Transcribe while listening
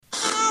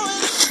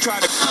try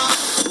to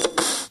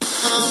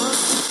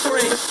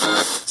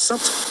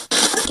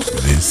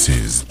This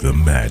is the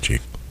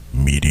Magic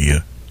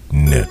Media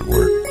Network.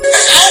 Open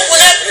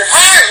up your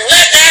heart and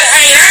let that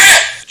hang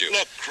out.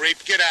 Look, creep,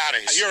 get out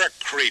of here. You're a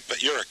creep,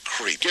 but you're a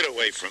creep. Get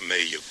away from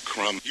me, you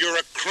crumb. You're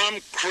a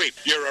crumb creep.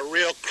 You're a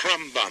real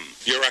crumb bum.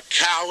 You're a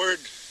coward.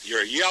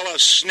 You're a yellow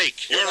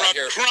sneak. You're a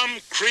crumb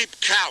creep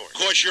coward.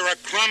 Cause you're a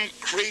crumb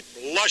creep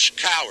lush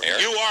coward.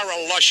 You are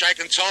a lush, I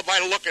can tell by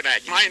looking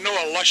at you. I know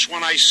a lush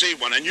when I see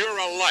one, and you're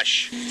a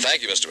lush.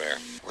 Thank you, Mr. Mayor.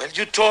 Well,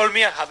 you told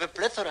me I have a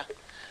plethora.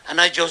 And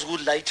I just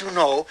would like to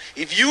know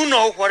if you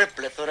know what a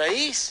plethora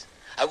is.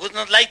 I would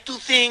not like to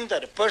think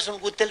that a person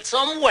would tell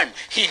someone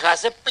he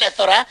has a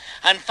plethora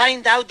and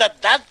find out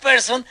that that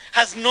person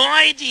has no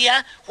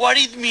idea what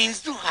it means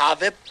to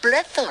have a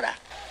plethora.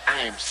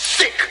 I am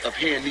sick of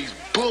hearing these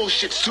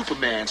bullshit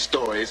Superman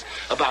stories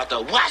about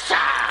the Wassa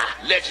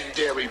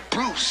legendary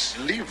Bruce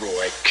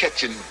Leroy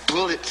catching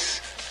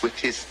bullets with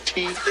his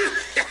teeth.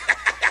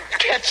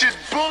 Catching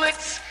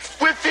bullets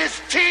with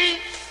his teeth?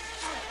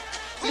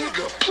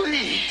 Nigga,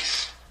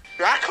 please.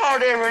 I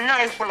called every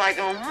night for like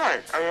a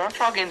month. I mean, I'm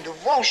talking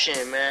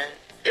devotion, man.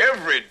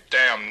 Every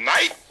damn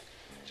night?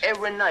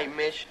 Every night,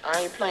 Mitch.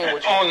 I ain't playing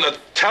with you. On the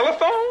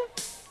telephone?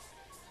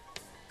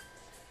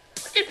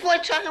 What this boy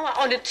talking about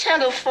on the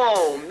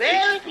telephone,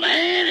 man?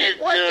 Explain it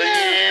What to the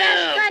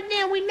hell? him.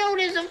 Goddamn, we know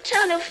there's a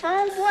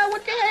telephone, boy.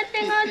 What the hell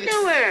thing I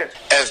do here?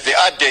 As the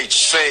adage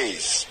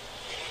says,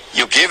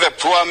 you give a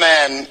poor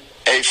man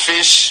a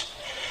fish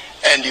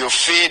and you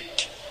feed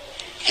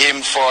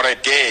him for a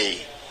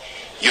day.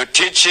 You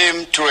teach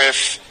him to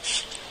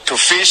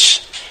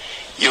fish.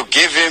 You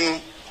give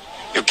him,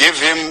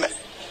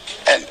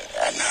 and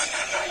no.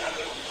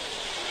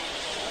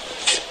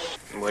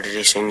 What did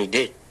they say he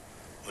did?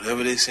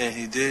 Whatever they saying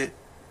he did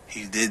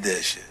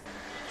that shit.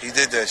 He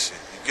did that shit.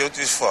 He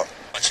guilty as fuck.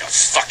 Bunch of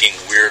fucking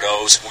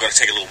weirdos. We're gonna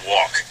take a little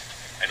walk.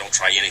 I don't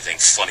try anything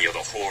funny or the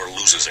whore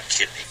loses a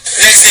kidney.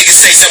 The next nigga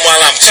say something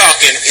while I'm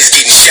talking is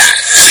getting shot.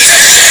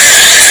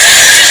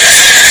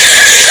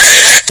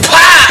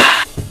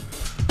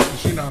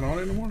 Is she not on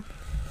anymore?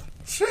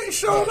 She ain't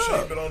showing She up.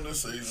 ain't been on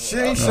this season. She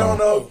ain't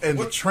showing up, and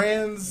the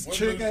trans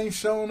chick ain't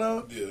showing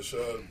up. Yeah, Shad,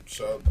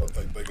 I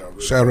think they got rid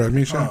of Shout out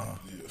me, shout.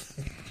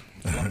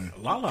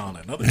 Lala on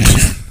another. You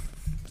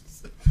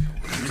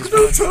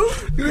do too.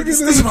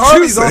 Steve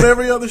Harvey's on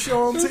every other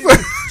show on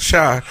TV.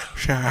 Shy.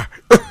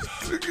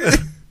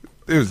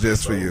 It was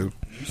just for you.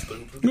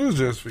 It was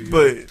just for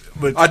you.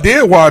 But I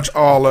did watch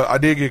all. I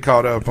did get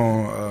caught up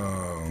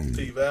on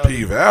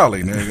P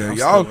Valley, nigga.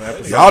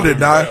 Y'all did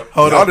not.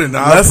 hold y'all on. did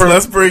not.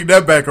 Let's bring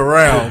that back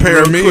around.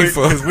 Prepare me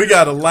for because we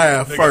got to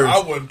laugh Nigga, first. I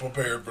wasn't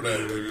prepared for that.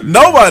 Nigga.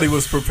 Nobody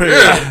was prepared.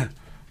 Yeah.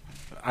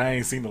 I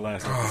ain't seen the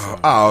last episode.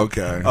 Oh,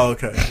 okay.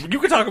 Okay. You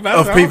can talk about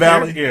Of it. P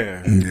Valley?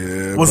 Yeah.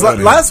 Yeah. Was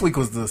buddy. last week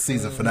was the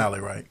season finale,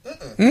 right?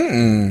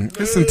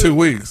 It's in 2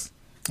 weeks.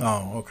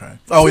 Oh, okay.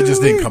 Oh, it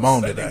just didn't come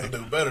on They today. need to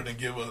do better than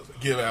give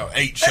out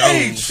 8 shows.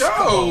 8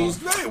 shows.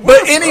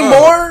 But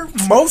anymore,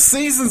 most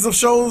seasons of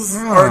shows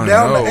are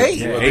down to 8.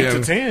 Yeah, 8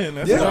 to 10.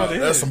 That's about it.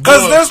 That's some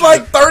Because there's bullshit.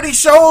 like 30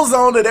 shows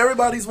on that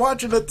everybody's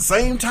watching at the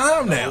same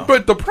time now.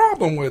 But the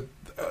problem with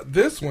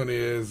this one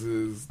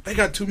is they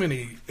got too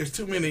many. It's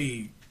too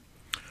many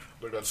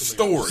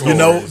stories. You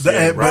know,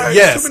 right? but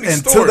yes, Too many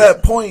and stories. to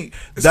that point,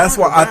 It's that's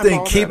hard why to I wrap think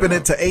all keeping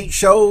that it to 8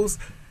 shows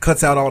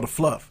cuts out all the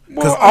fluff.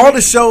 Because Well, all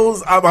the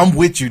shows, I'm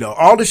with you though.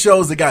 All the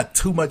shows that got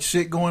too much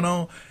shit going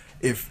on.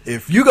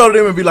 If you go to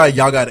them and be like,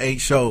 y'all got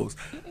 8 shows,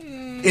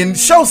 in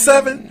show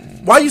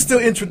 7, why you still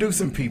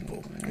introducing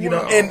people? You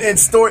know, and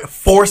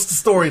forced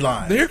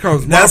storyline. Here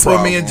comes my That's what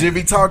problem. me and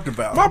Jimmy talked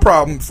about. My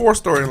problem,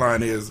 forced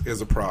storyline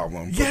is a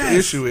problem. But Yes. the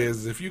issue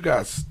is if you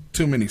got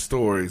too many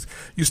stories,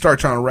 you start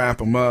trying to wrap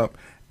them up,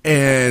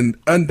 and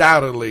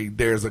undoubtedly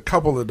there's a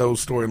couple of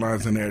those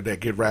storylines in there that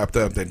get wrapped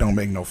up that don't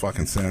make no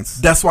fucking sense.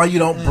 That's why you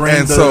don't bring.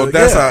 And so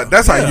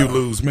that's how you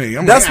lose me.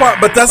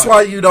 That's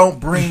why you don't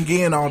bring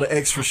in all the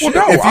extra shit.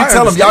 Well, no, if you I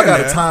tell them y'all got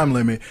understand a that. time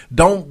limit,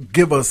 don't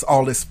give us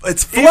all this.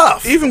 It's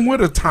fluff. Even with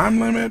a time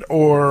limit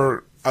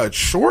or a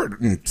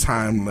shortened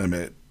time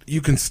limit,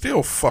 you can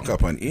still fuck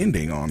up an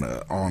ending or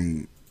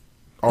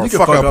You can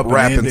fuck fuck up up an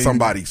wrapping ending.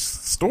 somebody's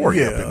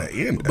story up in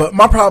the end. But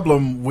my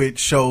problem with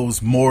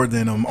shows more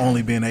than them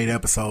only being 8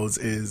 episodes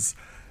is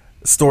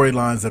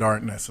storylines that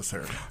aren't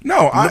necessary.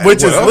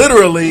 Which is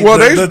literally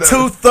the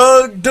 2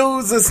 thug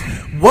dudes. Is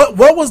what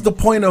was the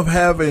point of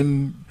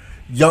having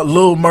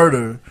Lil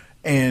Murder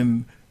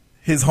and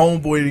his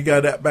homeboy he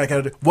got that back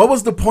out of it? What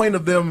was the point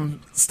of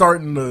them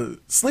starting to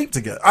sleep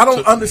together? I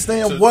don't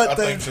understand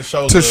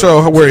to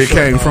show where he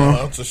came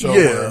from. To show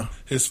where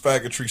his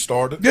faggotry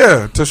started.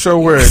 Yeah, to show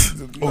where.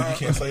 Oh, you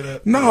can't say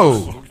that?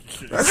 No.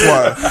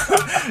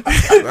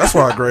 That's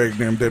why Greg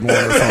them didn't want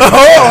us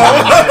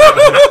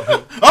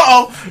on.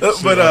 But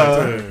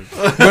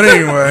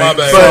anyway, my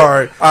bad.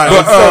 Sorry.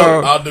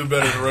 I'll do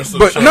better the rest of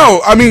the show.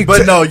 No, I mean,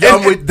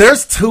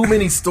 there's too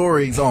many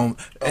stories on,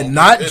 and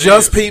not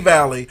just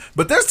P-Valley,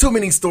 but there's too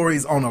many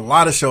stories on a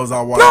lot of shows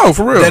I watch. No,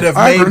 for real, that have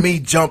made me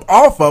jump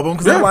off of them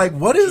because I'm like,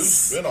 what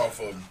is? Been off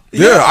of them.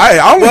 Yeah,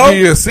 I would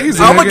give you a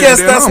season. I'm gonna guess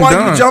that's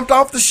why you jumped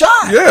off the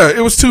shot. Yeah, it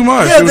was too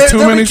much. It was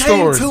too many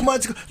stories. Too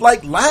much.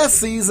 Like last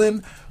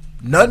season,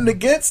 nothing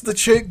against the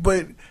chick,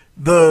 but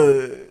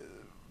the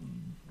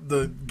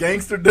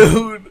gangster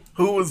dude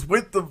who was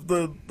with the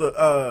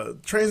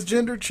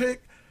transgender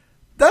chick,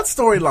 that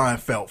storyline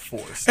felt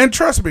forced. And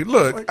trust me,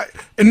 look,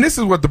 and this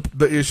is what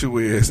the issue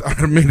is. I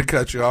didn't mean to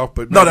cut you off,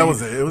 but no, that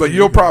was it. But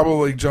you'll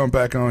probably jump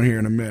back on here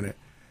in a minute.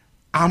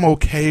 I'm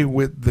okay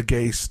with the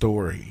gay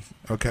story.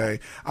 Okay,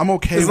 I'm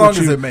okay as long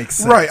as it makes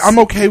sense. Right, I'm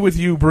okay with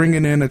you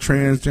bringing in a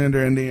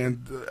transgender and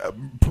then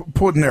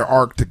putting their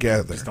arc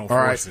together. Just don't all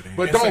force right, it in.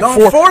 but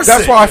don't force it.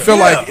 That's why I feel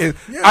like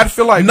I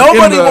feel like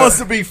nobody wants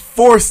to be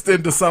forced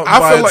into something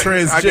by a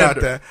transgender. I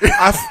got that.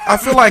 I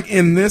feel like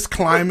in this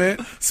climate,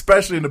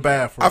 especially in the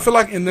bathroom, I feel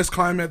like in this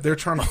climate they're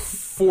trying to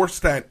force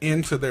that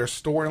into their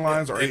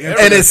storylines,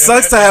 and it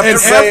sucks to have to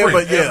say it,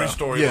 but every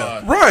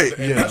storyline, right?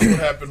 And that's what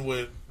happened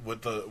with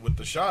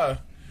the Shy,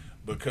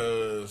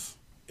 because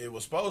it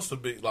was supposed to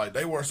be like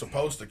they weren't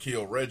supposed to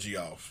kill Reggie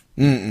off,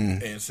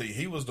 and see,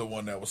 he was the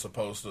one that was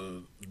supposed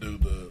to do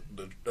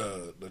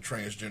the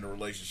transgender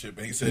relationship,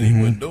 and he said he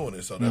wasn't doing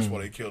it, so that's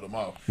why they killed him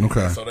off.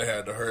 Okay, so they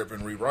had to hurry up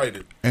and rewrite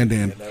it, and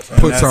then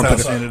put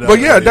something. But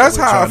yeah, that's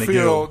how I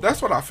feel. That's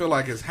what I feel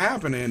like is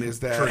happening. Is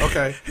that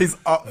okay? He's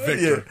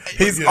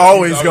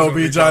always gonna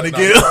be Johnny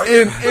Gill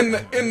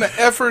in the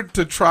effort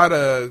to try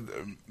to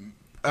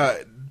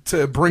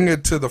bring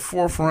it to the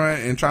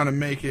forefront and trying to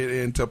make it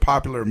into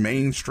popular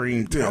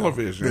mainstream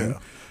television.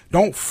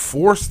 Don't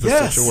force the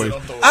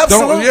situation.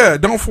 Absolutely.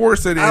 Don't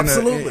force it.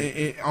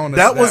 Absolutely.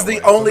 That was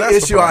the only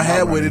issue I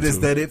had with it, is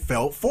that it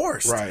felt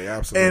forced. Right,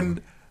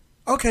 absolutely.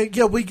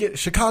 And we get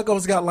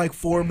Chicago's got like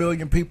 4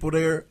 million people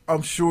there.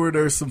 I'm sure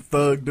there's some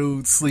thug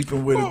dudes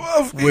sleeping with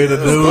a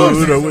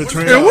dude or with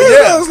trans. And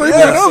we're sleeping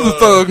with other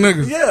thug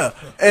niggas. Yeah,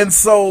 and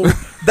so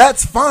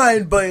that's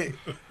fine, but.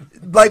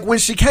 Like when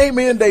she came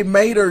in, they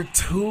made her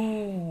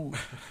too.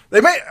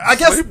 I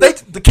guess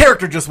the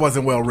character just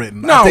wasn't well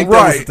written. No, I think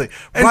right. That was the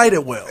thing. Write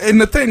it well.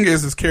 And the thing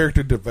is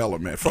character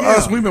development. For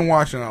us, we've been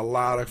watching a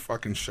lot of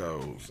fucking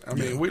shows. I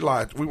mean, we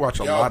watch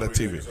a lot of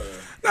TV.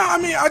 No, I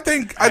mean, I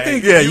think.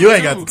 You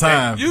ain't got the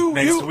time.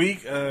 Next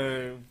week.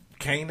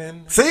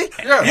 Kanan. See?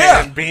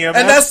 Yeah.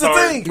 And that's the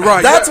thing.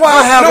 Right. That's why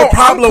I have a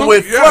problem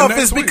with Fluff,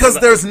 is because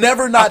there's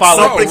never not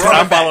something coming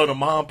I follow the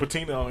mom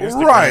Patina on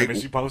Instagram, and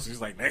she posted,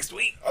 she's like, next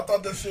week. I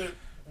thought that shit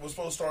was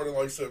supposed to start in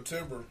like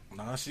September.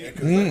 Nah, shit.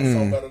 Because they was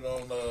talking about it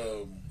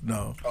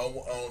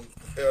on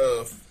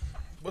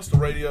what's the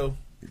radio?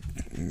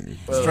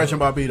 Stretch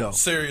and Barbito.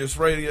 Sirius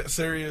Radio.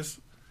 Sirius.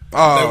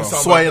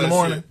 Sway in the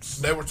morning.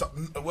 They were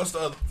talking. What's the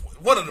other?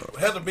 One of them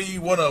had to be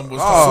one of them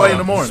was Sway in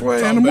the morning.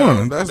 Sway in the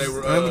morning. That's they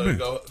were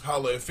go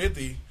holler at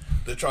 50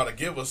 to try to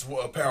give us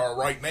power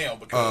right now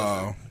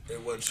because there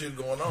wasn't shit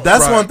going on.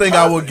 That's one thing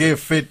I will give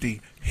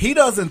 50. He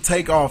doesn't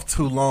take off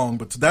too long,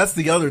 but that's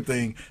the other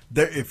thing.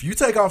 If you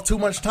take off too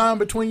much time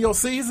between your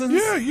seasons,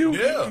 you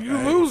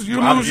lose your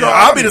audience.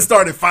 I'll be to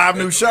start at 5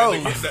 new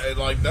shows.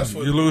 That's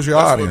what you lose your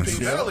audience. That's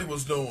what P-Valley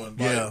was doing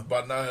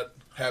by not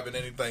having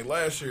anything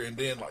last year, and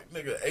then like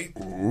nigga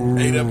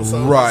 8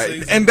 episodes,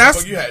 right? And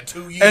that's you had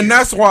 2 years, and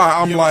that's why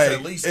I'm like,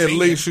 at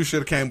least you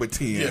should have came with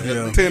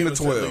 10, 10 to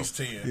 12, at least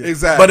 10.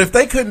 Exactly. But if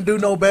they couldn't do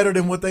no better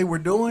than what they were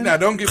doing, now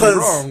don't get me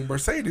wrong,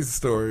 Mercedes'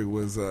 story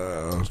was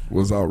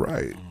all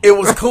right. It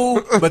was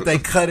cool, but they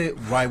cut it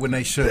right when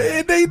they should.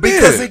 They did,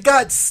 because it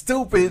got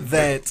stupid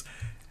that.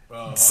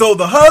 So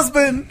the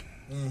husband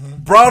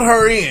brought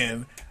her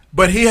in.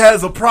 But he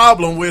has a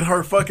problem with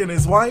her fucking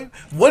his wife.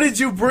 What did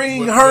you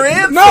bring her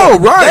in? No,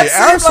 for? right,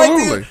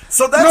 absolutely.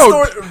 So that's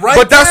story right.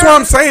 But that's what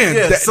I'm saying.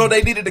 Yeah, so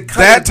they needed to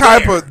cut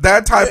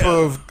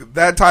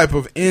that type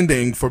of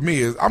ending for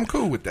me is I'm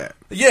cool with that.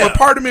 Yeah, but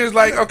part of me is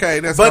like,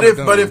 okay, that's. But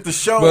if the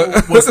show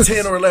was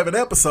 10 or 11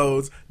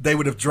 episodes, they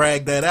would have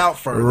dragged that out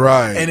further,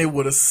 right? And it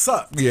would have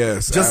sucked.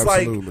 Yes, just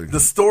absolutely. Like the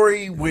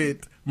story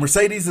with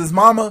Mercedes'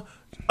 mama.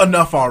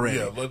 Enough already.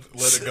 Yeah, let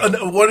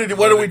it go.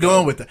 What are we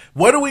doing with that?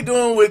 What are we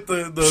doing with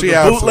the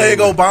bootleg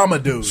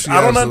Obama dude?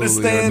 I don't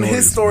understand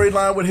his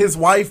storyline with his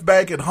wife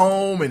back at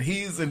home and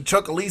he's in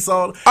Chucalissa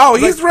all. Oh,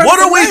 he's running. What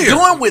are we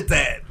doing with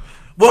that?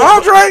 Well,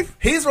 Andre,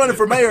 he's running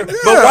for mayor, but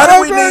why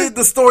do we need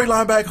the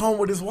storyline back home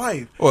with his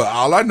wife? Well,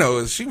 all I know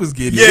is she was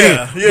getting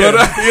yeah.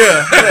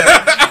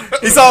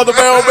 He saw the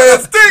mailman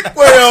stick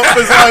way up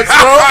his wife's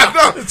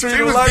throat.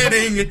 She was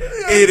getting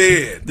it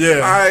in.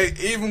 Yeah,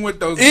 even with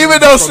those. Even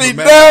though she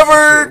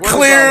never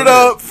cleared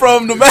up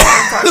from the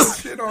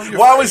mask.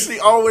 Why was she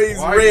always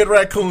red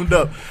raccooned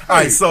up? All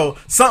right, so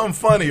something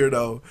funnier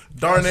though.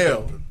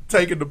 Darnell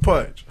taking the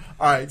punch.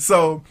 All right,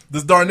 so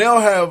does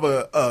Darnell have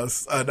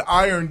an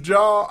iron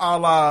jaw a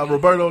la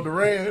Roberto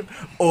Duran,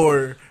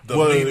 or the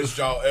leanest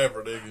jaw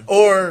ever, nigga?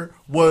 Or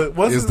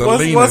what's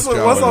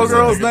our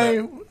girl's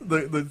name?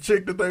 The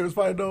chick that they was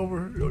fighting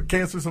over,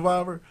 cancer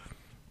survivor.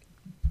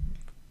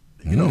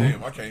 You know,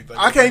 damn, I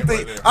can't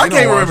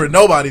remember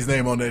nobody's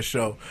name on that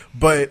show,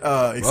 but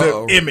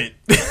except Emmett,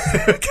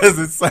 because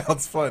it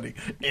sounds funny,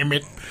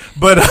 Emmett.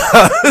 But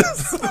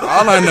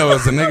all I know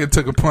is a nigga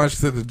took a punch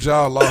to the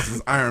jaw, lost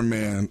his Iron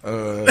Man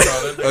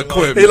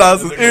equipment. He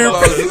lost his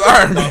earpiece.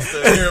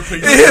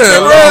 He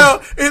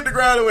hit the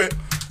ground and went.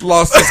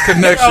 Lost his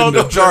connection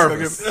to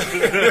Jarvis.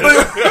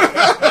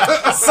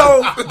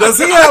 So does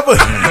he have a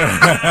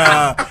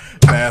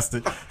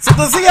bastard? So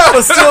does he have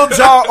a steel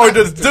jaw, or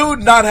does dude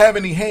not have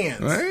any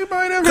hands?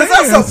 Because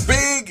that's a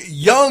big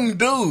young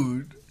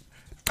dude.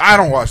 I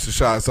don't watch the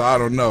shot, so I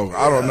don't know.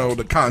 I don't know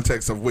the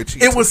context of which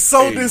he. It was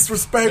so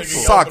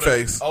disrespectful. Sock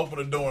face. Open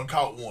the door and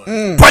caught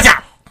one.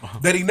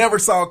 That he never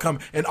saw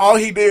coming, and all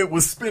he did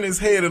was spin his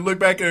head and look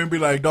back at him and be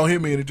like, "Don't hit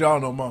me in the jaw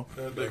no more."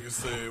 That nigga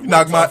said,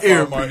 "Knock my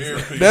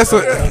earpiece." That's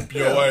your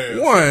ass.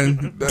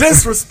 One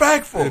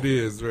disrespectful. It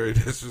is very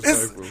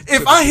disrespectful.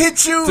 If I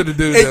hit you to the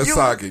dude that's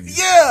socking you,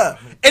 yeah,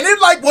 and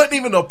it like wasn't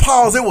even a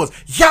pause. It was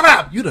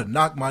yap. You done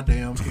knocked my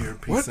damn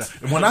earpiece out.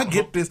 And when I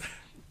get this,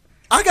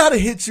 I gotta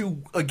hit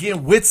you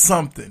again with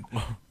something,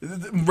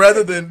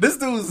 rather than this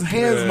dude's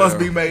hands must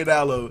be made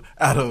out of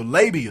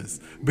labias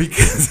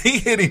because he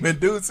didn't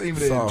even seem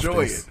to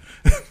enjoy it.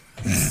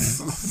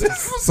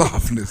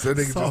 Softness. That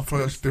nigga just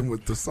punched him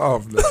with the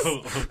softness.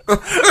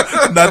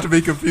 Not to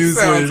be confused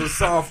Sounds with of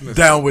softness.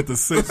 Down with the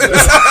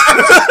Sixers.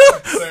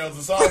 Sounds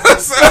of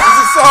softness. Sounds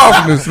of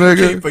softness,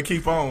 nigga.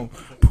 Keep on.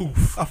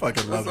 Poof. I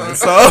fucking love that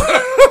song.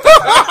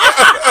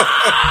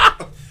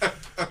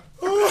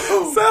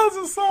 Sounds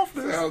of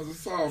softness. Sounds of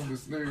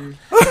softness, nigga.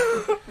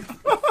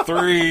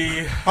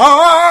 3.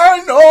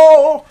 I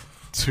know.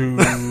 2.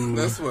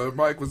 That's what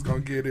Mike was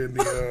gonna get in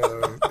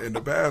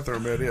the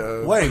bathroom at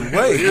Wait,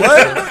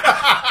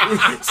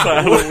 what?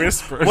 Silent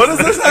whisper. What does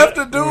this have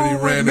to do when he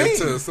with ran me?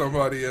 into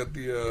somebody at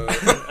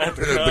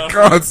the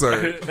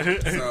concert?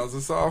 Sounds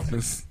of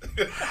softness.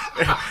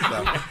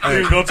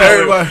 He's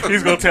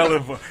gonna tell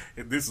him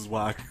this is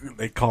why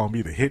they call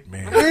me the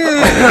hitman.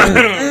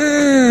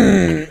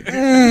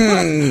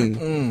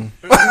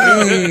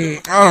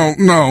 I don't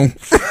know.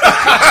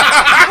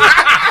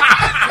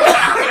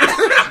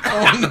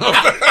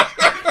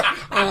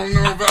 I don't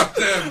know about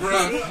that, bro.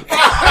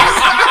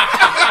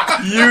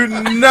 You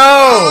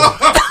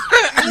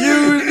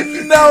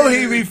know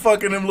he be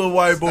fucking them little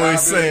white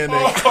boys saying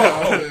that.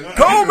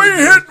 Call me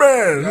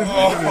hitman.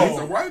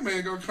 The white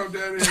man gonna come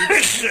down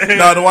here.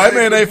 Nah, the white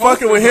man ain't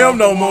fucking with him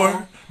no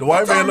more. The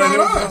white man let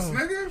him us,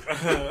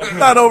 nigga.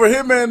 Not over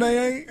hitman, they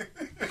ain't.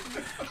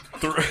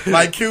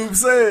 Like Cube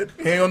said,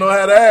 he ain't gonna know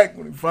how to act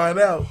when he find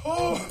out.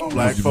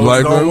 Black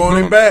folks don't want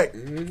him back.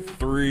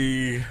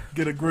 3.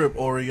 Get a grip,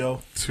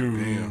 Oreo.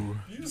 2.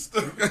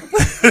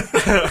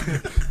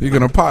 You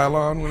gonna pile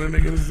on when a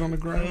nigga is on the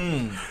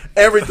ground?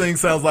 Everything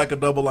sounds like a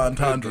double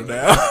entendre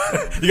now.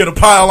 You gonna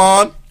pile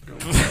on?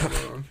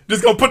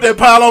 Just gonna put that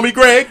pile on me,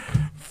 Greg?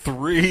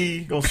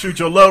 3. Gonna shoot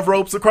your love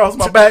ropes across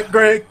my back,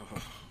 Greg?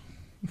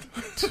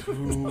 2.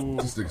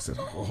 This nigga said,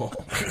 oh.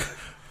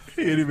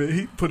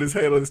 He put his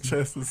hand on his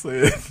chest and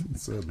said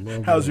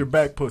 "How's your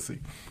back, pussy?"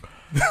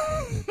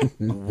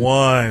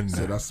 1.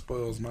 Said I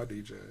spoils my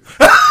DJ.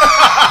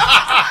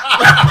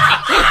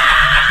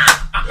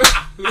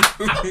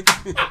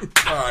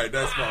 Alright,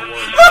 that's my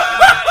one.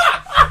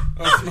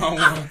 That's my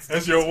one.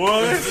 That's your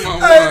one? That's my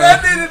one. Hey,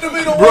 that needed to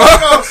be the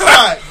walk-off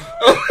shot.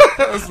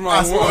 That's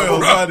my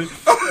one. But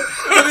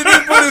he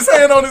didn't put his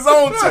hand on his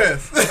own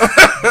chest.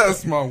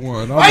 That's my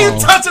one. Why are you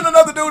touching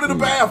another dude in the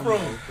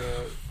bathroom?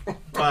 All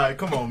right,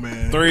 come on,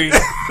 man. 3,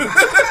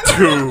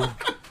 2,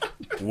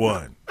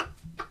 1.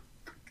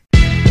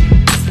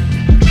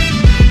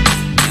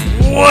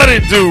 What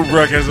it do,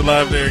 broadcast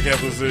live there in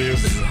Capital City.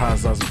 This is the Hot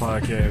Sauce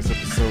Podcast,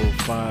 episode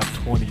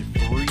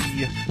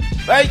 523.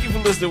 Thank you for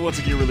listening once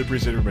again. Really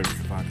appreciate it. Remember, you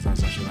can find us on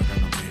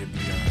SoundCloud.com.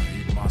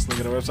 You can buy us link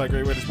at our website,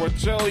 Great Way to Support the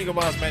Show. You can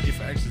buy us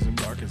manufacturers and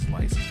markets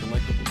licensed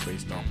collectibles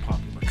based on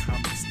popular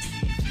comics,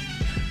 TV,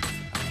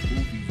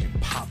 movie,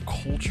 and pop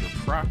culture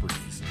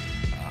properties.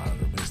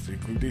 The list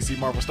include DC,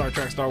 Marvel, Star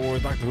Trek, Star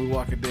Wars, Doctor Who,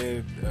 Walking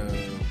Dead,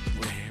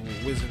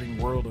 Wizarding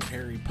World of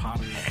Harry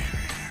Potter.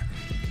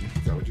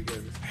 Is that what you gave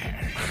us?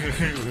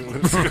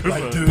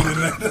 Like, dude,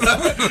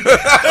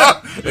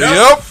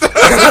 yep.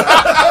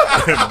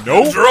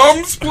 Nope.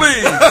 Drums,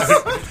 please.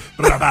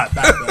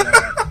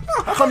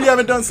 How come you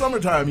haven't done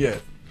Summertime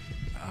yet?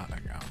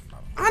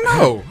 I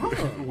know.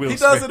 He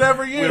does it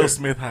every year. Will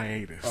Smith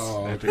hiatus.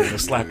 After he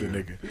slapped the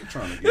nigga.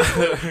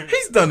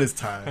 He's done his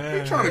time.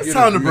 It's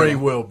time to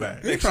bring Will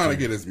back. He's trying to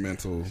get his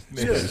mental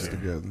issues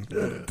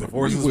together.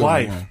 Divorce his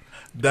wife.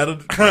 That'll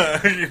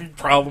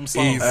problem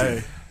solved.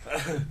 Hey,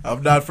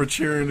 I'm not for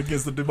cheering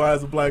against the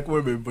demise of black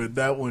women, but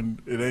that one,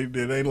 it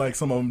ain't like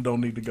some of them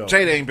don't need to go.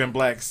 Jada ain't been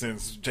black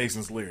since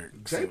Jason's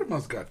lyrics. Jada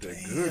must got that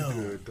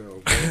good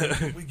though.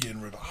 We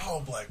getting rid of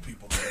all black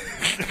people.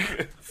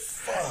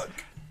 Fuck.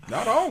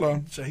 Not all of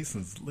them.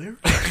 Jason's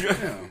lyrics.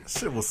 Yeah.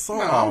 Shit was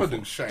so I'm awful. gonna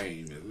do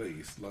Shane at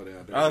least. Slow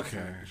down.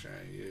 Okay. Shane.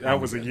 Yeah. That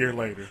was a year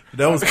later.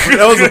 That was a pretty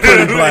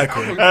black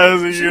one. That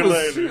was a year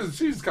later.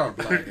 She's kind of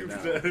black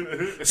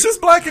now. She's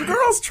black in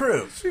Girls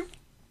Trip.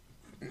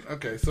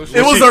 Okay, so it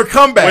was her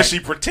comeback. Was she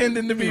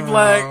pretending to be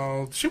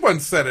black? She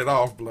wasn't set it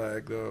off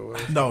black though.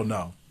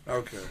 No.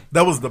 Okay,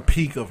 that was the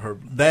peak of her.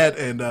 That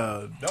and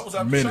that was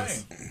after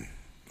Menace. Shane.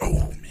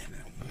 Oh, Menace.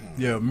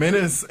 Yeah,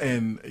 Menace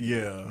and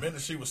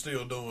Menace. She was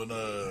still doing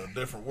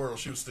Different World.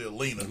 She was still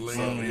Lena.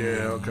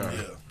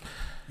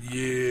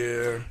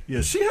 Yeah.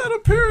 She had a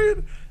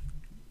period.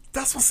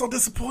 That's what's so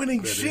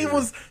disappointing. She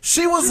was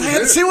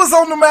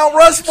on the Mount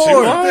Rushmore. She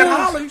was at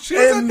Holly. She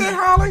was at that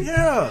Holly.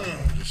 Yeah.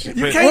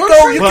 You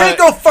can't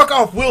go fuck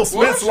off Will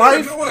Smith's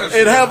life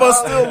and have us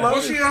still love.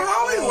 Was she at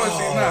Holly or was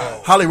she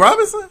not? Holly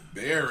Robinson?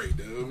 Very,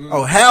 dude.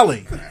 Oh,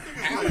 Hallie.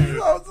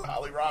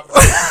 Holly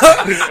Robinson.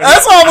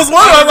 That's what I was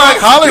wondering. Like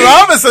Holly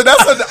Robinson,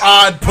 that's an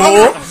odd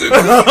pull.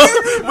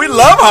 We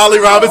love Holly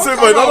Robinson,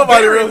 but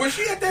nobody really. Was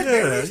she at that?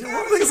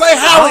 Niggas say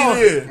Holly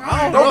did.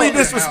 Don't be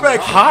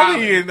disrespectful.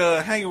 Holly and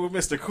hanging with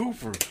Mr.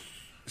 Cooper.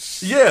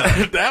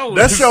 Yeah,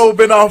 that show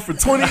been off for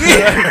 20 years.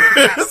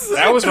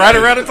 That was right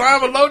around the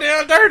time of Low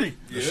Down Dirty.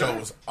 The show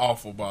was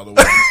awful, by the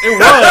way. It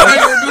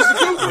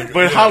was.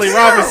 But Holly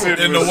Robinson,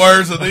 in the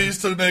words of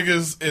these two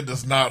niggas, it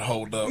does not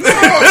hold up.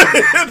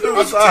 It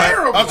was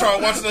terrible. I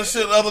tried watching that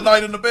shit the other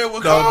night in the bed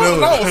with Carl,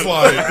 and I was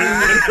like,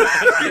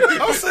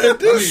 I said,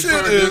 this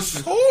shit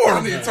is horrible.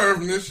 I need to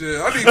turn this shit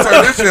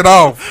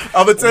off.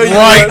 I'm gonna tell you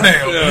right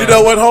now. You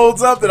know what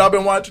holds up that I've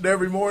been watching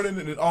every morning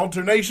in an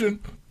alternation?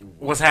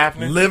 What's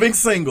happening? Living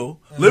Single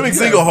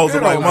holds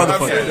up like a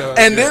motherfucker.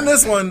 And then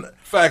this one,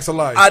 Facts of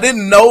Life. I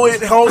didn't know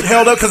it held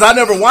up because I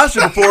never watched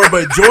it before.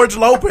 But George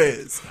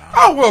Lopez.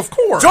 Oh well, of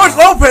course. George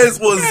Lopez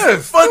was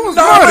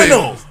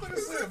phenomenal.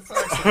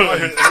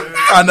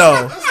 I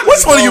know.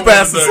 Which one of you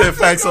bastards said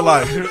Facts of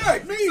Life?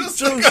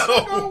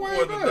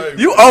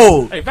 You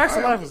old. Hey, Facts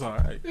of Life is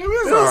alright. It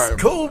was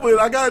cool, but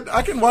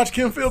I can watch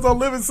Kim Fields on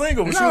Living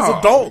Single when she was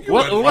adult.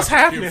 What's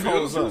happening? She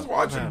was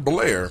watching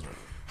Blair.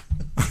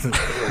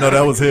 No,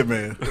 that was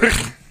Hitman.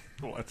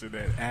 Watching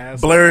that ass.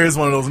 Blair is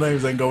one of those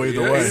names that can go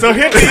either way. So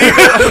hit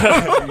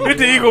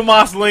the Eagle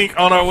Moss link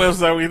on our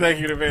website. We thank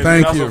you in advance.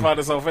 You can also find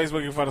us on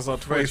Facebook. You can find us on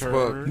Twitter.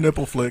 Facebook.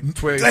 Nipple Flick.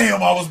 Twitch.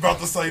 Damn, I was about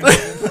to say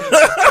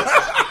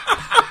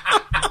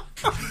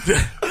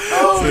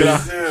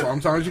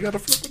Sometimes you gotta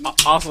flip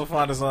it. Also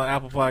find us on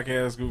Apple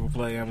Podcasts, Google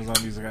Play, Amazon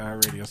Music,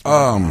 iHeartRadio,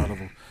 Spotify,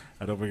 Audible.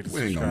 I don't forget to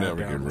we ain't gonna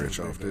never download, get rich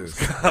off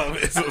this.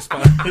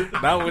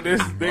 Not when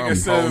this nigga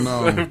says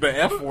the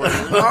F word.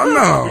 Oh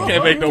no, we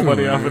can't make no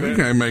money off of that. We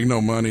can't make no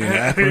money in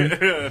Akron.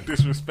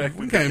 Disrespect.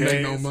 We can't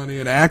make no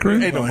money in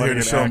Akron. Ain't no money in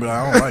Akron.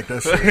 I don't like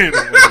that shit. Ain't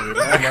no money in Akron.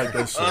 I don't like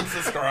that shit.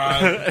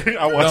 Unsubscribe.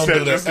 I watched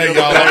that just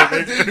the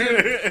other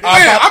day.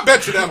 I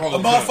bet you that whole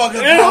motherfucker.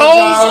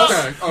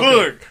 Okay.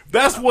 Look,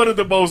 that's one of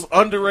the most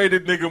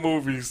underrated nigga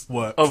movies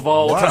of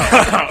all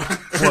time.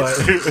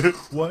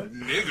 What?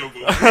 Nigga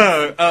movie.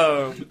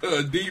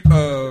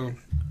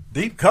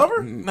 Deep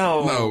Cover?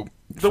 No.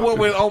 The one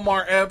with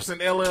Omar Epps and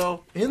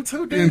LL.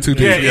 Into Deep? Into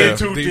Deep. Yeah,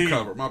 Into Deep.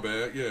 Cover. My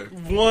bad. Yeah.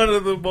 One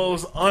of the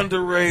most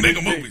underrated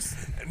nigga movies.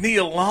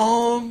 Nia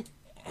Long.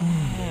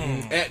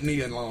 At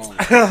Nia Long.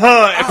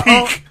 At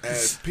peak.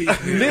 At peak.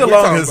 Nia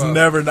Long has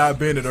never not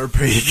been at her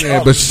peak.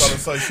 Yeah, but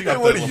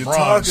what are you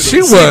talking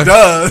she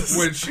does.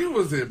 When she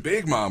was in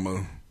Big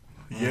Mama.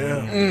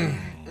 Yeah.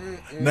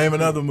 Name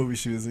another movie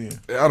she was in.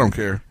 I don't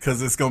care.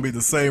 Because it's going to be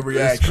the same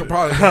reaction.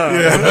 Probably.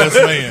 Best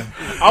man.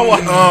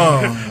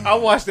 I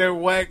watched that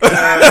whack.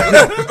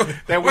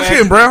 Was she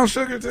in Brown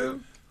Sugar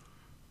too?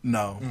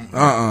 No.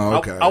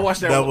 Okay. I watched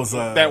that was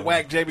that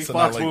whack Jamie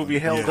Foxx movie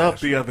Held Up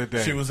the other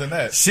day. She was in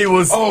that. She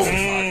was. Oh,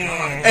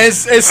 and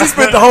she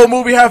spent the whole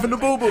movie having the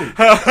boo boo.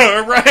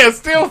 Right,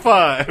 still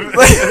fine.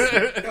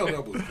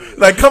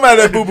 Like, come out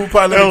of that boo boo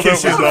pot, let me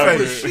kiss you in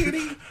the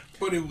face.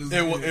 But it was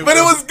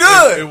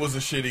good. It was a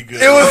shitty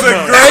good. It was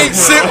a great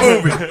shit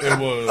movie. It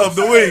was of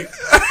the week.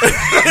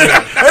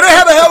 And they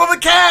had a hell of a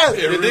cast.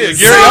 It did.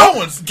 Gary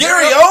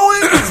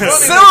Owens.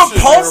 Sarah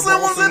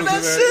Paulson was in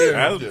that shit.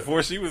 That was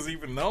before she was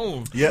even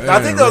known. Yeah,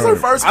 I think that was her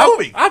first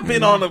movie. I've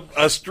been on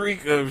a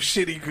streak of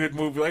shitty good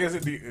movies. Like I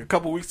said, a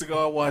couple weeks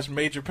ago, I watched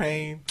Major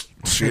Payne.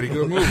 Shitty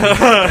good movie.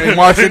 Ain't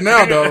watch it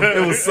now though.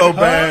 It was so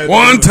bad.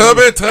 One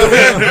tubby.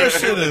 That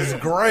shit is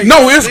great.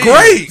 No, it's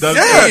great.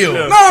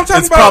 Yeah. No, I'm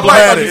talking about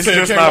problematic. It's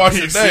just not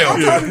PC.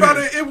 I'm talking about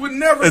it. It would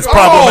never. It's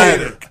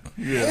problematic.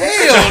 Yeah.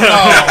 Hell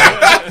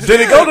no. Did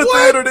it go to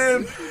theater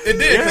then? It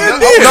did.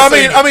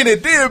 I mean,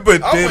 it did,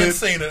 but I did went it? and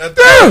seen it at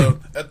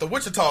the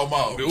Wichita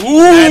Mall. Ooh.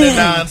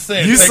 99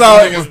 cents. You saw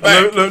it.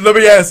 Let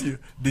me ask you.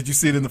 Did you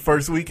see it in the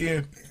first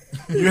weekend?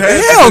 You had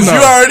hell no.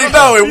 You already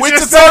know in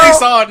Wichita. He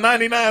saw it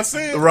 99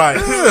 cents. Right.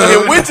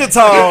 In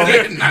Wichita,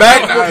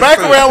 back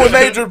around when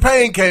Major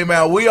Payne came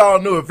out, we all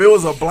knew if it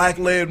was a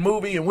black-led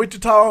movie in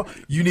Wichita,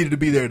 you needed to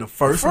be there the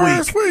first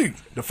week.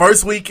 The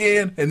first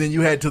weekend, and then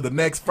you had to the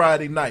next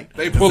Friday night.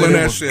 They pulling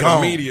that shit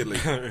immediately.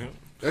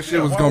 That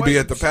shit was gonna be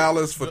at the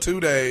Palace for 2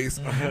 days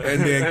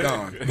and then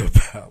gone.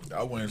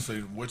 I went and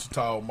see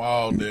Wichita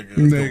Mall, nigga.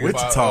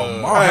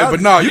 Wichita Mall. Hey,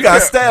 but no, you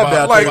got stabbed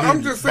out there.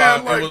 I'm just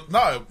saying,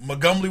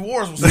 Montgomery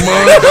Wars was. Bought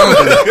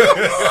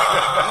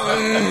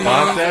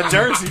that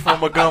jersey from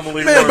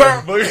Montgomery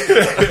Wars.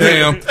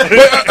 Damn.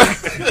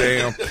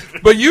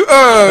 But you,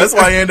 that's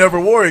why you ain't never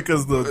worried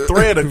because the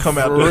thread had come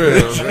out. For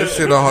real, that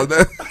shit all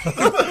that.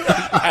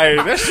 Hey,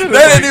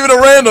 that ain't even a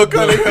Randall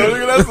Cunningham.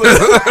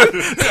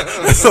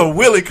 That's a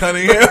Willie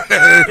Cunningham.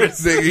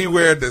 Nigga, he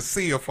wearing the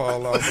seal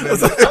fall off.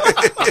 That's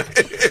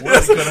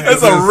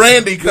a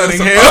Randy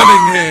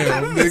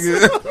Cunningham.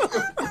 Nigga.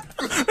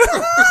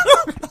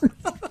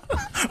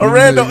 A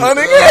Randall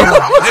Cunningham.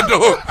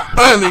 Randall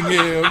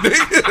Cunningham,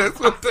 nigga. That's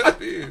what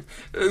that is.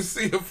 That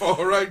seal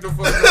fall right the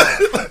fuck off.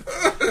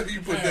 You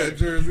put that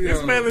jersey on.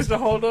 It's managed to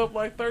hold up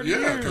like 30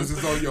 years. Yeah, because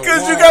it's on your wall.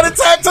 Because you got it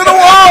tacked to the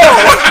wall.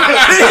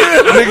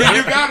 Nigga,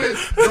 you got it.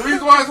 The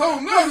reason why it's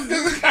holding up is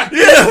because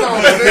it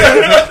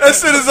got that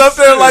shit is up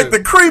there like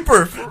the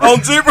creeper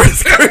on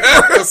Jeepers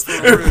Creepers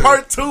in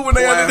part 2 when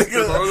they had the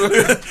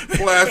nigga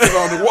plastered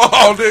on the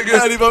wall, nigga.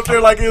 Had him up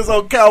there like he was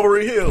on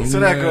Calvary Hill. So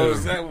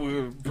that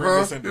would bring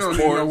us into sports.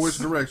 You know which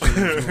direction.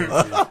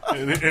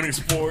 Any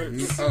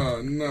sports?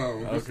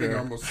 No. Okay.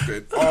 I'm gonna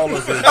spit all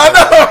of it. I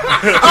know.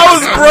 I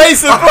was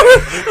bracing for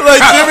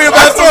like Jimmy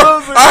about to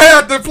lose it. I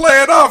had to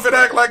play it off and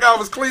act like I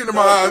was cleaning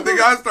my eyes. I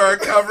think I started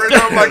covering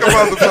up like a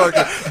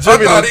motherfucker.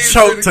 Jimmy done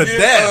choked to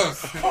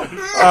death. All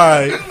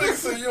right.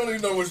 Listen, you don't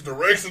even know which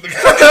direction to go.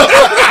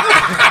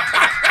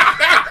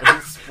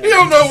 You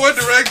don't know what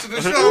direction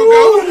the show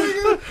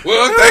goes.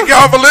 Well, thank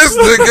y'all for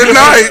listening. Good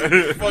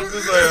night. Fuck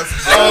this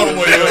ass all the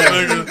way up,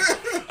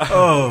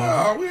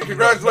 nigga.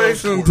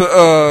 Congratulations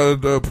to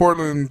the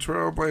Portland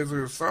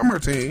Trailblazers summer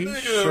team.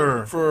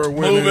 Sure. For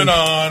winning. Moving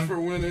on.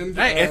 For winning.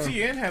 Hey,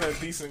 Etienne had a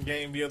decent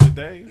game the other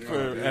day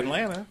for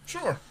Atlanta.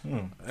 Sure.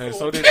 And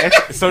so did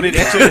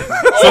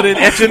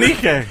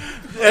Echenike.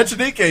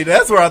 Echenike,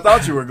 that's where I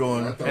thought you were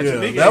going. Yeah,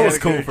 that was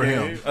cool for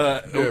him.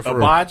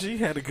 Abaji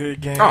had a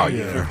good game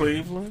for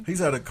Cleveland. He's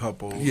had a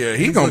couple. Yeah,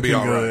 he's going to be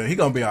all right. He's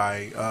going to be all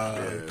right.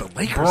 The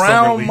Lakers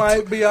Brown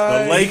might be all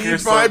right. The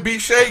Lakers might be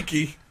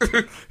shaky.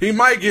 He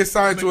might get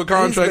signed to a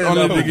contract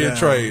only to get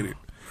traded.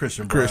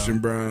 Christian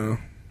Brown.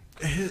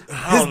 His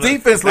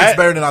defense looks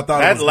better than I thought.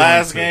 That it was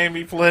last game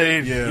he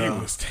played, he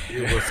was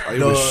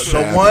terrible.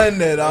 The one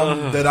that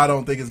I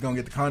don't think is going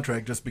to get the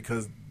contract just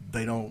because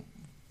the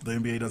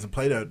NBA doesn't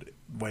play that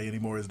way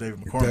anymore is David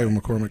McCormick. David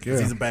McCormick, yeah.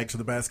 He's a back to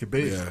the basket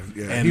big.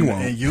 Yeah, and he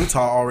won't. And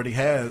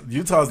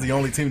Utah's the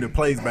only team that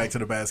plays back to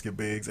the basket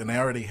bigs, and they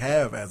already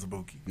have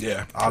Azubuike.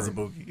 Yeah.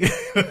 Azubuike.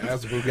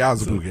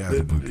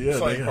 Azubuike. Yeah,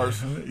 same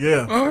person.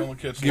 Yeah.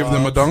 Give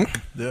them a dunk.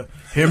 Yeah.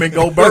 Him and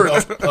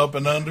Gobert. up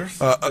and unders.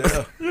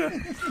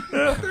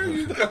 There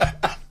you go.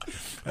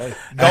 Hey,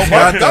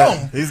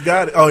 he's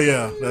got it. Oh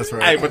yeah, that's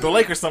right. Hey, but the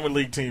Lakers summer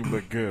league team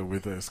looked good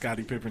with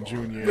Scottie Pippen Jr.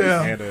 and they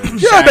gonna be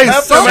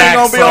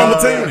on the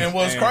team. And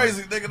what's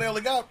crazy, nigga, they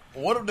only got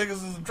one of them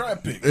niggas is a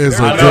draft pick.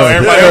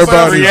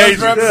 Everybody free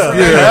agent.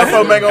 Half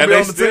of them ain't gonna be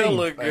on the team.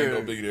 Ain't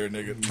gonna be there,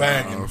 nigga.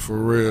 Banging for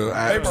real.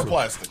 Paper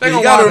plastic.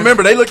 You gotta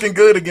remember they looking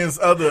good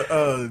against other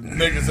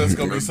niggas that's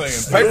gonna be saying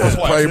paper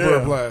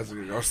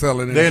plastic or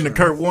selling it. They're in the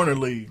Kurt Warner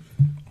league.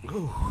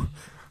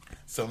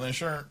 Selling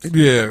insurance.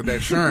 Yeah, that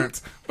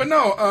insurance. But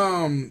no,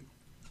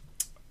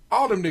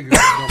 all them niggas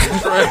gonna be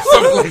trash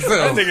someplace else.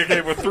 That nigga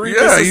gave a 3.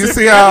 Yeah, you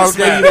see how I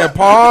gave you that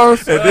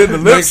pause and then the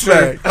lip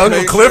smack.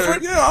 Uncle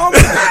Clifford. Yeah, all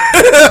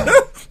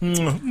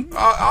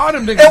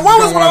them niggas. And what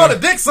was with all the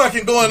dick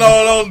sucking going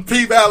on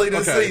P Valley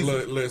this season?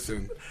 Look,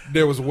 listen.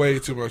 There was way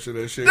too much of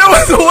that shit. There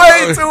was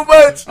way too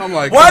much. I'm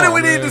like, why do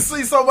we need to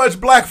see so much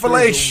black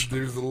fellation?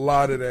 There's a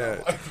lot of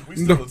that. We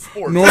still in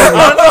sports.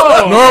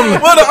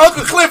 Normally, what the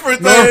Uncle Clifford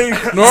thing?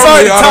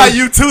 Sorry to tie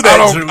you to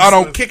that. I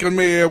don't kick a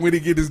man when he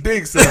get his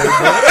dick sucked.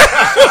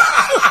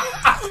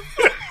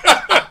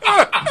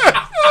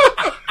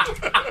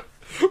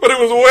 But it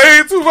was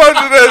way too much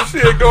of that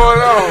shit going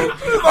on.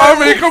 I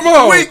mean, come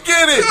on. We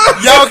get it.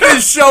 Y'all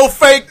can show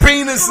fake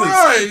penises.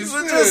 Right.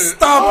 Just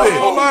stop it. A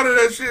lot of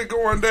that shit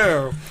going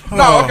down.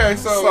 No, okay,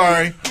 so.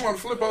 Sorry. You want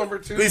to flip over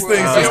to. These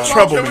things just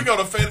trouble me. Can we go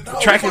to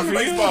track and field?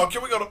 Baseball.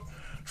 Can we go to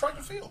track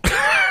and field?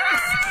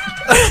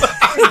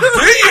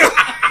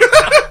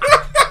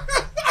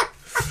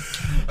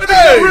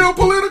 Hey, real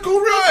political,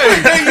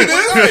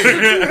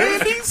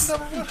 right? He's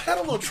had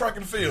a little track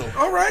and field.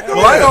 All right,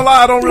 well, I ain't gonna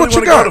lie, I don't really want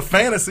to go to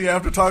fantasy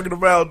after talking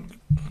about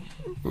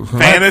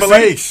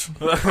fantasy.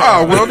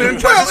 Oh, well then.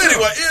 Well,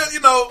 anyway,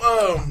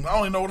 I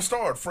only know where to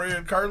start.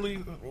 Fred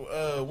Curley,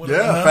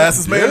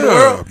 fastest man in the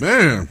world,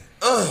 man.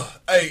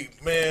 Hey,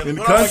 man,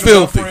 what I think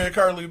about Fred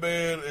Curley,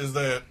 man, is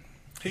that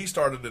he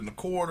started in the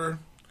quarter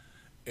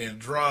and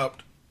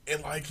dropped,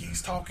 and like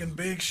he's talking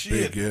big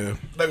shit. Yeah,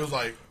 they was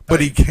like. But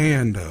he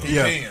can, though. He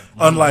can.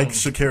 Unlike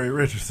Sha'Carri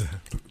Richardson.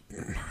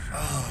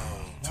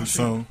 Too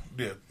soon.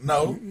 Yeah.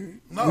 No.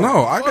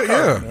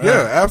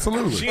 Yeah,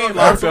 absolutely. She ain't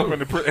locked up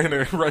in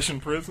a Russian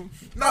prison.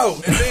 No,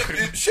 and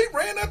then she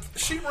ran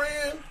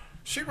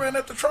She ran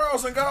at the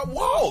trials and got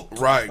walked.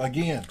 Right.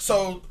 Again.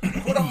 So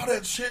quit all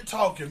that shit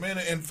talking, man,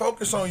 and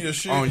focus on your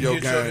shit On your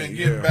and game,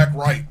 get back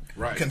right.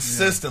 Right.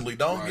 Consistently.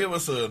 Don't give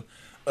us a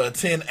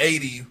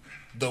 1080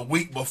 the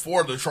week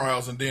before the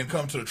trials and then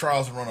come to the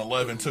trials and run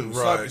 11-2.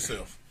 Slap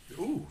yourself.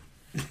 Ooh.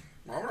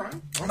 All right.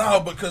 No,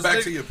 because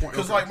back to your point.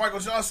 Because like Michael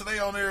Johnson, they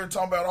on there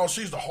talking about,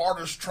 she's the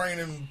hardest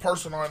training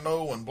person I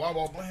know, and blah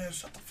blah blah.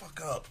 Shut the fuck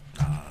up.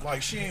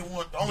 Like she ain't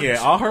won.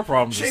 All her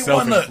problems are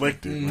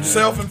self-inflicted.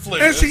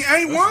 Self-inflicted, and she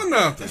ain't won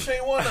nothing. She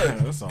ain't won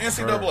nothing.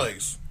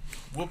 NCAA's.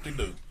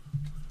 Whoop-de-doo.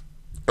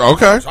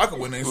 Okay. So I could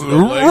win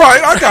NCAA.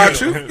 Right, I got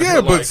you.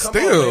 Yeah, but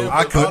still, on, man,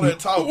 I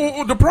couldn't.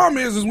 Well, the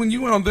problem is when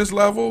you on this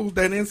level,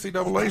 that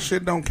NCAA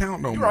shit don't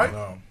count no more.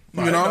 Right.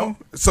 You know?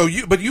 So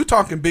you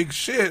talking big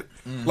shit,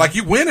 like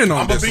you winning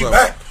on this level.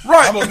 Back.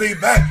 Right. I'm going to be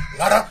back.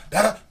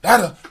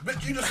 Da-da.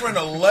 But you just ran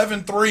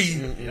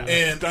 11-3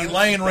 and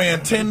Elaine ran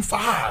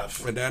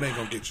 10-5. But that ain't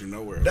going to get you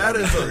nowhere.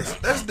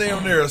 That's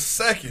damn near a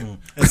second.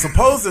 And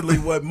supposedly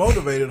what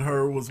motivated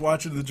her was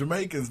watching the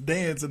Jamaicans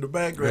dance in the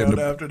background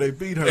after they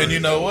beat her. And you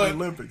know what? The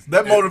Olympics.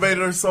 That motivated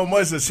her so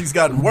much that she's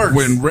gotten worse.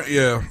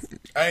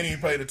 I ain't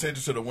even paid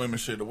attention to the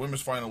women's shit. The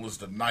women's final is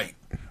tonight.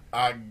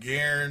 I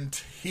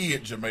guarantee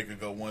it. Jamaica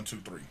go 1, 2,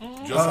 3.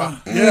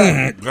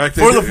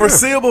 For the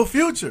foreseeable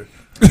future.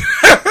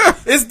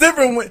 It's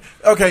different.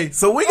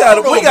 So we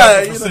got the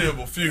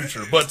foreseeable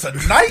future, but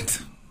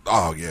tonight.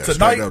 Oh yeah,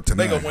 tonight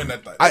they gonna win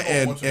that thing.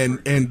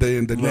 And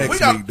then the next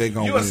week they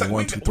gonna win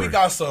 1, 2, 3. We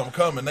got something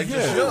coming. They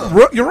just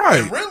young. You're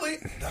right. And really,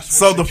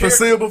 so the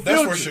foreseeable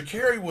future. That's where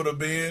Sha'Carri would have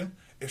been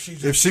if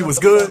she was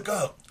good.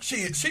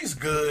 She's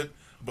good,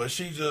 but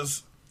she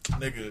just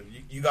nigga.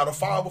 You got to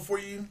fall before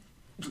you.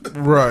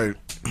 Right.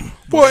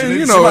 Well,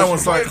 she might want to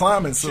start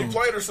climbing soon. She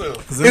played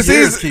herself. It's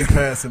easy. Keep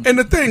passing. And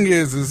the thing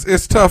is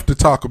it's tough to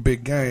talk a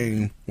big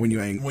game when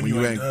you ain't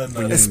done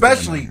nothing.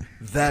 Especially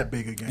that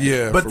big a game.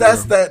 Yeah, but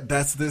that's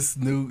this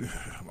new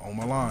on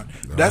my line.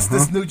 That's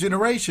this new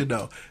generation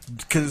though,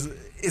 because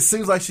it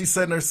seems like she's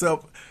setting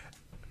herself.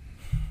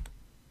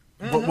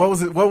 What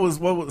was it? What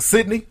was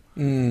Sydney?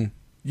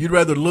 You'd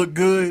rather look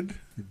good.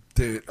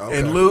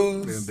 And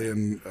lose,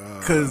 and then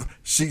because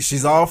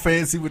she's all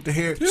fancy with the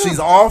hair, she's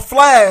all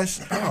flash.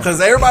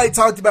 Because everybody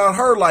talked about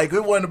her like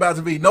it wasn't about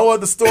to be no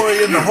other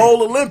story in the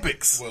whole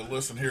Olympics. Well,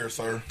 listen here,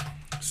 sir.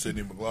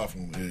 Sydney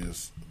McLaughlin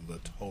is the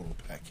total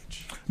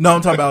package. No,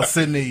 I'm talking about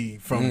Sydney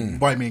from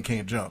White Men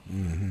Can't Jump.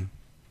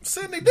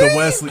 Sydney, the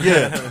Wesley,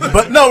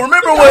 but no.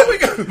 Remember what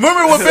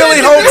Billy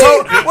Holt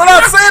told when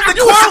I said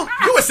the quote.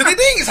 You at Sydney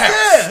Dean's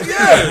house?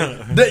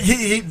 Yeah.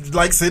 He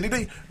like Sydney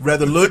Dean,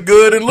 rather look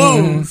good and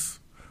lose.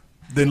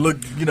 Then look,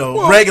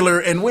 regular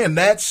and win.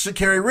 That's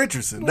Sha'Carri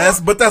Richardson. That's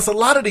a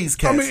lot of these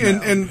cats. I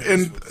mean, and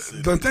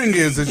the thing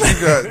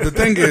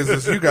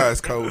is you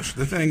guys coach.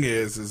 The thing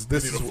is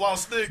this is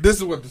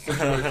what the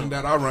situation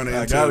that I run into.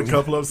 I got a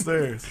couple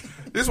upstairs.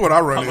 This is what I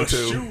run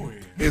into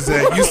is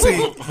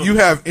that you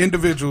have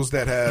individuals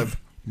that have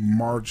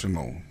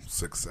marginal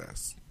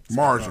success,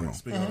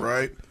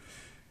 right?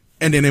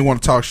 And then they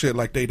want to talk shit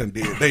like they done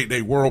did.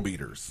 They world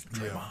beaters.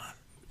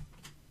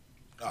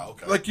 Oh,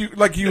 okay.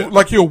 Like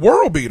you're a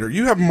world beater.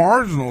 You have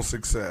marginal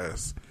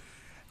success.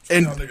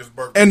 And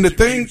the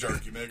thing,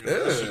 that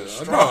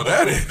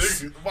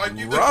is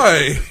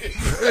right.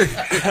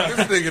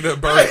 This nigga that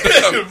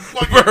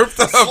burped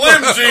up,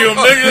 Slim Jim,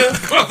 nigga,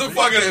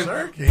 motherfucking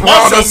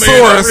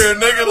Brontosaurus here,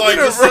 nigga, like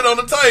just sit on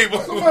the table.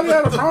 Somebody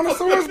had a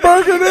Brontosaurus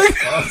burger,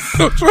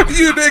 nigga. Which one of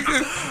you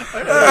niggas?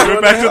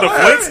 Went back to the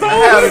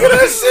Flintstones. Look at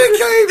that shit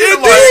came. It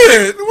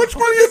did. Which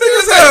one of you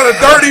niggas had a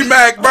Dirty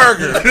Mac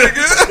burger,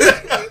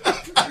 nigga?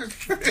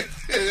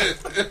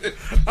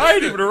 I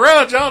ain't even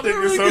around y'all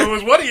niggas, so it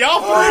was one of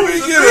y'all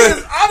three.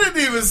 I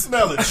didn't even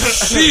smell it.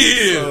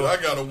 Shit. So I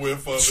got a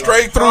whiff of it.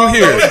 Straight through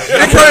here.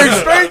 It came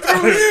straight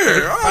through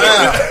here.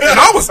 And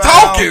I was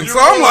talking, so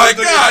I'm like,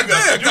 God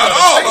damn, got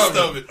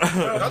all of it.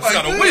 I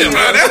got a whiff.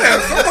 That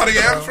had somebody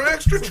ask for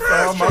extra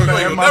trash.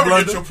 You'll never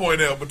get your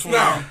point out between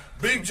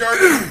beef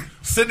jerky,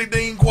 Sydney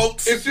Dean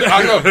quotes. It's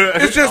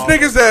just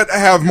niggas that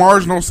have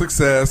marginal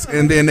success,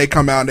 and then they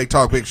come out and they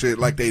talk big shit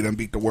like they done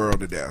beat the world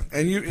to death,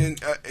 and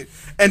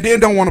then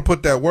don't want to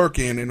put that work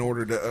in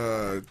order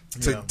to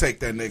take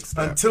that next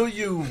step. Until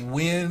you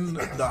win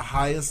the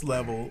highest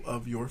level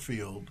of your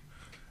field,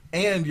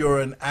 and you're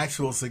an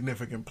actual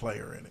significant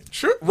player in it.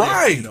 Sure,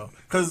 right?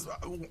 Because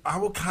I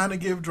will kind of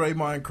give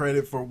Draymond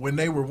credit for when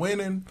they were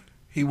winning.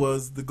 He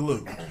was the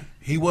glue.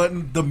 He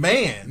wasn't the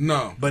man.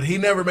 No. But he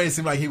never made it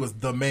seem like he was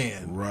the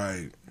man.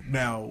 Right.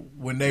 Now,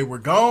 when they were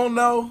gone,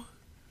 though,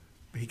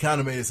 he kind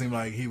of made it seem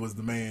like he was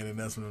the man, and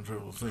that's when the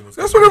triple singles.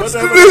 That's what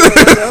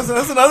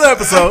that's another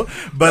episode.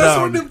 But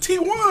that's when them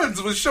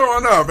T1s was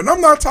showing up, and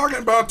I'm not talking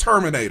about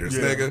Terminators,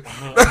 nigga.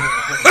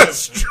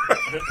 That's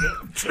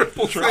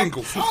triple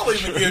singles. I'll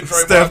even give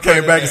Draymond Steph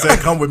came back and said,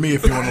 "Come with me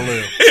if you want to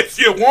live. If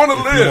you want to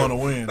live, if you want to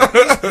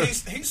win."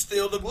 He's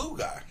still the glue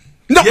guy.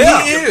 No, he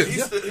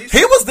is.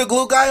 He was the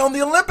glue guy on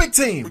the Olympic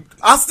team.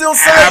 I still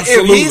say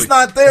if he's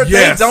not there,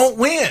 they don't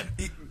win.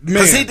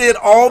 Because he did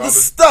all the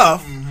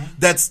stuff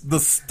that's the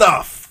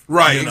stuff.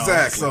 Right,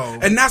 exactly. So,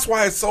 and that's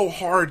why it's so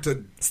hard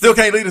to... Still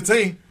can't lead a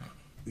team.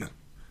 No.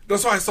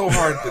 That's why it's so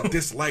hard to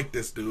dislike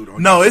this dude.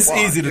 No, it's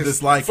easy to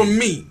dislike him. For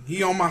me,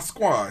 he on my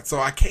squad, so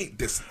I can't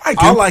dislike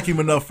him. I'll like him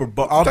enough for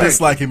both. I'll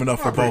dislike him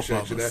enough for both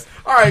of us.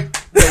 All right,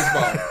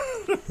 baseball.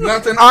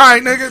 Nothing. All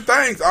right, nigga.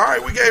 Thanks. All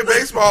right, we gave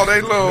baseball they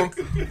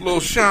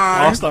little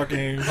shine. All-Star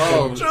game.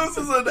 Oh, Juice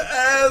is an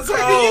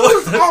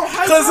asshole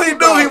because he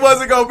knew he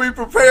wasn't gonna be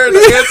prepared to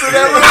answer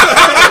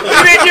that.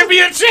 He didn't give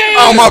me a chance.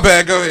 Oh, my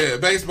bad. Go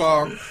ahead.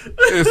 Baseball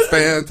is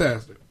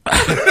fantastic.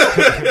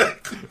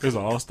 There's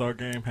an All-Star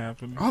game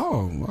happening.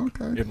 Oh,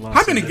 okay.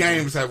 How many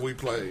games have we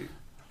played?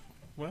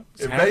 Well,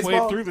 it's halfway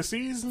through the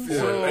season. Yeah.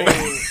 So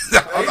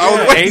I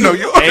was waiting on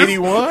you.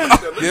 81.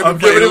 I'm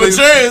giving him a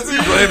chance. He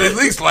played at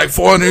least like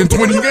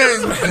 420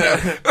 games.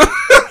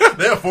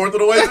 They're fourth of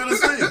the way through the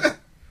season.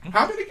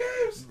 How many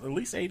games? At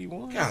least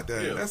 81. God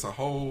damn, that's a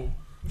whole...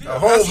 A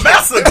whole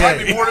mess of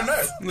games. More than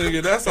that.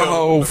 Nigga, that's a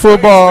whole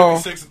football.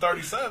 6 and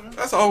 37.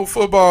 That's a whole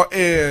football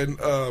and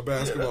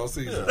basketball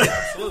season. Yeah,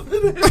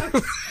 absolutely.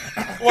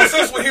 Well,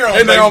 since we're here on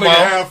and baseball, they only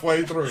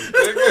halfway through.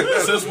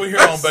 Since we're here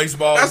on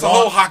baseball, that's a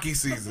whole hockey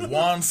season.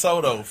 Juan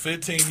Soto,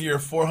 15-year,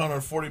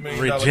 $440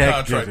 million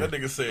contract. That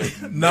nigga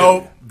said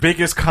no.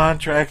 Biggest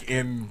contract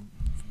in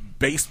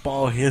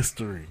baseball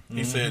history.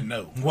 He said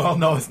no. Well,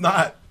 no, it's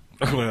not.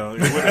 Well,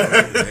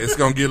 it's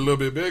gonna get a little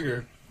bit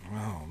bigger.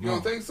 Oh, you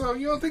don't think so?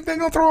 You don't think they're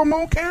gonna throw him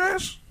more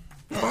cash?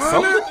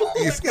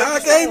 I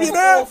gave you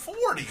that.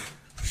 40.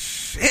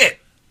 Shit.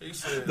 He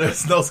said,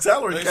 there's no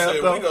salary cap. Said,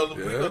 we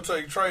gonna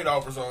take trade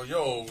offers on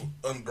your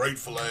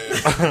ungrateful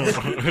ass.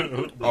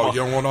 Oh, you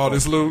don't want all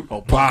this loot?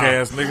 Oh, punk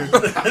ass nigga.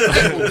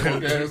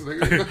 Punk ass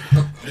nigga.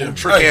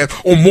 Trick ass.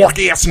 Oh, mark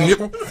ass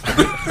nigga.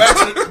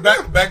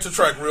 Back to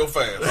track real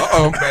fast.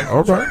 All right.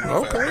 Okay.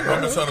 I'm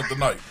gonna turn up the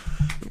night.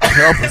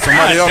 Helping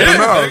somebody help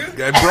him out.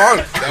 That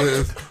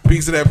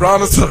piece of that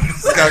bronze.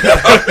 Got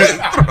that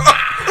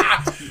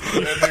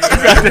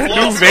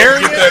new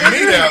variant. Get that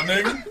meat out,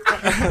 nigga.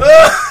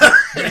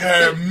 You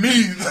have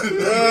meat.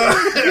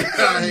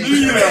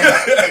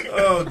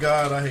 Oh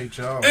God, I hate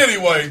y'all.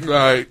 Anyway,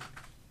 right.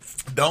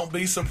 Don't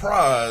be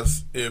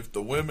surprised if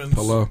the women's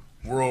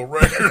world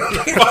record.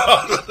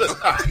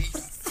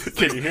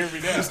 Can you hear me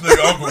now? This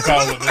nigga Uncle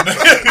calling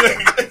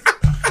the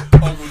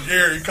Uncle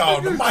Gary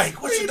calling the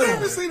Mike. What you doing?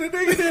 Never seen a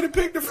nigga that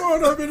picked the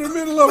phone up in the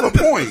middle of a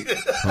point.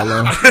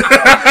 Hello.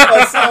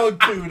 I saw it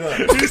queued up.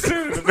 You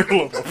said in the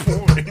middle of a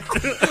point.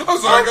 I'm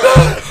sorry.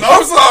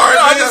 I'm sorry.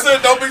 I just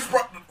said don't be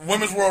surprised.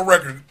 Women's world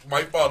record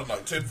might fall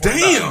tonight. 10:49.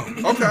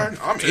 Damn. Okay.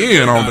 I'm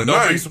in on the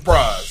night. Don't be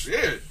surprised.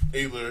 Shit.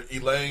 Either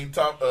Elaine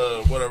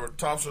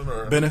Thompson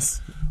or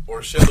Bennis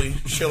or Shelly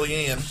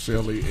Ann.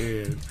 Shelly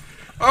Ann.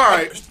 All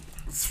right.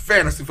 It's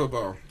fantasy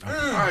football. All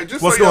right.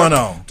 Just what's so going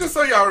on? Just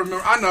so y'all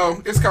remember, I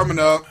know it's coming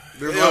up.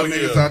 There's a lot of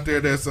niggas out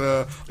there that's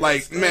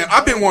like, man,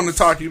 I've been wanting to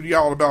talk to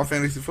y'all about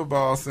fantasy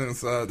football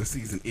since the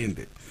season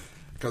ended.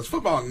 Because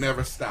football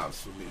never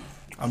stops for me.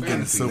 I'm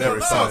getting super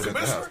excited at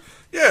the house.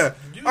 Yeah.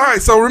 All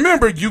right. So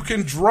remember, you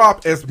can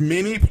drop as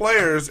many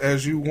players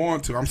as you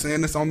want to. I'm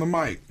saying this on the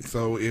mic,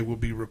 so it will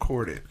be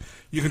recorded.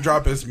 You can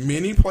drop as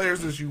many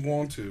players as you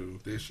want to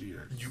this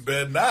year. You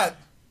better not.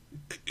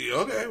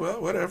 Okay,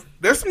 well, whatever.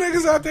 There's some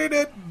niggas out there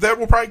that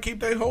will probably keep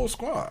their whole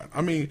squad.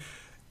 I mean,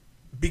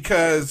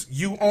 because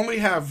you only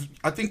have,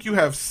 I think you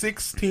have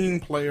 15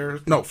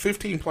 players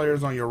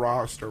on your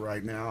roster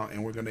right now,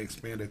 and we're going to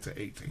expand it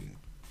to 18.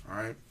 All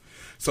right?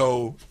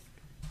 So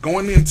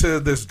going into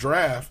this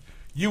draft,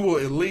 you will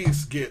at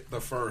least get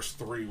the first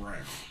 3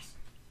 rounds.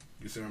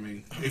 You see what I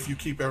mean? If you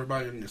keep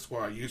everybody in your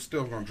squad, you're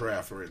still going to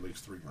draft for at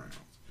least 3 rounds.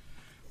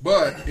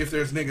 But if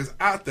there's niggas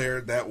out there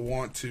that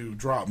want to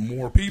drop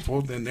more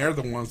people, then they're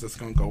the ones that's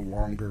going to go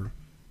longer,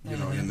 you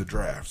know, in the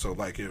draft. So,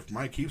 like, if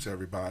Mike keeps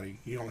everybody,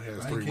 he only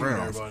has 3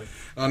 rounds.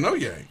 I know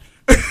you ain't.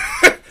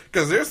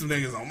 Because there's some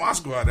niggas on my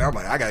squad that I'm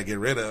like, I got to get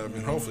rid of,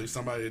 and hopefully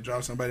somebody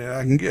drops somebody that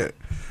I can get.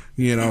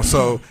 You know,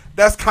 so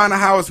that's kind of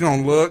how it's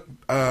going to look.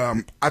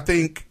 I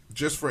think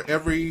just for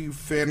every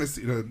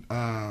fantasy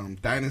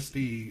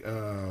dynasty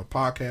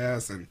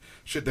podcast and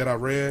shit that I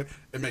read,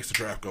 it makes the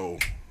draft go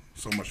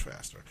so much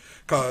faster.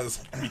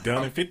 Cause be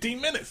done in 15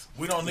 minutes.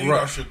 We don't need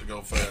our shit to go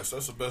fast.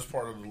 That's the best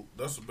part of the league.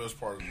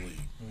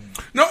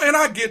 No, and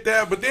I get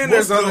that, but then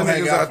there's other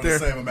niggas out there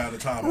the same amount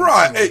of time.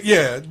 Right?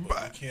 Yeah. You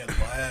can't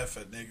laugh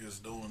at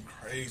niggas doing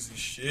crazy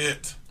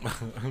shit,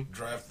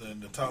 drafting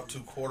the top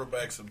 2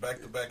 quarterbacks in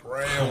back-to-back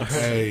rounds.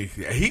 Hey,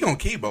 he gonna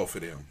keep both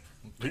of them.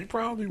 He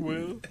probably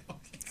will.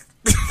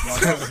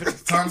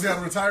 Tom's got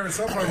to retire at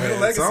some point.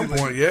 At some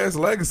point, yeah, it's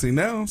legacy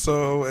now.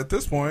 So at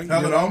this point,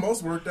 it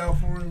almost worked out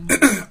for him.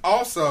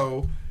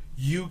 Also,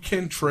 you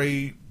can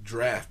trade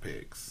draft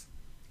picks,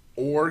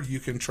 or you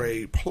can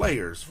trade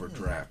players for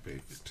draft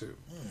picks too.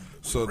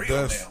 So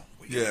that's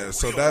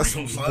that's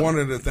one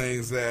of the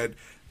things that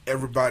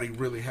everybody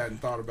really hadn't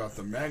thought about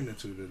the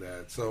magnitude of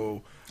that.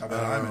 So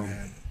probably.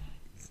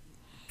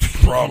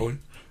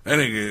 I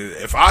think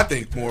if I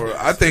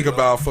think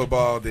about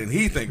football than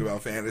he think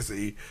about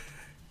fantasy.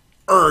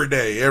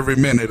 day, every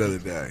minute of the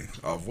day,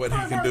 of what he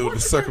can do to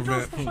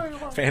circumvent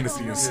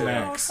fantasy and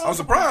snacks. I'm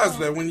surprised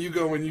that when you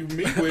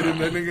meet with him,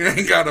 that nigga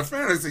ain't got a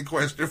fantasy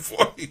question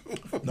for you.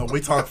 No,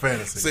 we talk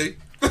fantasy. See?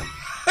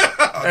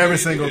 Every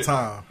single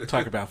time. We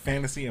talk about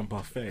fantasy and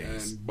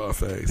buffets.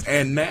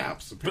 And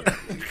naps.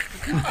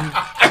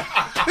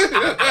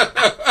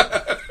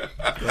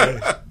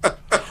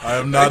 I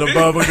am not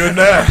above a good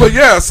nap. But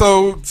yeah,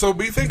 so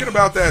be thinking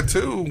about that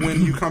too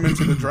when you come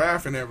into the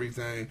draft and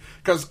everything.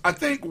 Because I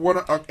think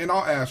and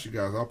I'll ask you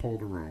guys, I'll poll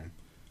the room.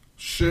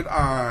 Should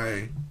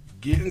I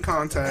get in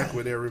contact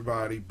with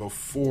everybody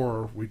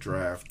before we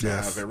draft to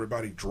have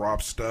everybody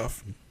drop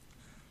stuff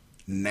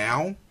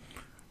now?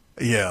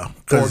 Yeah,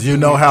 because you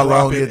know how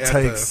long it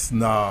takes.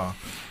 Nah,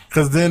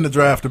 because then the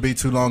draft will be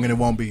too long and it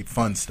won't be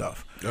fun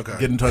stuff. Okay.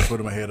 Get in touch with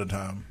them ahead of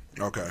time.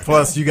 Okay.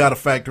 Plus, you got to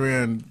factor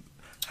in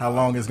how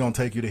long it's going to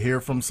take you to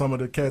hear from some of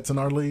the cats in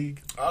our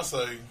league. I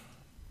say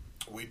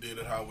we did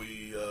it how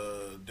we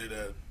did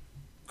that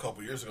a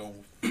couple years ago.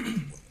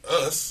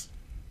 Us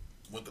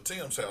went to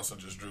Tim's house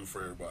and just drew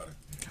for everybody.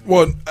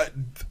 Well,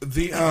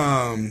 the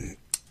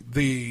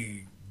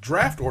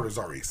draft order is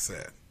already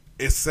set.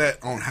 It's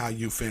set on how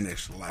you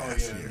finished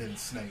last year.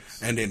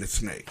 And then it's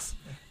snakes.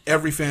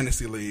 Every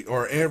fantasy league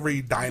or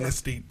every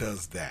dynasty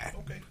does that.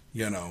 Okay.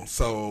 You know,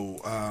 so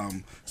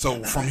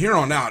from here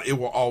on out, it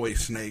will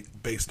always snake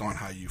based on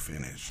how you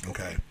finish.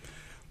 Okay.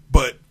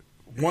 But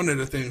one of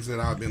the things that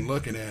I've been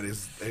looking at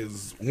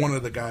is one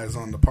of the guys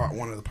on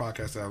one of the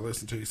podcasts that I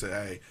listened to. He said,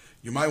 "Hey,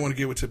 you might want to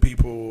give it to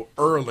people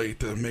early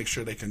to make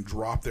sure they can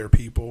drop their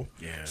people.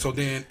 Yeah. So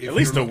then, at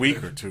least a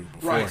week or two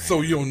beforehand. Right?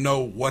 So you'll know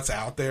what's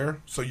out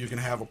there, so you can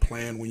have a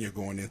plan when you're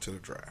going into the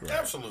draft. Right.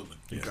 Absolutely.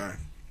 Okay.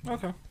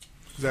 Okay.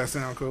 Does that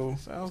sound cool?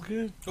 Sounds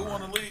good. Who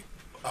won the league?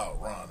 Oh,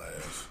 Ron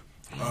ass.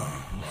 Nobody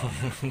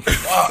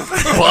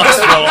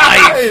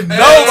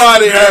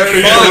had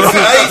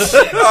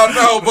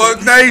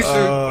Buck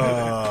Nation.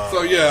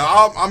 So yeah,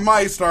 I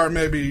might start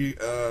maybe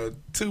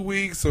 2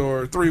 weeks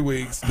or 3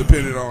 weeks,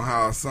 depending on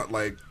how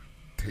like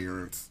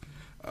Terrence.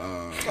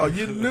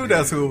 You knew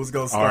that's who it was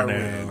going to start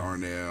with.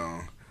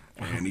 Arnell,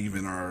 and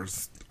even our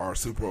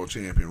Super Bowl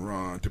champion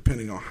Ron,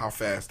 depending on how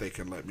fast they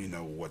can let me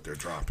know what they're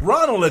dropping.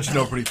 Ron will let you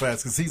know pretty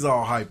fast because he's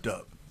all hyped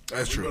up.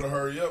 That's true. You better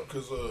hurry up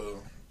because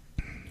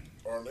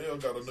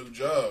Arnell got a new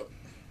job.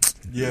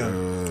 Yeah.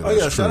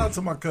 Shout out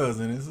to my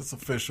cousin. It's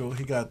official.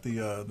 He got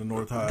the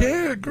North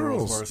High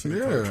girls. varsity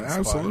Yeah,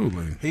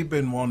 absolutely. Spot. He's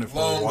been wanting it for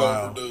long a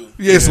while. overdue.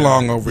 Yeah, it's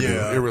long overdue.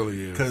 Yeah. It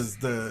really is. Because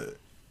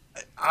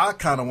I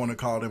kind of want to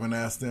call them and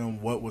ask them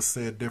what was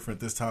said different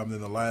this time than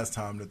the last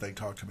time that they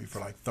talked to me for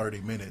like 30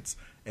 minutes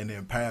and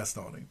then passed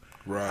on him.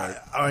 Right.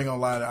 I ain't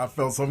gonna lie, I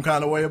felt some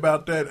kind of way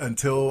about that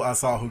until I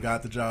saw who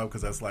got the job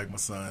because that's like my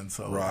son.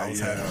 So I was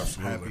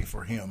happy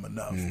for him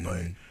enough.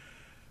 But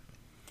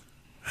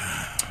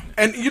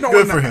and you know,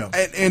 good for him,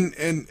 and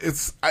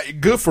it's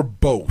good for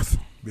both.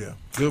 Yeah,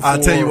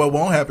 I'll tell you what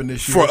won't happen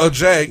this year. For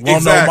Ajay,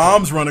 won't no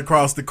moms run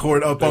across the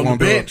court up on the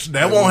bench.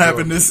 That won't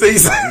happen this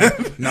season.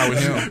 Not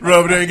with him.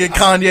 Rub there and get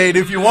Kanye'd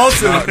if you want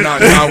to. Not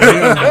with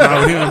him. Not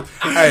with him.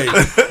 Hey,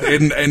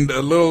 and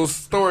a little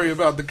story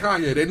about the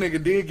Kanye. That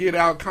nigga did get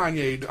out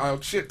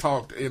Kanye shit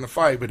talked in a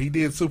fight, but he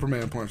did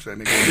Superman punch that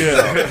nigga.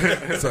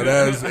 Yeah. So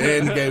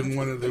and gave him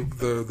one of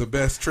the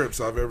best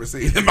trips I've ever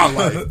seen in my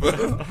life.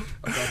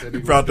 He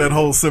brought that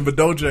whole Simba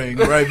Dojang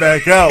right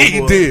back out.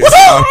 He boy. did.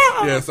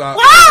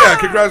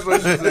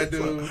 Congratulations to that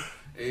dude.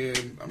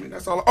 And I mean,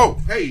 that's all. Oh,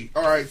 hey,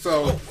 all right.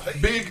 So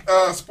big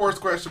sports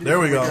question.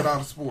 There we go. Get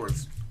out of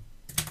sports.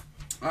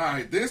 All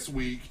right, this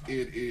week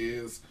it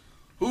is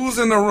who's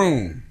in the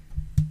room?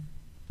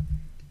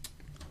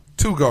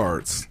 2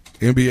 guards,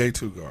 NBA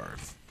 2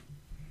 guards.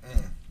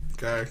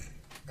 Okay.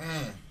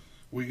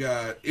 We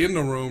got in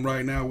the room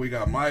right now. We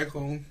got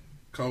Michael,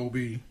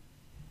 Kobe,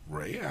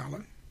 Ray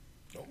Allen,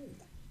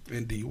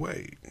 and D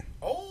Wade.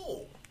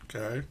 Oh.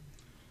 Okay.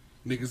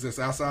 Niggas that's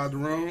outside the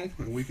room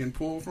and we can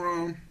pull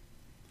from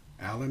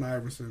Allen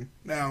Iverson.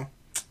 Now,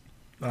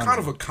 kind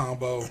of a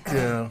combo.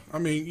 Yeah. I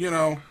mean, you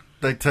know.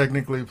 They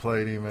technically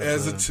played him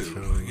as a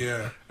 2.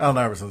 Yeah. Allen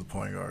Iverson's a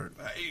point guard.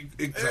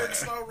 Exactly. Eric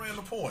Snow ran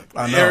the point.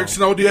 I know. Eric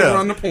Snow did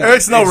run the point.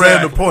 Eric Snow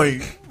ran the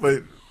point,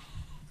 but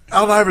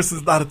Allen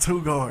Iverson's not a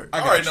 2 guard.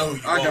 I already know who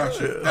you I got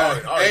you.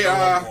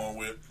 AI, going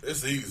with.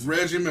 It's easy.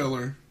 Reggie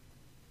Miller,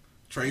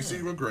 Tracy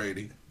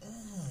McGrady,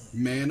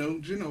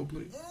 Manu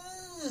Ginobili,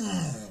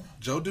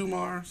 Joe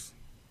Dumars,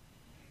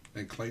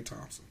 and Klay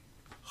Thompson.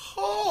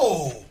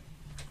 Oh,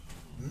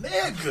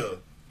 nigga.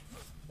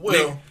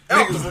 Well,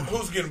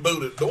 who's getting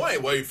booted?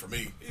 Dwayne Wade for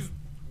me. He's the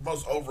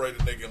most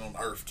overrated nigga on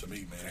earth to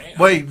me, man.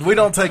 Wait, we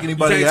don't take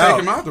anybody you out. Can't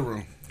take him out of the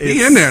room.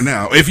 He in there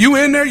now. If you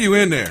in there, you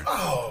in there.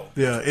 Oh.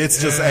 Yeah,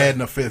 it's just adding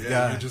a 5th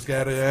guy. You just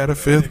got to add a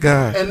 5th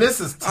guy. And this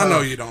is tough. I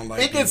know you don't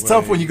like it. It gets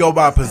tough when you go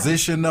by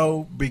position,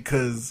 though,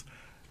 because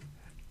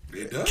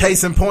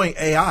case in point,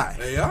 AI.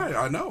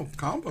 AI, I know.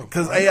 Combo.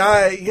 Because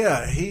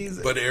AI, he's...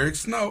 But Eric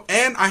Snow.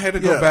 And I had to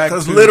go back to...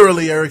 Because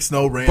literally Eric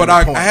Snow ran But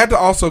the point. I had to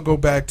also go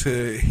back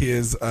to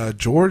his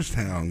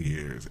Georgetown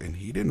years, and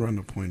he didn't run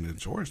the point in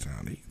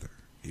Georgetown either.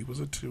 He was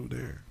a 2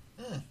 there.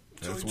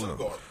 as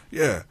well.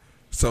 Yeah.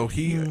 So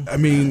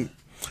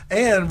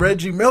and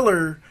Reggie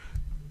Miller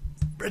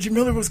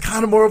was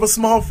kind of more of a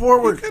small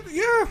forward.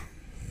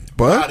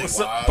 But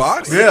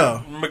box,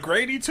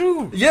 McGrady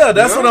too. Yeah,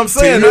 that's what I'm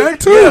saying. Yeah,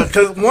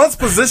 because once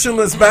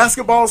positionless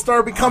basketball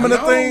start becoming a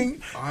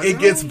thing, it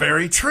gets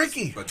very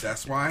tricky. But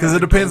that's why, because it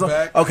depends on.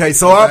 Okay,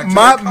 so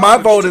my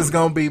vote is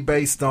going to be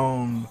based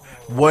on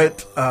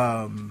what.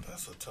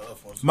 That's a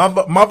tough one.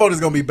 My vote is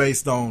going to be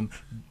based on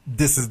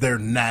this is their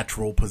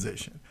natural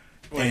position.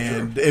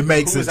 And it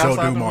makes it Joe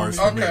Dumars.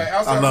 Okay,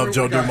 I love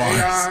Joe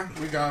Dumars.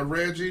 We got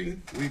Reggie,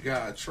 we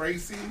got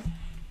Tracy,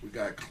 we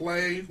got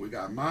Clay, we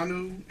got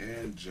Manu,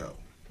 and Joe.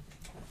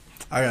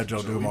 I got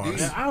Joe Dumars.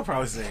 Yeah, I would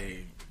probably say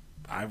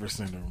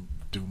Iverson or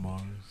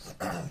Dumars.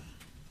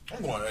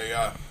 I'm going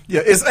AI.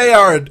 Yeah, it's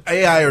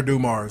AI or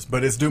Dumars,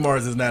 but it's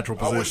Dumars' natural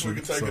position. I wish we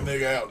could take a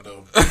nigga out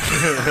though.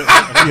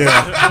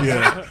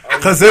 yeah,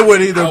 because it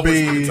would either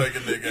be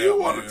you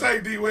want to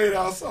take D Wade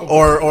out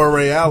or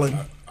Ray Allen.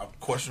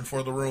 Question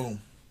for the room.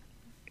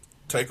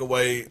 Take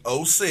away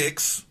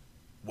 06.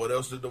 What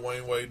else did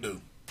Dwayne Wade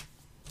do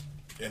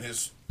in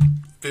his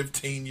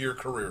 15-year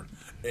career?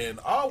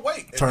 And I'll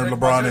wait. Turn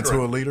LeBron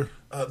into a leader?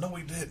 No,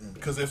 he didn't.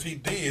 Because if he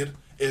did,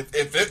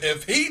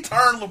 if he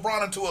turned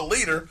LeBron into a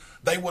leader,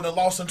 they would have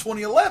lost in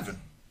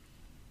 2011.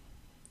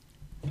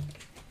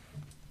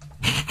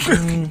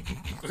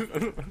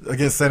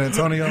 Against San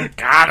Antonio?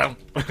 Got him.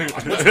 Against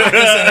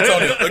San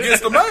Antonio.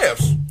 Against the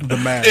Mavs. The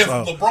Mavs. If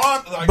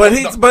LeBron,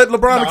 but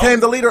LeBron became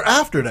the leader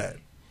after that.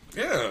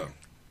 Yeah.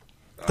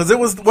 Because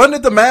wasn't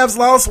it the Mavs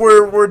loss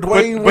where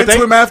Dwayne went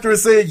to him after and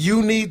said,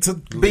 you need to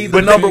be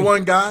the number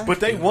one guy?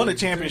 But they won a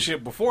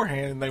championship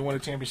beforehand and they won a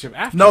championship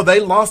after. No, they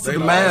lost to the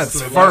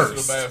Mavs first. Lost to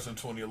the Mavs in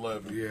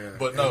 2011. Yeah.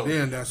 But no,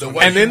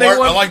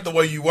 I like the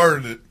way you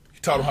worded it. You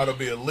taught him how to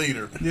be a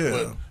leader.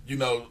 Yeah.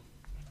 But,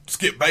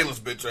 Skip Bayless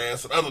bitch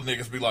ass and other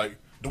niggas be like,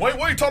 Dwayne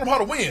Wade taught him how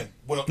to win.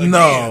 Well, again,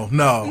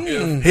 no.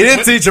 He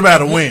didn't teach him how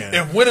to win.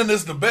 If winning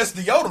is the best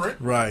deodorant,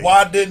 right?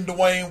 Why didn't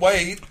Dwayne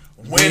Wade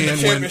win the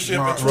championship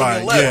in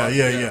 2011? Right,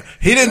 yeah.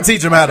 He didn't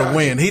teach him how to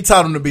win. He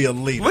taught him to be a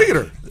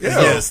leader. Yeah.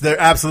 Yes, they're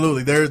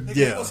absolutely.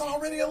 He was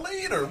already a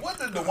leader. What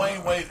did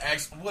Dwayne Wade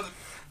actually...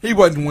 He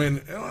wasn't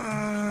winning.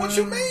 What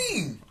you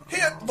mean?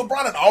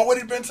 LeBron had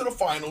already been to the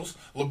finals.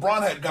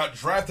 LeBron had got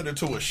drafted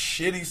into a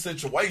shitty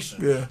situation.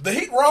 Yeah. The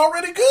Heat were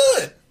already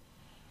good.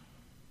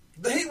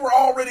 They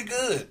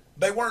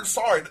weren't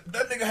sorry.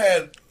 That nigga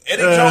had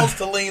Eddie Jones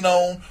to lean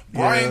on,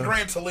 Brian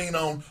Grant to lean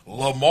on,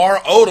 Lamar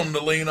Odom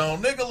to lean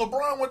on. Nigga,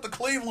 LeBron went to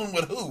Cleveland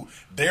with who?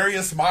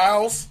 Darius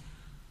Miles?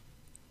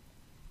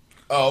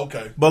 Oh,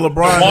 okay. But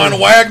LeBron... Von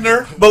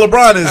Wagner? But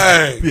LeBron is...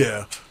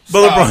 Yeah.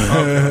 But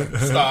LeBron...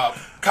 Stop.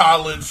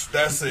 College,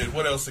 that's it.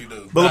 What else he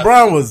do? But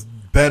LeBron was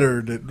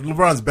better.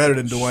 LeBron's better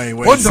than Dwayne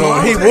Wade,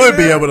 so he would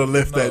be able to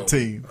lift that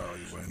team.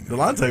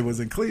 Delonte was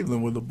in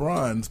Cleveland with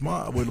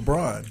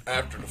LeBron.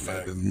 After the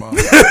fact.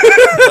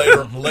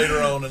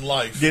 later on in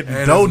life. Getting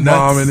donuts.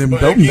 Mom and them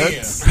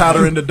donuts.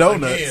 Powder in the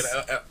donuts.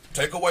 Again,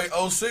 take away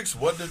 06.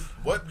 What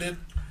did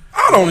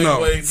I don't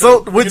know.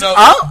 So,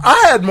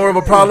 I had more of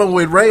a problem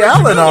with Ray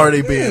Allen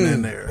already being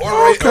in there.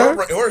 Or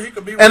he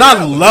could be Ray Allen.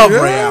 I love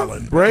Ray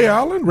Allen. Ray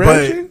Allen?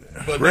 Reggie?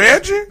 But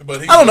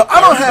I don't know.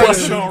 I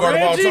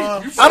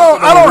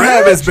don't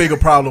have as big a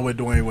problem with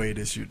Dwayne Wade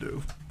as you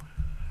do.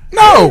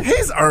 No,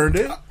 he's earned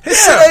it.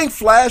 His shit ain't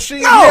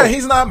flashy. No. Yeah,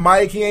 he's not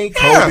Mike. He ain't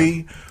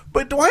Kobe.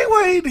 But Dwayne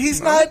Wade,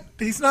 he's not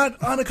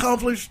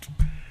unaccomplished.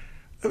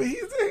 I mean,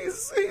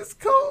 he's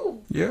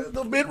cool. Yeah,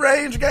 the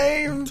mid-range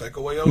game. Take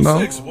away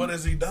 06. No. What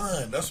has he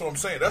done? That's what I'm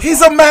saying.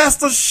 He's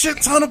amassed a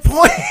shit ton of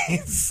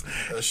points.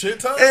 A shit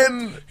ton.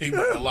 And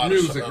a lot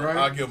music, right?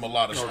 I'll give him a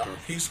lot of shots.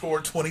 He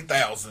scored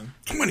 20,000.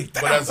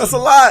 20,000. That's a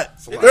lot.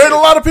 There ain't a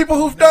lot of people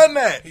who've done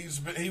that.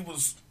 He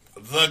was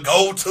the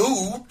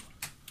go-to.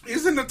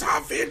 He's in the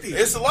top 50.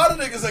 It's a lot of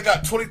niggas that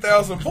got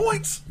 20,000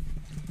 points.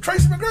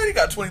 Tracy McGrady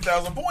got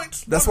 20,000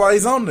 points. That's why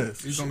he's on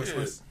this. He's on this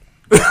list.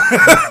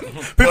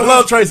 People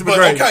love Tracy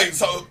McGrady. Okay,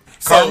 so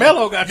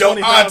Carmelo got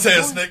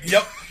 20,000 points.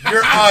 Yep,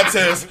 your eye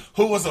test.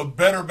 Who was a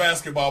better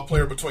basketball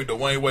player between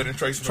Dwayne Wade and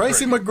Tracy McGrady?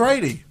 Tracy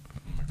McGrady.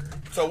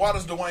 So why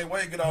does Dwayne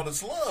Wade get all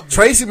this love?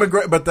 Tracy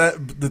McGrady, but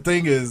the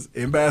thing is,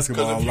 in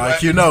basketball,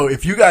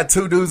 if you got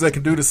two dudes that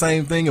can do the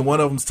same thing and one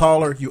of them's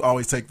taller, you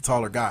always take the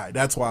taller guy.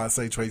 That's why I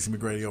say Tracy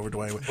McGrady over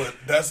Dwayne Wade. But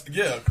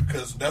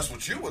because that's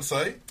what you would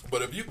say.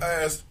 But if you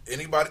ask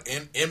anybody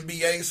in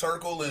NBA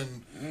circle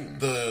and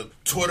the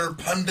Twitter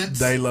pundits,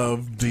 they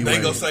love D.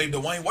 They gonna say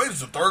Dwayne Wade is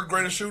the third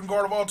greatest shooting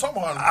guard of all time.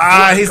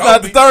 He's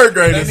not the third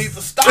greatest. They need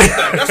to stop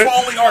that. That's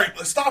my only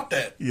argument. Stop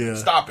that. Yeah,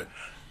 stop it.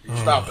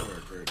 Stop it.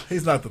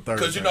 He's not the third.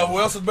 Because you know who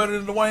else is better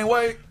than Dwayne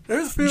Wade?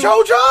 There's a few.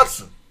 Joe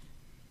Johnson.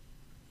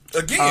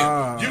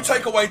 Again, you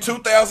take away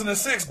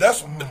 2006.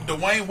 That's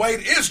Dwayne Wade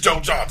is Joe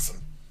Johnson.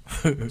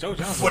 Joe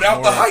Johnson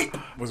without the hype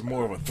was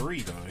more of a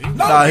 3 though.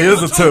 He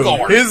was a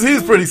 2.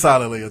 He's pretty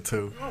solidly a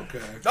 2. Okay.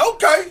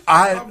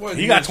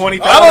 He got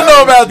 20,000. I don't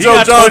know about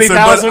Joe Johnson,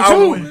 but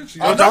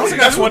Joe Johnson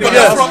got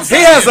 20,000.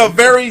 He has a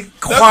very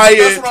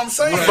quiet,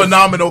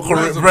 phenomenal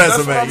resume. That's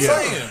what I'm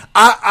saying.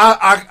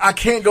 I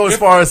can't go as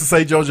far as to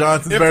say Joe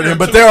Johnson's better than him,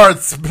 but there are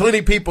plenty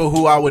of people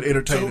who I would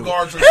entertain. 2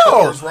 guards are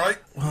stars, right?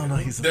 Well, no,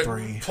 he's a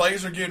 3.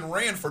 Plays are getting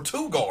ran for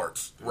 2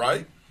 guards,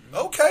 right?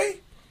 Okay.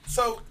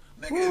 So,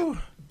 nigga,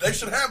 they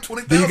should have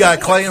 20,000 Do you got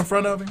points. Clay in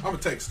front of him? I'm going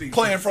to take Steve.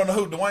 Clay in front of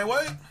who? Dwayne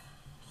Wade?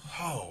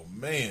 Oh,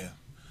 man.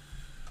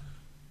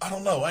 I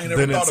don't know. I ain't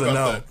never thought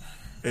about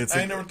that. I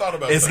ain't never thought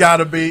about that. It's got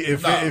to be,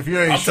 if you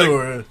ain't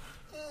sure.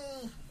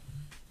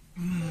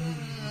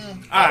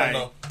 I don't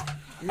know.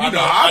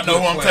 I know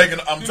who I'm taking.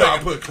 I'm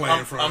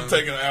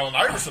taking Allen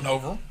Iverson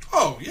over him.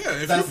 Oh,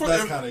 yeah. That's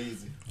kind of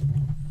easy.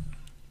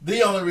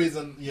 The only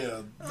reason,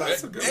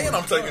 that's a good and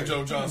one. I'm taking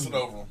Joe Johnson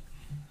over him.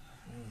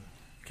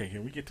 Okay,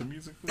 can we get to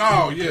music?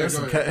 Oh, yeah.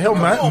 Hell,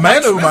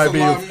 Manu might be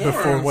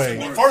before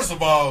Wade. First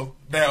of all,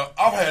 now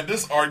I've had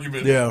this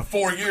argument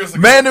 4 years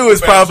ago.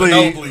 Manu's probably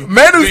a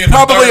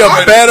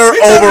better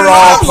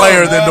overall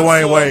player than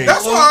Dwayne Wade.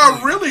 That's why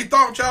I really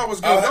thought y'all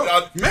was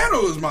good.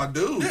 Manu is my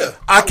dude. Yeah.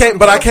 I can't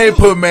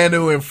put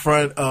Manu in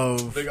front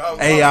of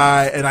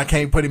AI, and I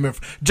can't put him in.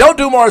 Joe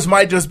Dumars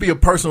might just be a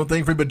personal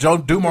thing for me, but Joe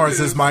Dumars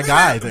is my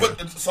guy. There.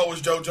 But so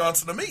is Joe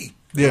Johnson to me.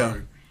 Yeah.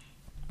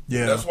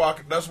 Yeah. That's why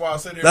I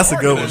sit here. That's a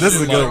good one. This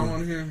is a good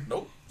one. Here?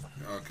 Nope.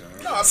 Okay.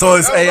 No, so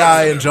it's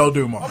AI and Joe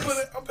Dumars.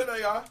 I'm putting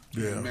AI.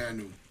 Yeah.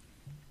 Manu.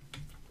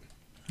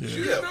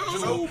 Yeah.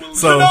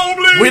 So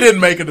we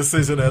didn't make a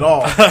decision at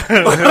all.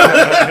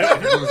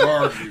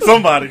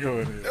 Somebody go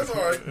in. That's all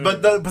right.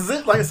 But the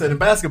position, like I said, in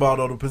basketball,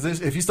 though, the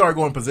position, if you start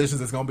going positions,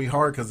 it's going to be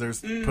hard because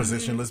there's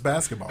positionless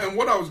basketball. And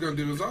what I was going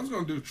to do is I was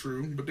going to do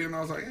true, but then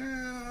I was like,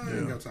 I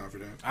ain't got time for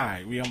that. All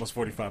right, we almost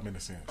 45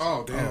 minutes in.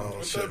 Oh, damn.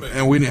 Oh, shit.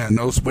 And we didn't have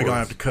no sports. We're going to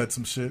have to cut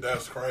some shit.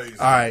 That's crazy.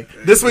 All right.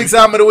 This week's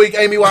album of the week,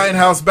 Amy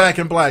Winehouse, Back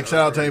in Black. Shout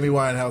out to Amy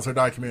Winehouse. Her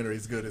documentary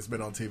is good. It's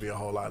been on TV a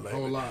whole lot lately.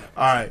 Whole lot.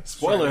 All right.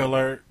 Spoiler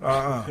alert.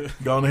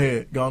 Go on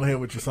ahead. Go on ahead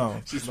with your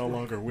song. She's no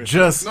longer with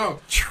Just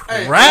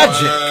tragic.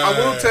 I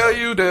will tell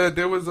you that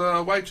there was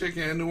a white chick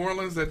in New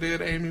Orleans that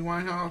did Amy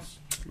Winehouse.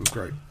 It was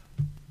great.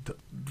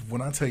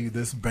 When I tell you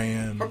this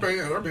band, her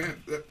band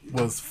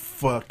was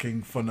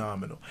fucking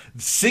phenomenal.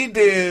 She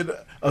did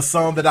a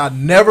song that I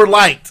never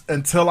liked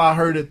until I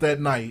heard it that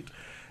night.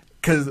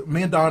 Because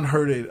me and Don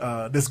heard it.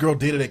 This girl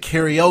did it at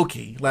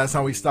karaoke. Last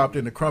time we stopped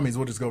in the Crummies,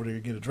 we'll just go over there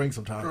and get a drink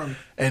sometime.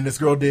 And this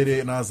girl did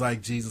it, and I was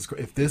like, Jesus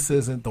Christ, if this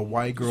isn't the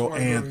white girl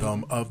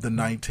anthem of the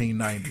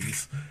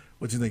 1990s,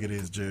 what you think it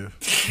is, Jeff?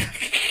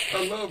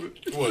 I love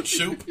it. What,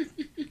 Shoop?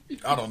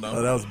 I don't know.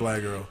 Oh, that was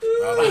Black Girl.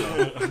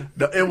 I don't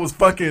know. It was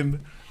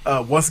fucking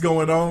What's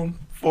Going On?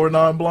 4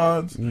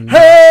 Non-Blondes. Mm-hmm.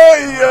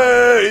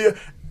 Hey,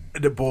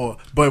 the boy.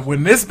 But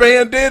when this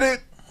band did it,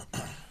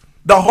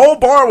 the whole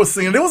bar was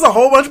singing. There was a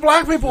whole bunch of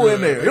black people in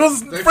there. It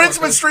was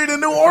Frenchman Street in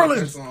New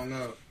Orleans.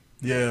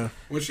 Yeah.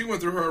 When she went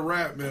through her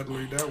rap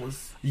medley, that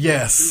was...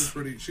 Yes.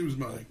 She was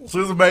money. She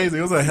was amazing.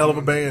 It was a hell of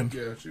a band.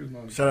 Yeah, she was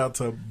money. Shout out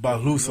to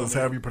Balusas,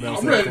 however you pronounce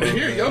I'm that. ready to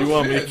hear you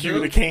want me to cue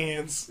the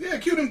cans? Yeah,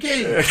 cue them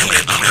cans.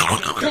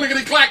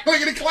 Clickety clack,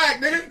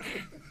 nigga.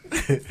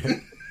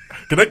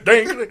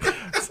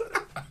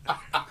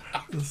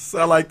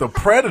 Sound like the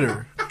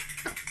Predator.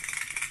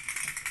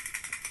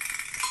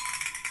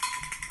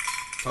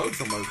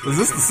 Is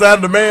this the sound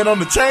of the Man on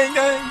the Chain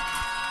Gang?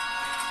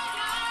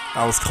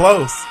 I was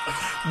close.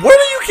 Where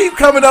do you keep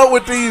coming up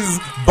with these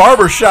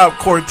barbershop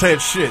quartet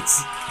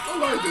shits? I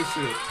like this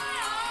shit.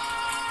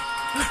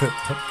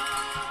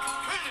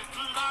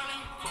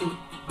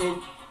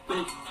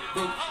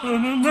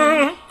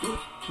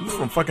 This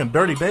from fucking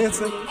Dirty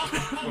Dancing.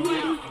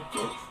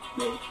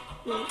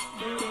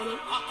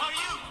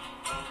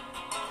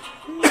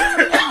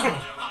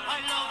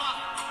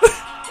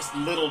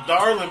 Little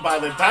Darling by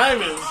the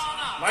Diamonds.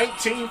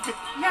 1950.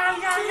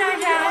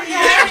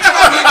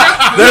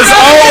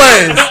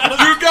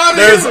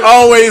 There's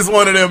always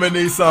one of them in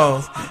these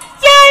songs.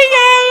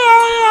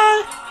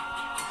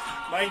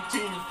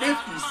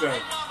 1957.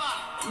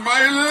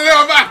 My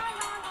lover.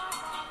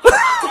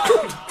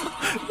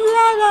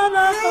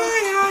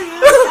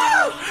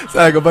 It's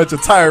like a bunch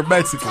of tired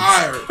Mexicans.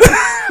 Tired.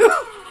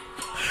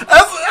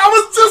 I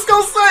was just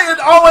gonna say it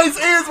always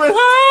ends with.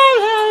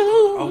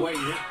 Oh wait.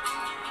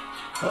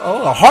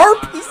 Oh, a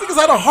harp? These niggas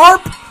had a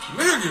harp?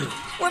 Nigga.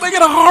 Where'd they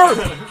get a harp?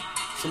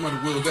 Somebody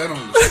wheeled that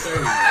on the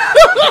stage.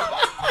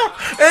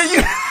 And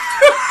you...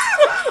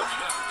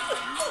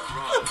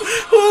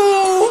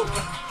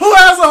 who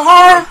has a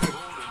harp?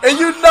 And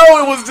you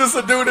know it was just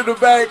a dude in the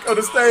back of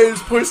the stage,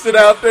 pushed it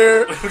out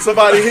there,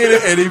 somebody hit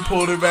it, and he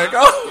pulled it back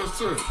off.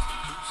 That's it.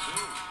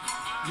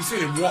 You see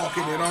him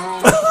walking it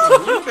on.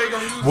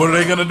 What are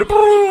they gonna do?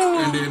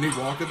 And then he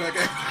walked it back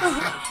out.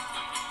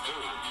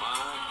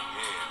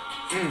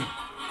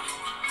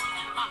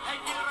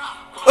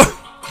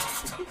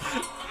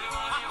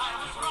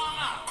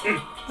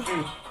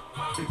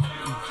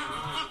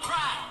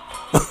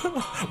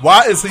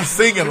 Why is he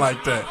singing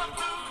like that?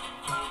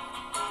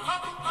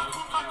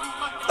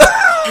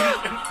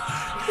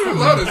 I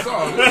love this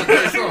song.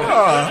 It's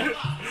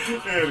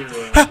a great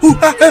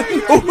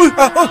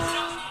song.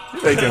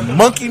 Making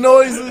monkey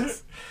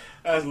noises.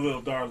 That's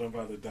Little Darling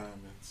by the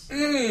Diamonds.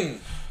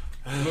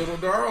 Little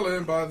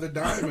Darling by the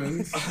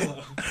Diamonds.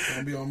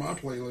 Gonna be on my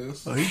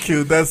playlist. Oh, he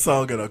killed that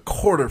song and a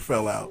quarter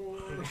fell out.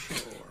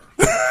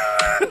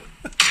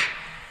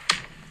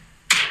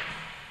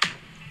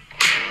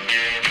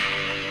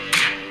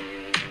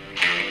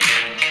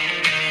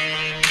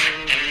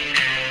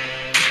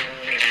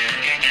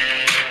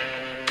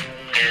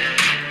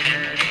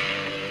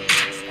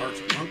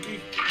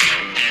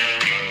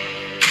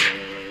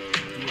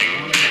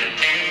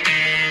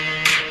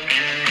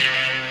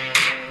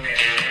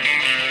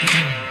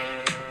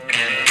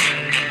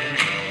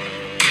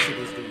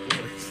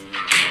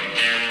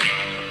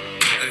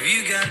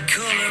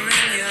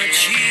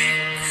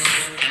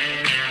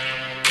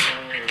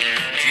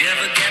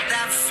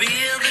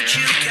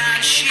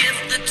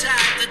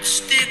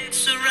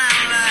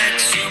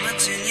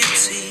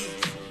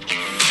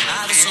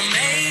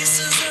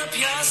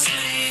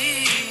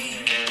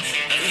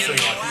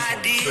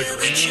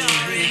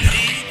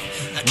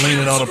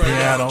 Leaning on the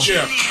piano.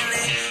 Yeah.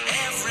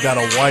 Got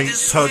a white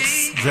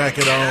tux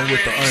jacket on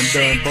with the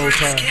undone bow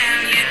tie.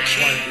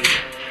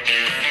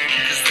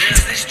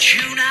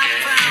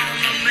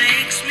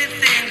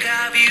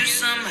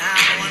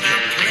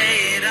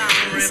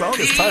 This song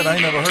is tight. I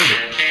ain't never heard it.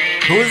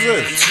 Who is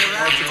this?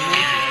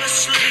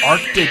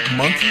 Arctic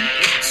Monkey?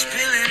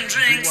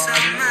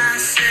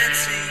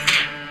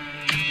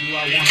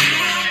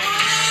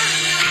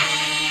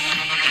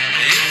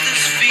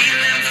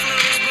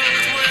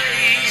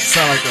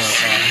 Sound like a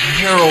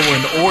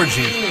heroin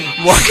orgy.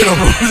 Walking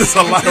over just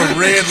a lot of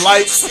red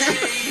lights.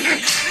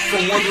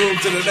 From one room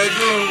to the next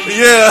room.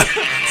 Yeah.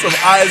 Some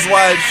eyes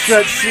wide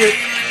shut shit.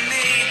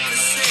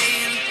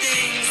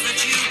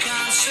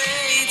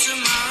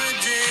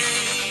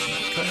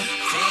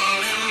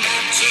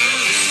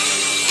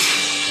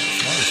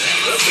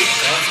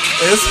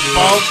 It's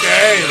funky.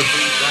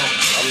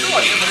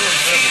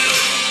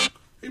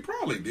 He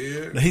probably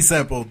did. He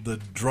sampled the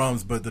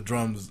drums, but the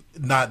drums,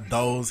 not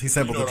those. He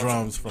sampled the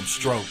drums from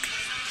Stroke.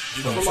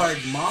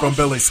 From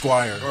Billy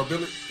Squier. Or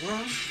Billy,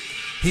 well,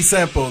 he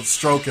sampled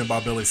Stroking by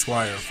Billy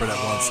Squier for that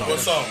one song. What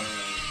song?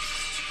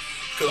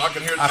 Because I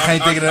can hear. I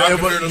can't think of that.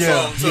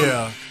 Song too.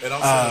 Yeah.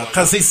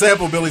 Because he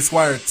sampled Billy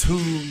Squier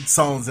 2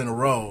 songs in a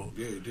row.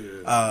 Yeah, he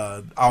did.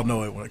 I'll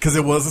know it because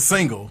it was a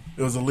single.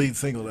 It was a lead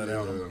single that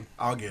album.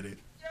 I'll get it.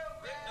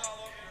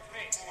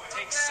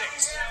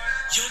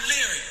 Yo,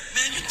 Larry,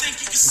 man, you think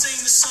you can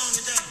sing this song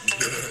today?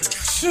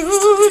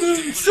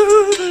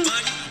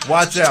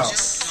 Watch out.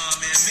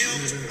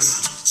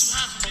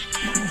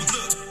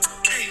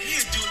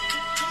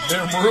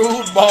 Them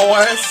rude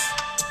boys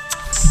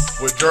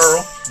with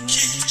Gerald.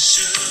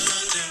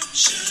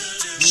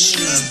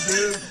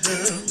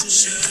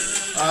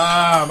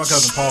 My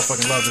cousin Paul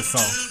fucking loved this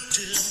song.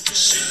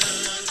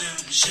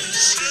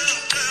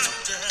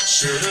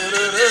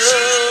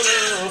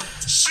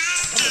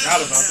 I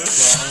forgot about this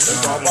song.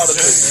 That's all about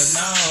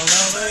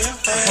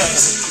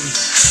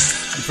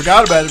You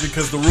forgot about it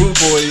because the Rude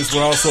Boys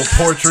were also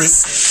Portrait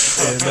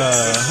and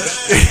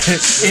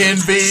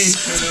Envy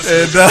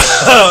and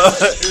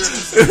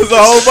it was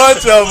a whole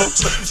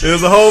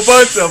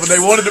bunch of them. They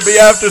wanted to be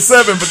after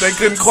 7, but they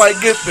couldn't quite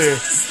get there.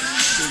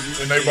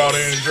 And they brought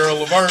in Gerald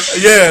Levert.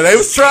 Yeah, they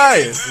was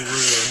trying.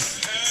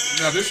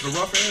 Now this is the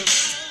Rough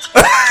Ends.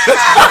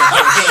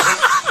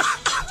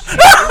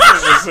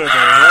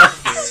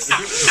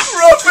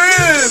 Rough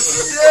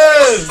Ends,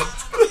 yes.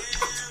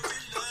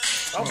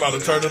 I'm about to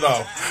turn it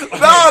off.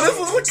 No, this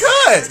was a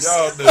cut.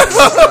 Y'all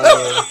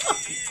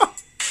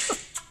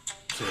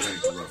So it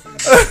ain't the Rough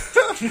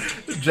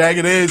Ends.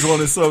 Jagged Edge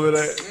wanted some of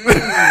that.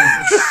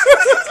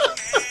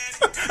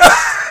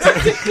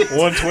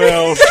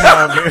 112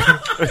 time.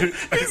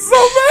 He's so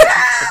mad.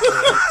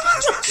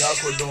 Y'all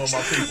quit doing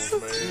my peoples,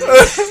 man.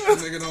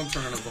 Nigga, don't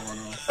turn the phone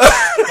on.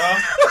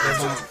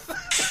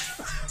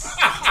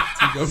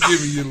 You go give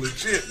me your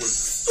legit one.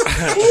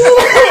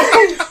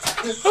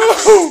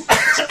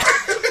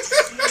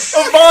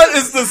 Avant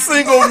is the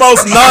single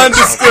most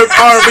nondescript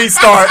R&B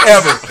star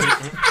ever.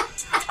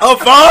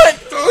 Avant?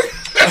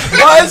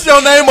 Why is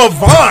your name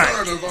Avant?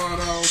 Turn the phone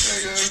on,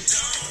 nigga.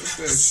 That's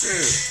that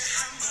shit.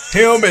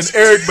 Him and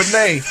Eric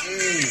Benet.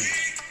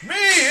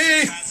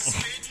 Me.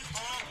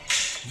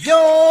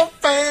 Your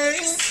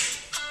face.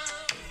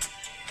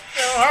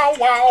 Oh,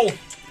 wow.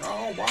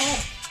 Oh, wow.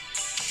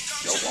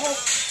 Yo, wow.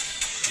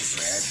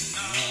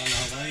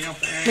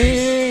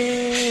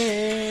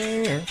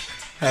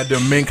 Had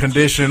them mint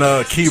condition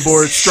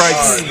keyboard strikes.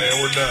 All right,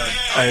 man, we're done.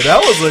 Hey, that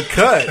was a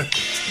cut.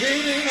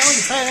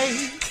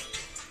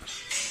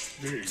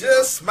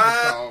 Just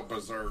my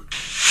Berserk.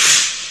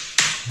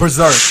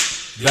 Berserk.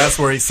 That's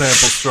where he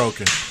sampled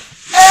Stroking.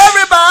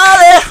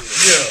 Everybody.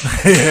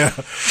 Yeah.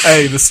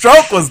 Hey, the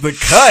Stroke was the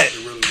cut. It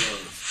really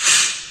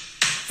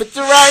was. Put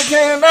your right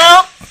hand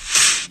out.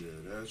 Yeah,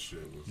 that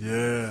shit was.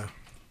 Yeah.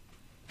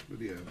 But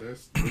yeah,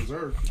 that's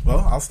Berserk.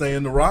 Well, I'll stay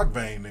in the rock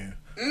vein then.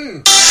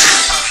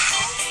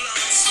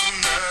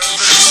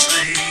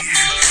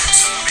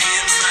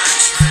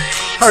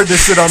 Heard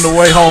this shit on the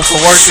way home from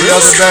work the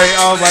other day.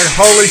 I was like,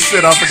 holy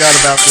shit, I forgot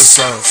about this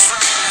song.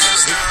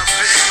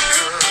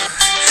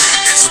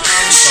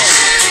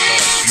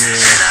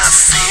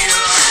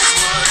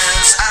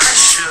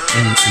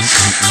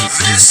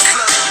 This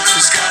club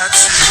has got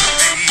to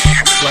be.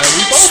 Glad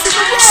we both in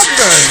the rock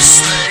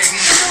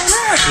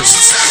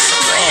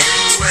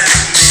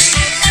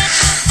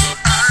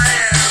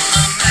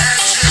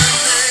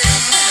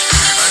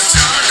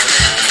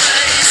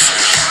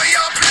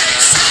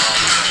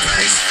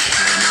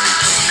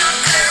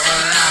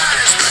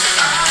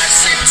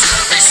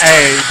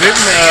Hey,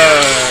 didn't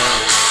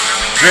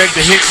Greg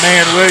the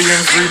Hitman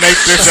Williams remake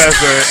this as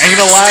an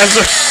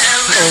analyzer?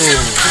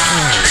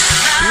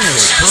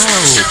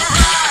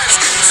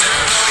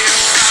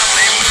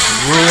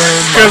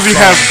 Because he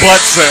has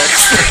butt sex.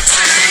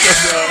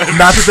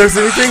 Not that there's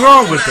anything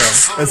wrong with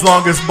them, as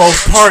long as both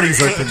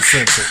parties are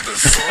consenting.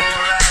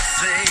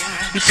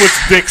 He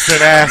puts dicks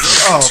in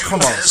asses. Oh,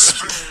 come on.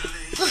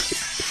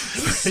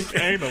 He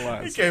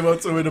came up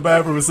to me in the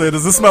bathroom and said,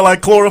 "Does this smell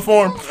like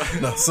chloroform?"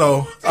 No. So,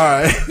 all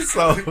right.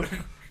 So,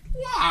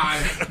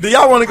 why? Do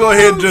y'all want to go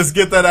ahead and just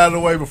get that out of the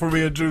way before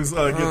me and Juice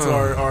get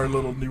to our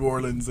little New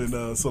Orleans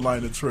and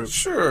Salina trip?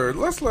 Sure.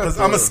 Let's let. I'm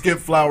gonna skip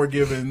Flower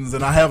Givens,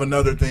 and I have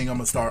another thing I'm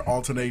gonna start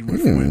alternating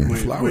with the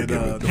Flower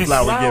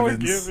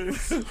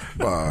Givens. The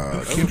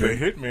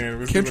Hitman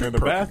was doing in the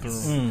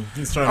bathroom.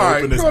 He's trying to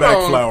open his back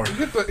flower.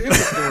 Hit the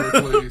story,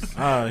 please.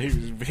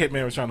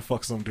 Hitman was trying to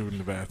fuck some dude in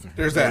the bathroom.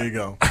 There's that. There you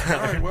go. All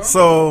right, well.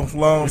 So,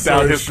 long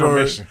story his short,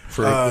 permission.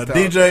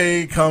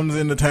 DJ comes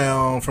into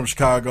town from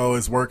Chicago,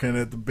 is working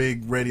at the big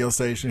radio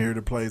station here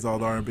that plays all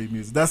the R&B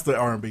music. That's the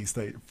R&B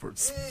state,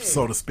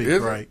 so to speak,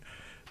 right?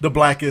 The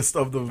blackest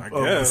of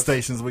the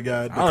stations we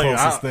got, the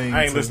closest thing.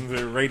 I ain't listening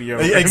to the radio.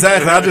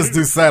 Exactly. I just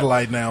do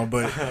satellite now.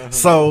 But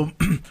so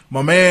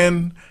my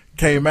man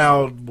came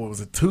out, what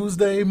was it,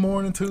 Tuesday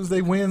morning,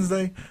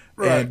 Wednesday?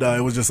 Right. And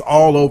it was just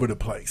all over the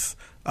place.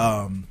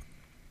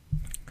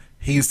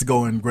 He used to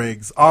go in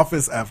Greg's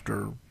office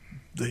after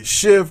the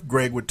shift.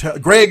 Greg would tell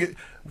Greg,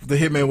 the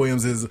Hitman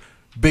Williams, is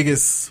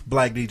biggest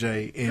black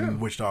DJ in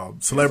Wichita.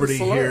 Celebrity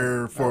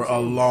here for a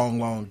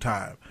long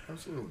time.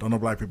 Absolutely. Don't know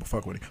black people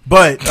fuck with him.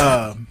 But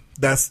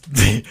that's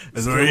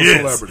where he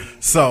is.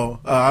 So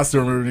I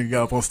still remember when he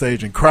got up on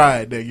stage and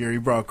cried that year. He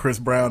brought Chris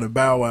Brown and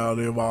Bow Wow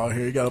them all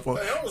here. He got up on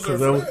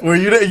were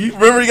you there? You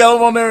remember he got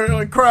up on there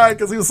and cried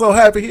because he was so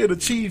happy he had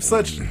achieved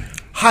such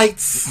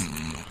heights.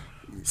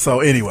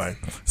 So anyway,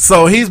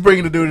 so he's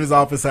bringing the dude in his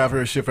office after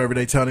his shift every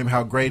day, telling him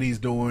how great he's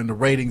doing. The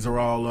ratings are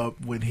all up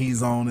when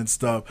he's on and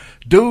stuff.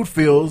 Dude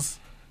feels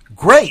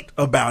great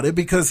about it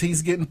because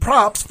he's getting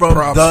props from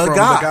the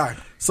guy.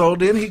 So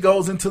then he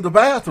goes into the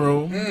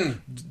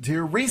bathroom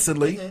here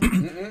recently,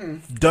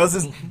 does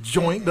his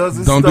joint, does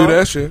his stuff. Don't do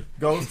that shit.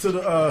 Goes to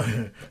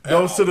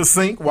the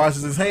sink,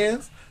 washes his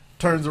hands.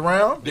 Turns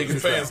around, dig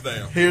his pants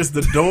down. Here's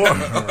the door.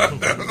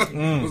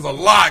 There's a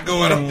lot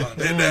going on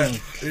in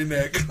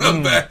that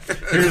comeback.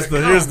 Here's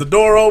the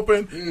door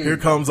open. Here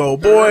comes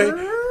old boy.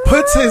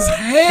 Puts his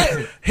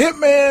hand.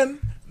 Hitman.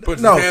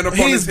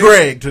 He's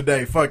Greg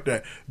today. Fuck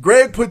that.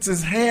 Greg puts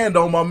his hand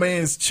on my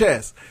man's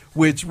chest,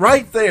 which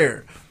right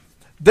there.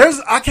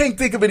 I can't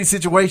think of any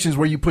situations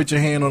where you put your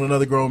hand on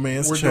another grown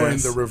man's chest. We're doing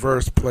the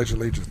reverse pledge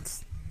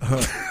allegiance.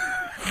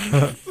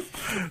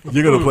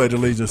 You're going to pledge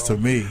allegiance to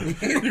me.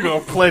 You're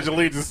going to pledge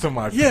allegiance to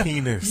my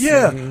penis.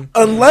 Yeah. Mm-hmm.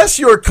 Unless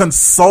you're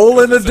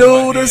consoling a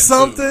dude or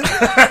something.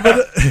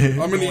 I'm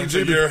going to need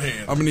you your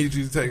hand. I'm going to need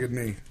you to take a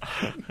knee.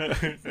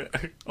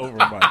 Over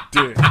my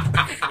dick.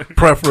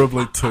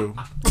 Preferably two.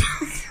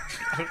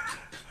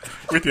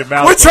 With your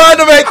mouth. We're trying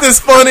to make this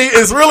funny.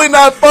 It's really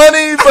not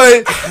funny,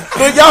 but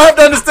y'all have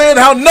to understand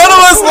how none of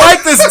us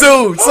like this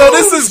dude. So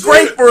this is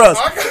great for us.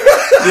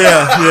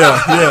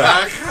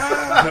 Yeah.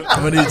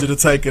 I'm going to need you to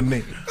take a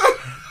knee.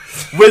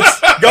 Which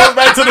goes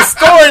back to the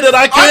story that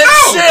I can't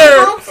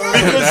share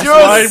because you're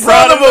a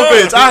son of a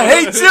bitch. I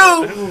hate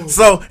you.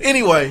 So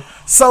anyway,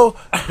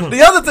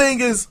 the other thing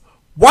is,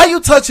 why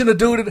you touching a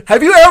dude?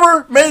 Have you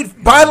ever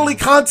made bodily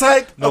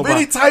contact of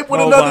any type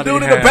with another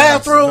dude in the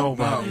bathroom?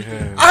 Nobody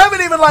has. I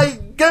haven't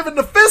even given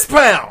the fist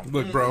pound.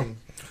 Look, bro.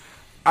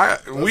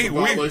 We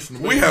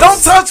have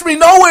don't touch me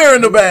nowhere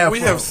in the bathroom. We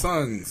have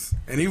sons,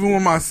 and even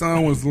when my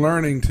son was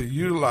learning to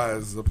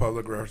utilize the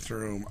public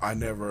restroom, I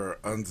never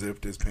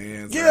unzipped his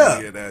pants. Or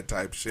any of that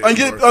type shit.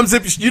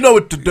 Unzip. You know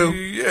what to do.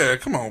 Yeah,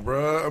 come on,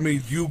 bro. I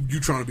mean, you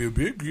trying to be a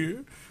big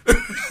kid?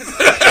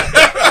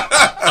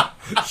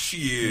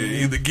 Shit,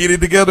 either get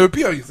it together or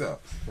pee on yourself.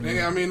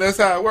 I mean, that's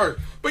how it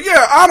works. But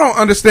yeah, I don't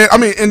understand. I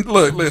mean, and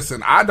look,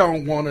 listen, I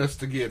don't want us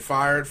to get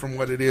fired from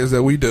what it is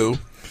that we do.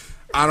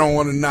 I don't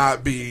want to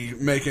not be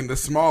making the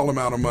small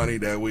amount of money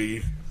that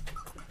we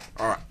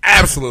are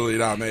absolutely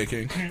not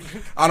making.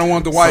 I don't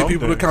want the white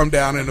people to come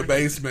down in the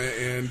basement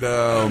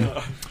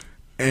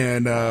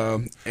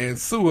and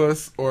sue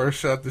us or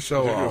shut the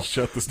show off.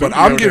 But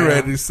I'm getting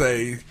ready to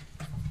say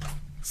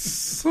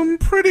some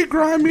pretty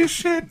grimy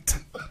shit.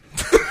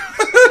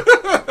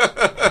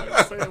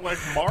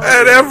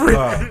 At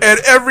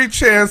every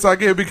chance I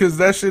get, because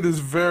that shit is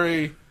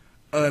very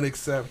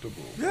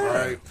unacceptable. Yeah.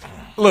 Right?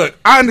 Look,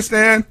 I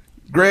understand.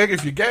 Greg,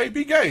 if you're gay,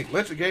 be gay.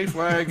 Let your gay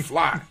flag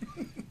fly.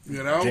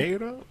 You know? Gay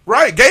it up?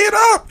 Right, gay it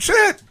up.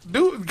 Shit.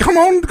 Dude, come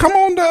on the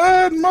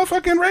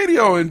motherfucking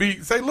radio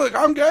and say, look,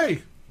 I'm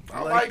gay.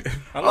 I like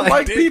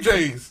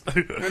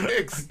DJs and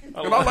Dicks. And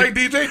I like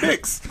DJ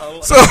Dicks.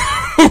 So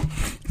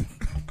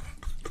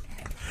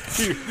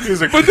he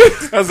was a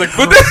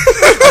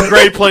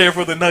great player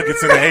for the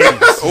Nuggets in the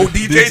 80s. Oh,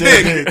 DJ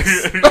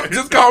Dicks.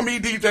 Just call me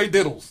DJ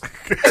Diddles.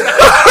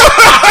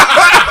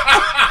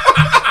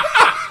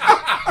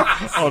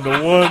 On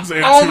the ones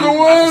and on twos. the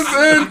ones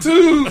and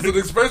twos, and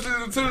especially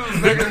the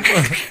twos,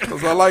 nigga,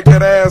 because I like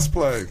that ass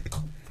play.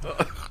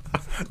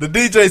 The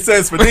DJ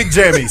says for Dick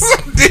Jammies.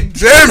 Dick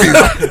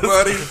Jammies,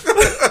 buddy.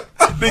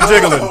 Dick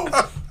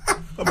Jiggler.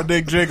 I'm a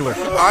Dick Jiggler.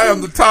 I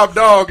am the top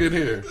dog in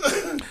here.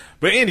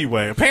 But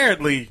anyway,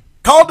 apparently,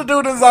 called the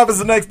dude in his office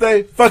the next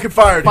day. Fucking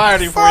fired him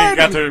before he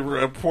got to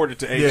report it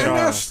to HR.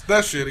 Yeah,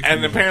 that's shitty.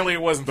 And apparently,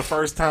 it wasn't the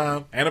first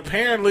time. And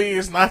apparently,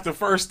 it's not the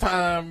first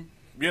time.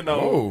 You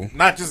know,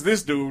 not just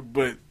this dude,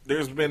 but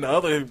there's been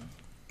other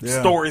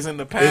stories in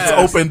the past.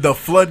 It's opened the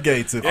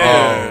floodgates. So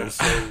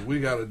we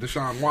got a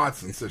Deshaun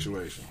Watson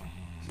situation.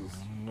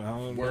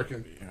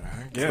 Working.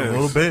 Yeah, a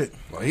little bit.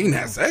 Well, he didn't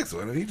have sex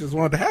with him. He just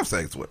wanted to have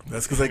sex with him.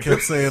 That's because they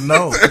kept saying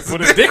no.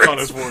 Put his dick on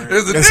his forehead.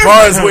 As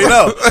far as we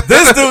know,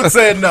 this dude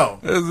said no.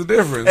 There's a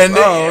difference. And,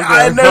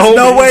 and there's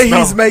no way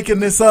he's making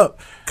this up.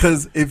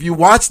 Because if you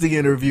watch the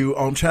interview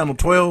on Channel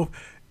 12,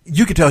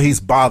 you can tell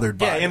he's bothered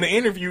by it. In the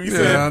interview, he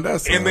said,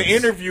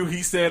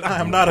 I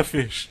am not a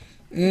fish.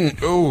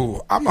 Ooh,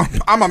 I'm a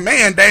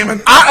man,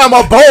 Damon. I am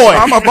a boy.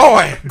 I'm a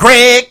boy.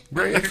 Greg.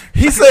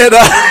 He said,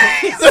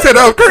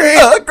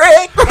 Greg.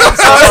 Greg.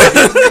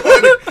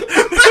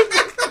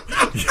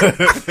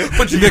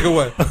 Put your dick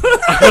away.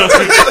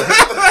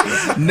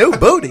 No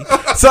booty.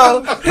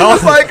 So he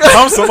was like,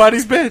 I'm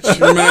somebody's bitch,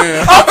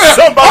 man. I'm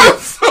somebody.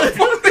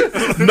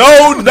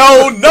 No.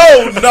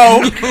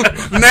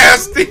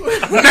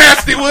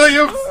 Nasty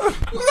Williams.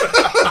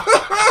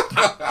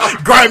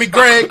 Grimy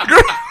Greg.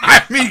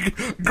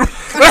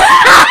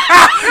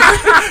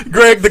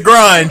 Greg the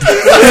Grind.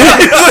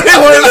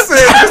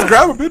 Just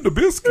grab him in the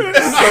biscuit.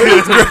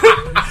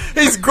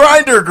 He's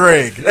Grinder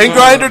Greg. Ain't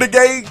Grinder the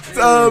gay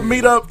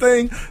meetup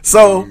thing?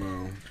 So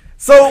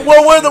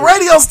where the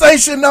radio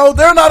station, no,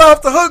 they're not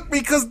off the hook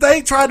because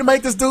they tried to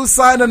make this dude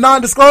sign a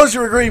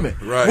non-disclosure agreement.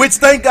 Right. Which,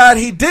 thank God,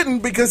 he didn't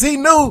because he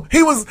knew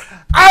he was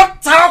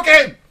out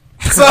talking.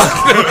 So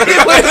he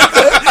went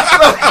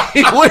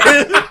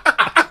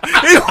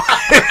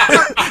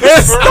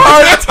and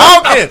started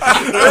talking.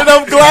 And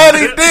I'm glad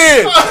he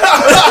did.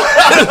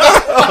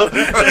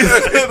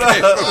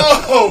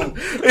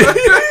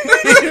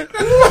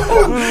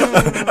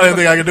 I didn't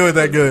think I could do it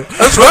that good.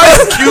 That's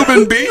right,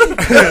 Cuban B.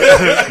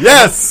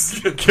 Yes,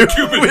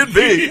 Cuban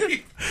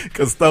B.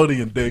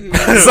 Custodian dick.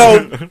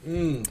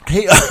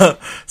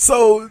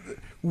 So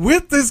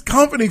with this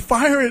company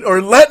firing or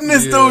letting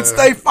this dude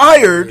stay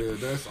fired,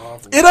 that's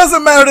awful. It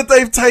doesn't matter that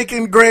they've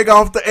taken Greg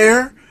off the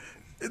air.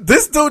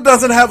 This dude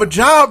doesn't have a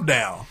job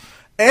now.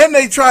 And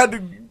they tried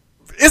to...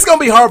 It's going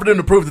to be hard for them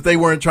to prove that they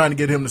weren't trying to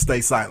get him to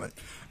stay silent.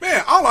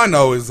 Man, all I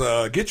know is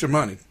get your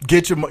money.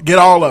 Get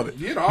all of it.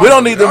 We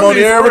don't need them on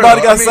the air.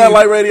 Everybody got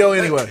satellite radio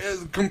anyway.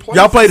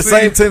 Y'all play the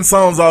same 10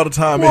 songs all the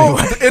time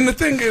anyway. And the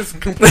thing is,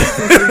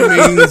 complacency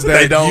means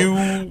that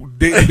you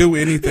didn't do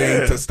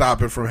anything to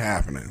stop it from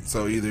happening.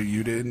 So either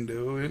you didn't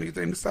do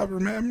anything to stop it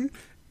from happening,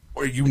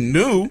 or you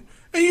knew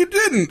and you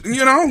didn't,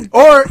 you know?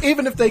 Or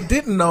even if they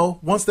didn't know,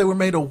 once they were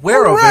made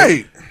aware of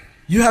it,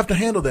 you have to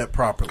handle that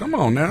properly. Come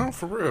on now,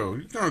 for real.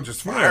 You don't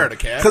just fire the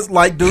cat. Because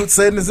like dude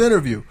said in his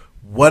interview,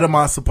 what am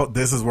I supposed...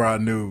 This is where I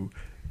knew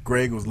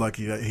Greg was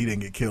lucky that he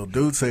didn't get killed.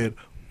 Dude said,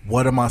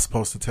 what am I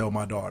supposed to tell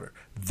my daughter?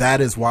 That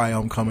is why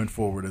I'm coming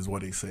forward, is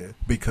what he said.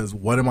 Because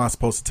what am I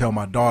supposed to tell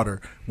my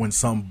daughter when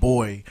some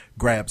boy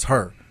grabs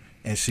her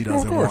and she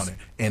doesn't want it?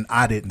 And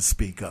I didn't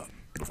speak up.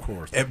 Of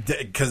course.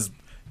 Because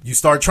you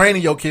start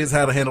training your kids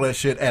how to handle that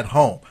shit at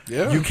home.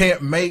 Yeah. You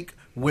can't make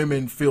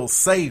women feel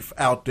safe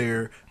out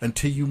there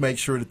until you make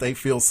sure that they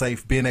feel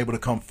safe being able to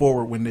come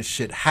forward when this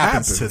shit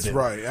happens to them.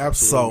 Right,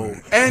 absolutely.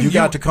 So and you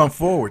got to come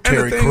forward,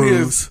 Terry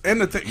Crews.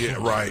 And the thing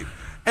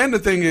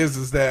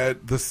is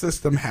that the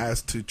system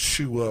has to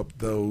chew up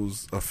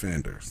those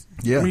offenders.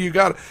 Yeah, I mean,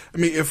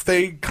 if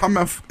they come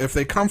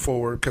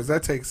forward, because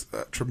that takes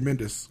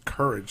tremendous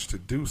courage to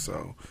do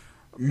so.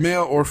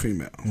 Male or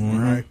female,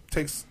 right?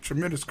 Takes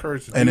tremendous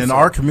courage to do so. And in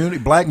our community,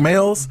 black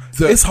males,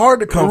 it's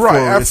hard to come forward.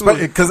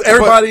 Absolutely. Because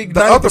everybody,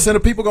 90%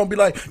 of people going to be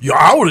like, yo,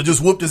 I would have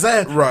just whooped his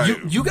ass. Right.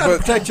 You got to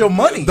protect your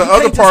money. The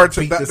other part,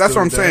 that's what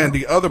I'm saying.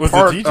 The other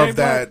part of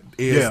that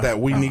is Yeah. that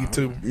we need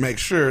to make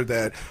sure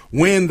that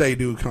when they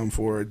do come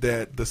forward,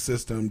 that the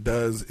system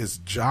does its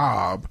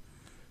job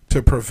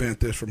to prevent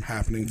this from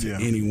happening to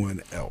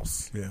anyone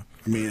else. Yeah.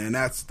 I mean, and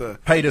that's the...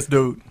 Pay this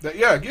dude.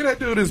 Get that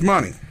dude his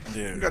money.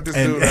 Yeah. You got this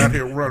dude out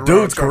here running around.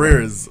 Dude's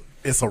career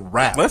it's a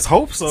wrap. Let's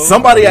hope so.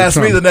 Somebody asked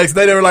me the next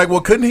day, they were like, well,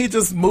 couldn't he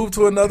just move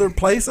to another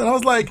place? And I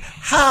was like,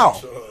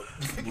 how?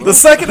 The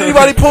second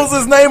anybody pulls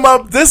his name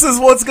up, this is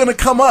what's going to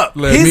come up.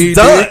 He's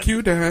done. Take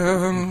you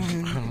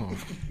down,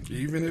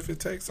 even if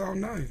it takes all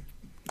night.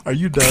 Are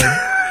you done?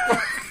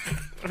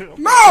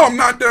 No, I'm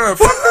not done.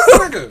 Fuck this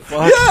nigga.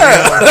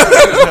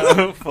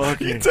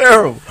 Fuck you.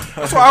 Terrible.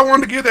 That's why I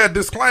wanted to give that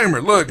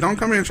disclaimer. Look, don't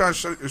come here and try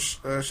to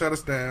shut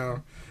us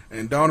down.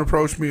 And don't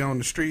approach me on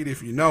the street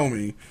if you know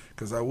me,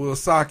 because I will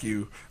sock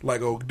you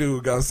like old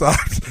dude got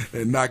socked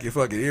and knock your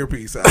fucking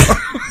earpiece out.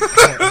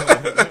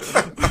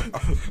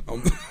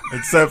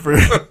 Except for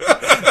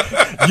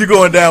you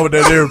going down with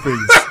that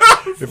earpiece.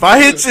 If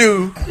I hit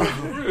you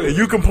and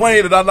you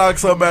complain that I knock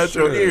something out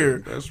your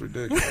ear, that's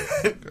ridiculous.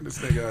 This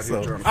nigga out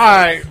here trying to all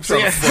right.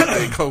 fuck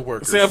their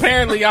coworkers. So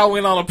apparently y'all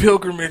went on a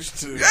pilgrimage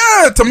to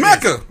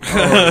Mecca.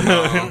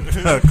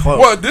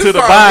 Well, to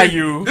the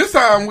bayou. This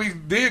time we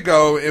did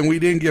go and we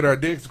didn't get our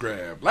dicks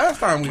grabbed. Last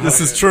time we this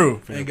is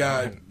true. And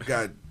got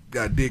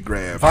dick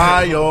grabbed.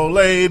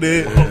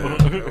 Violated.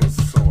 That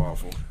was so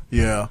awful.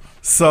 Yeah.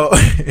 So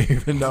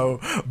even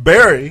though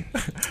Barry,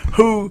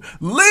 who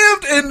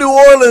lived in New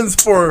Orleans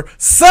for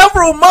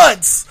several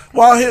months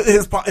while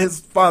his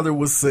father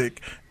was sick,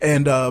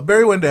 and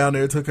Barry went down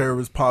there, took care of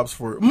his pops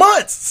for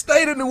months,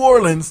 stayed in New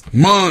Orleans.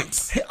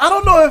 Months. I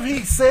don't know if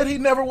he said he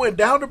never went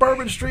down to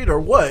Bourbon Street or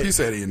what. He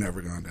said he had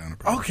never gone down to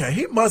Bourbon Street. Okay,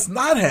 he must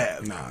not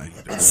have. Nah.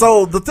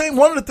 So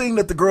one of the things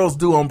that the girls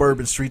do on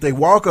Bourbon Street, they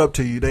walk up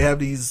to you, they have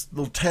these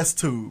little test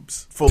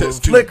tubes full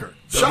of liquor,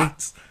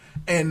 shots,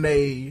 and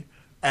they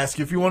ask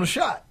you if you want a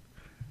shot.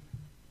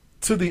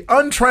 To the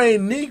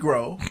untrained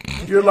Negro,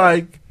 you're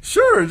like,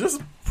 sure, just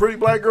a pretty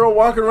black girl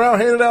walking around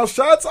handing out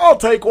shots, I'll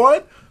take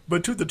one.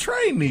 But to the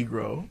trained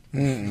Negro,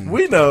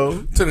 we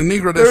know to the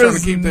Negro that's trying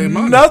to keep their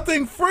money,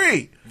 nothing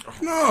free.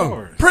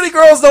 No, pretty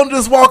girls don't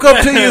just walk up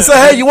to you and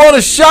say, "Hey, you want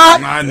a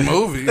shot?" Not in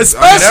movies,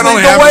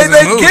 especially the way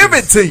they give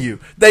it to you.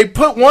 They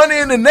put one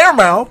end in their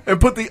mouth and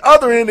put the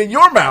other end in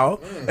your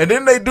mouth, and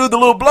then they do the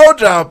little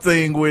blowjob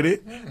thing with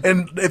it.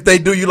 And if they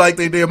do you like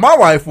they did my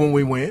wife when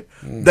we went,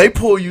 they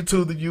pull you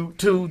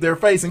to their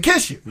face and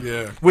kiss you.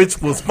 Yeah,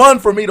 which was fun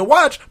for me to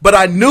watch, but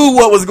I knew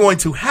what was going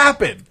to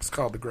happen. It's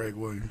called the Greg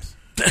Williams.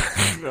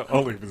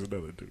 Only if it's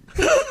another dude.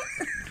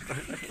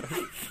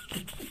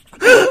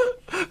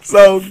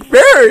 So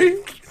Barry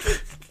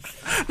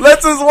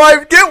lets his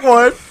wife get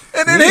one,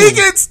 and then he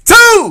gets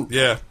two.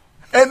 Yeah.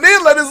 And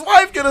then let his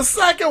wife get a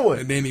second one.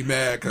 And then he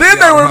mad. Then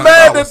they were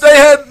mad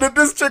that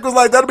this chick was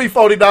like, that'll be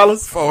 $40.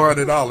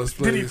 $400,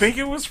 please. Did he think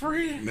it was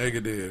free?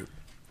 Nigga did.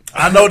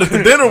 I know that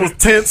the dinner was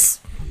tense.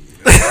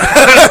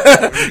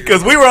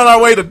 Because we were on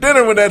our way to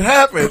dinner when that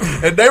happened,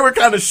 and they were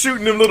kind of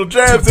shooting them little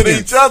jabs at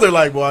each other.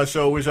 Like, well, I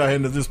sure wish I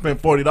hadn't just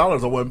spent $40.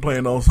 I wasn't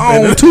planning on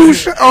spending.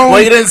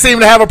 Well, you didn't seem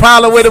to have a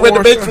problem with it when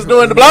the bitch was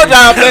doing the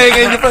blowjob thing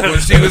in your face.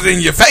 When she was in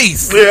your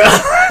face. Yeah.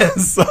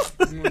 So,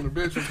 when the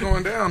bitch was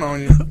going down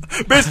on you.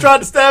 Bitch tried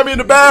to stab me in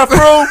the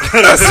bathroom.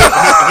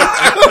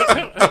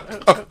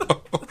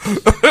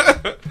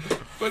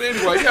 But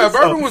anyway, yeah,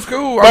 Bourbon was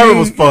cool. Bourbon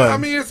was fun. I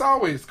mean, it's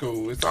always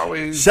cool. It's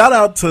always. Shout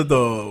out to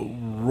the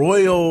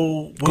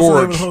Royal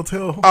Gorge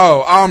Hotel.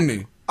 Oh,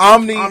 Omni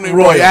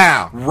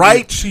Royale.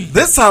 Right.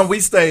 This time we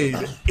stayed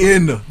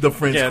in the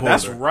French Quarter.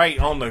 That's right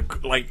on the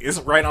it's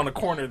right on the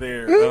corner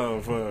there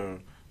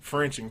of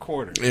French and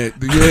Quarter. Yeah,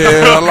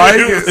 I like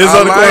it. It's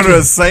on the corner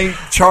of St.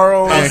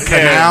 Charles and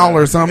Canal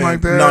or something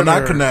like that. No,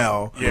 not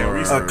Canal.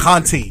 Yeah,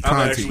 Conti.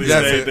 I actually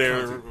stayed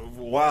there a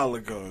while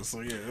ago, so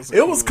yeah,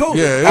 it was cool.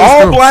 Yeah,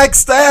 all cool. Black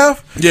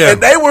staff,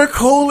 and they were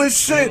cool as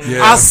shit.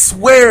 Yeah. I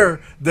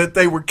swear that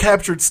they were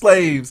captured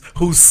slaves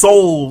whose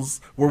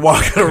souls were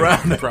walking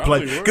around that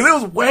place because it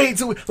was way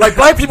too like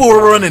black people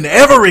were running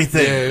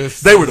everything. Yeah,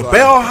 they were the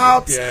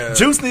bellhops. Yeah.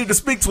 Juice needed to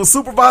speak to a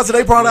supervisor.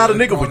 They brought out a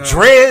nigga with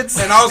dreads.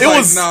 And I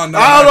was no.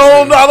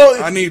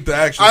 I need the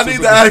actual. I need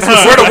the actual.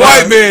 We're the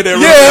white man.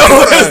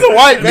 It's the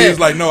white man. He's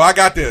like, no, I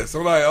got this.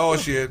 I'm like, oh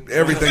shit,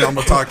 everything I'm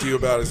gonna talk to you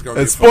about is gonna.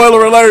 And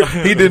spoiler alert,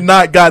 he did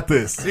not got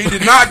this. He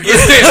did not get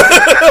this.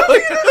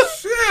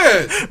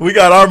 Shit. We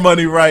got our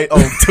money right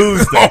on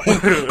Tuesday.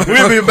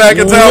 We'll be back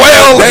in town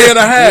for a day and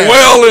a half.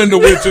 Well into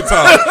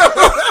Wichita.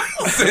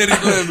 City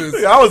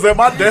limits. I was at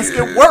my desk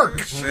at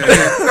work.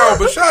 No,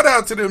 but shout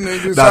out to them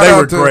niggas. No, they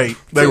were great.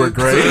 They were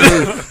great.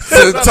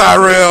 To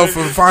Tyrell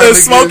for finally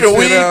smoking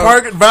weed,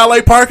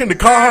 valet parking the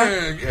car.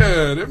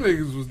 Yeah, them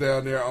niggas was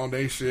down there on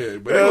their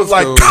shit. But it was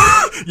like, cool.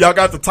 Y'all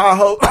got the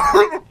Tahoe.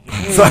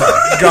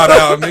 Got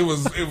out and it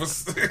was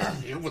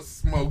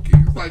smoky.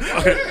 It's like,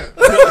 oh, yeah,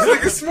 this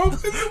nigga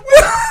smoking.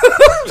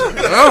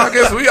 Well, I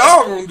guess we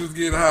all gonna just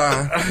get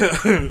high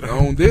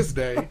on this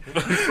day.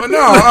 But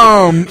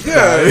no,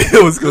 yeah,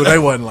 it was cool. They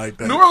wasn't like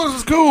that. New Orleans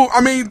was cool.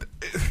 I mean,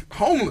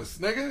 homeless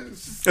nigga.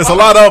 It's a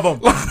lot of them.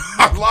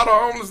 A lot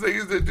of homeless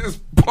niggas that just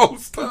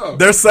post up.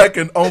 They're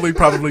second only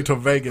probably to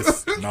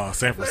Vegas. No,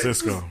 San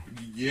Francisco.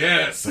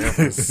 Yes, San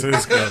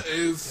Francisco.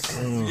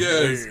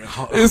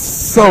 It's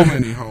so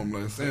many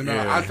homeless, and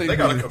I think they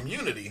got a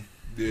community.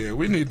 Yeah,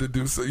 we need to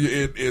do so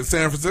in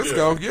San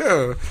Francisco.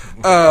 Yeah,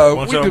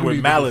 bunch of them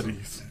with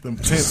maladies. Them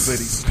tent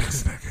cities.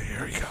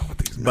 Here we go with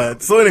these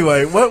But so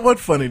anyway, what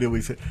funny did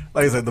we say?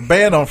 Like I said, the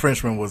band on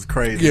Frenchman was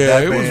crazy. Yeah,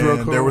 that it band, was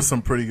real cool. There was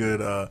some pretty good.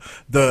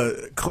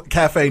 The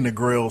Cafe and the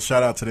Grill,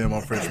 shout out to them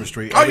on Frenchman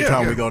Street. Every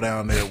time we go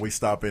down there, we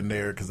stop in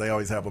there because they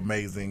always have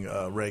amazing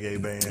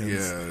reggae bands.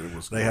 Yeah, it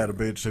was. They had a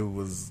bitch who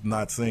was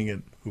not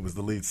singing, who was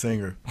the lead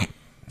singer.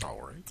 All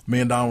right.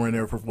 Me and Don were in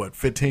there for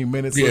 15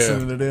 minutes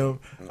listening to them.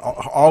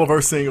 All of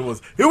her singing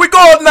was, "Here we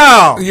go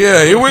now."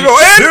 Yeah, here we go.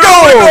 And here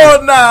go. We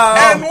go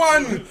now. And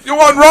one. You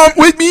want romp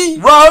with me?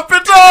 Romp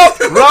it up.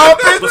 Romp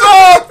it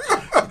up.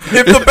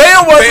 If the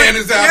band wasn't,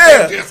 is out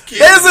there just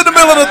kidding. It's in the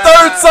middle of the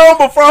third song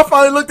before I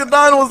finally looked at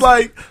Don and was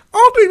like, I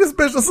don't think this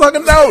bitch will sung a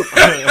note.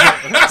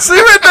 She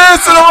been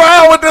dancing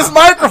around with this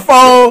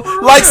microphone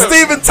like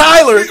Steven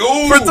Tyler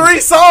for 3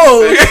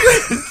 songs.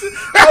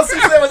 All she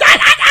said was,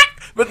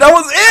 but that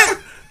was it.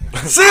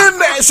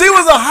 She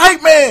was a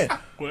hype man,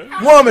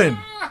 woman.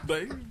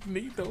 They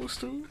need those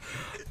two.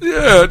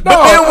 Yeah, no.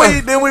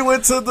 But then we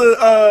went to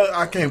the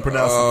I can't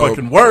pronounce the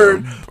fucking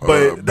word,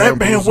 but that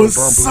band was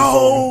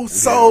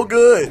so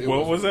good.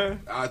 What was that?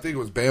 I think it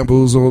was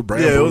Bamboozle.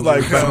 Yeah, it was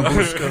like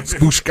Bamboozle.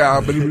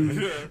 Spooshka.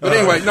 But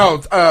anyway, no.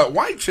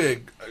 White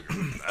Chick,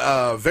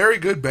 very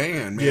good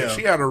band, man. Yeah.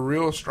 She had a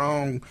real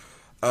strong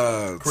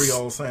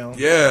Creole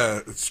sound. Yeah,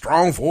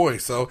 strong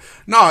voice. So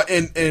no,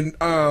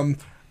 and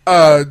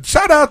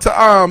shout out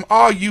to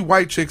all you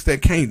white chicks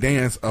that can't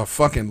dance a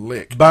fucking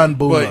lick.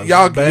 Bambulas. But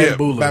y'all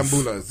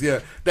Bambulas.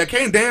 yeah. That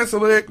can't dance a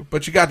lick,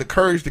 but you got the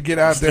courage to get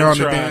out there on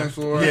the dance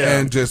floor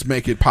and just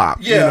make it pop.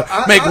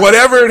 Yeah. Make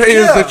whatever it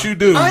is that you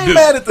do. I ain't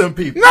mad at them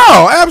people.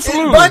 No,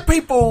 absolutely. And black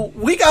people,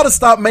 we got to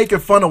stop making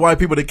fun of white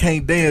people that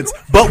can't dance,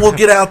 but we'll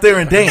get out there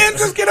and dance. And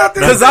just get out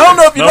there. Because I don't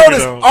know if you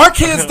noticed, our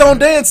kids don't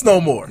dance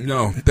no more.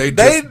 No, they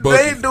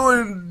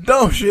doing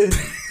dumb shit.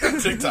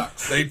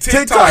 TikToks. They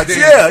TikToks,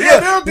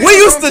 yeah. We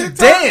used to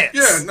dance.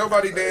 Yeah,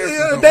 nobody dances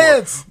no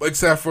dance. more.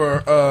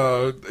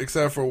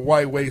 Except for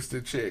white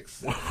waisted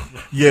chicks.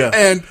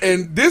 Yeah.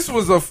 And this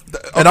was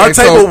and our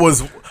table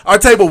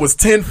was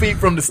 10 feet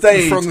from the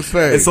stage.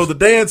 And so the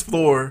dance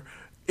floor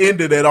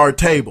ended at our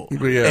table.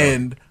 Yeah.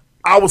 And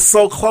I was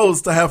so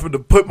close to having to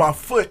put my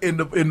foot in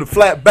the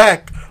flat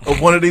back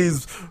of one of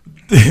these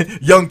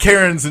young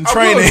Karens in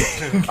training.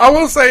 I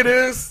will say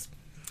this.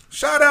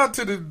 Shout out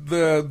to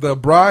the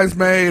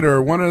bridesmaid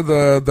or one of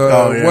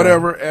the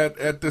whatever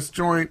at this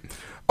joint.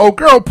 Oh,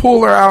 girl,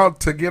 pull her out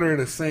to get her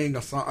to sing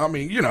a song. I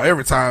mean,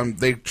 every time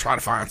they try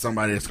to find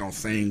somebody that's going to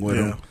sing with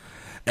them,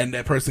 and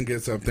that person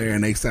gets up there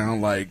and they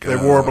sound like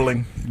they're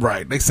warbling.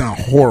 Right, they sound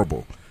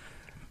horrible.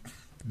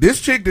 This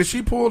chick that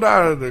she pulled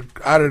out of the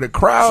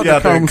crowd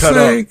to come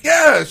sing,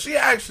 she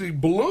actually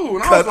blew,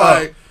 and I was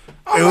like,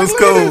 it was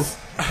cool.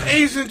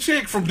 Asian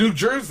chick from New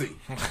Jersey.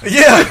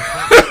 Yeah,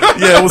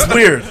 it was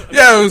weird.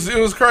 Yeah, it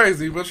was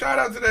crazy. But shout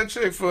out to that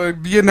chick for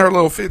getting her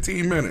little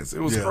 15 minutes. It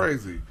was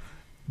crazy.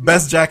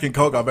 Best Jack and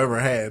Coke I've ever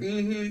had.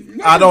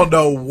 Mm-hmm. I don't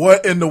know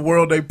what in the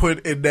world they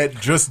put in that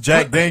just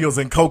Jack Daniels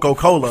and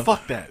Coca-Cola.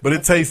 Fuck that. But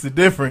it tasted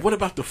different. What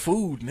about the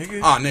food, nigga?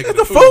 Oh, nigga.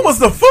 The food was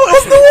New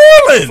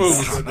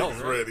Orleans.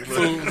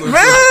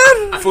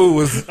 Food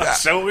was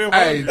Show him.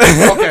 Hey,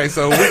 okay,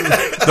 so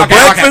the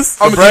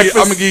breakfast. I'm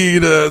gonna give you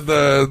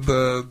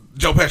the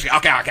Joe Pesci.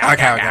 Okay.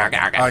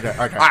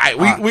 All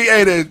right, we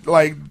ate at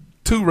like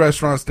 2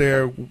 restaurants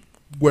there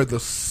where the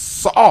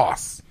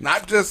sauce,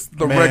 not just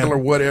the regular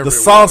whatever. The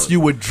sauce, you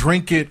would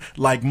drink it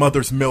like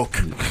mother's milk.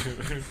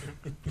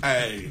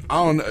 Hey,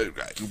 I don't know.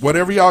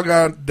 Whatever y'all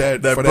got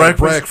that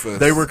breakfast.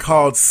 They were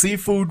called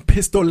seafood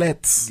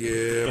pistolets.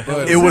 Yeah,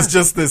 but it was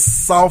just this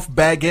soft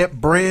baguette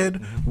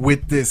bread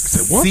with this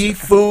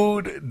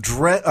seafood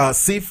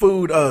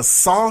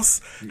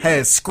sauce.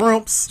 Had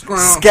scrimps,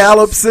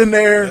 scallops in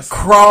there,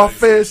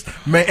 crawfish.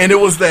 Man, and it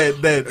was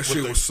that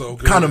shit was so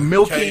good. Kind of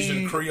milky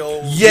Cajun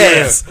Creole.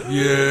 Yes,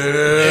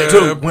 yeah.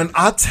 Dude, when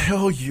I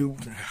tell you.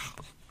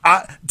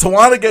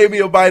 Tawana gave me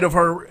a bite of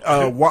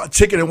her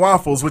chicken and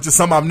waffles, which is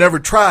something I've never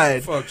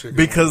tried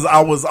because I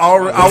was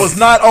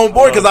not on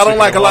board because I don't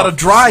like a lot of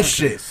dry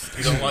shit.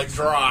 You don't like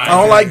dry. I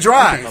don't like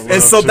dry,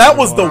 and so that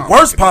was the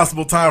worst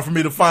possible time for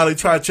me to finally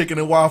try chicken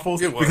and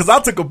waffles because I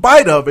took a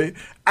bite of it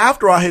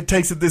after I had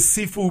tasted this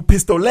seafood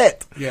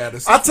pistolet. Yeah,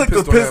 I took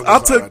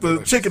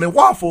the chicken and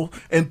waffle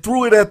and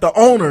threw it at the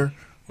owner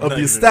of the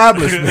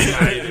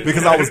establishment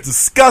because I was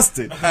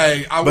disgusted.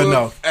 Hey,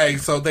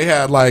 so they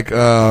had like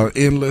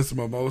endless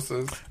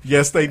mimosas.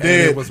 Yes, they did.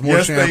 And it was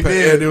more champagne. They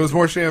did. It was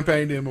more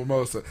champagne than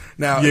mimosa.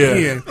 Now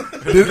again,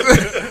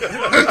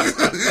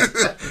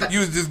 you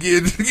was just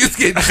getting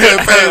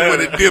champagne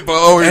with a dip of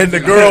orange. And the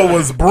girl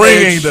was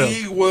bringing them.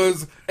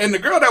 And the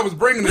girl that was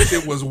bringing the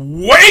shit was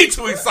way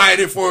too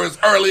excited for us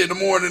early in the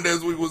morning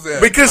as we was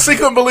at. Because she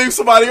couldn't believe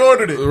somebody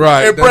ordered it.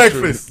 Right. At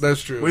breakfast. True.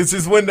 That's true. Which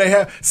is when they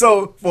have.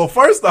 So, well,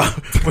 first off,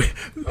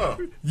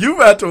 you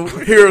about to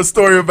hear a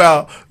story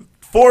about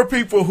 4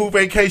 people who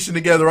vacation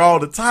together all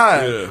the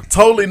time,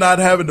 totally not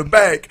having the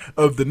back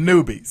of the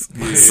newbies.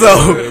 Yeah,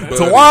 so,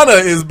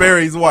 Tawana is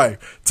Barry's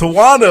wife.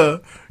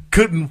 Tawana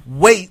couldn't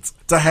wait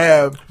to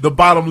have the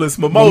bottomless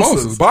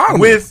mimosas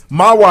with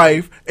my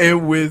wife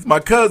and with my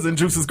cousin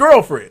Juice's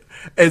girlfriend.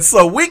 And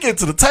so we get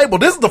to the table.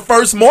 This is the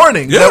first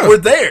morning that we're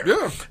there.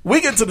 Yeah.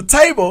 We get to the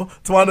table.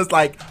 Tawana's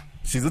like,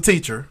 she's a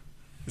teacher.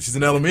 She's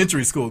an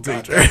elementary school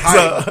teacher.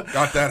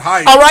 Got that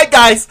height. All right,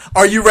 guys,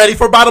 are you ready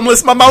for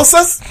bottomless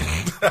mimosas?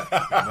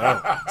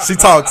 No. She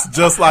talks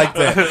just like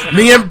that.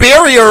 Me and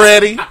Barry are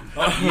ready.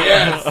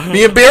 Yes.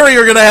 Me and Barry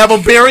are going to have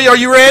them. Barry, are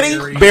you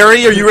ready?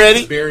 Barry, are you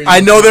ready? Barry,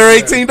 I know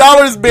they're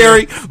 $18,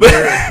 Barry.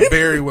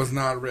 Barry was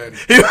not ready.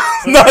 He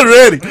was not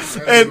ready.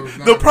 And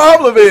the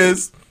problem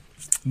is,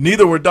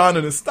 neither were Don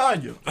and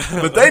Estanya.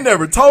 But they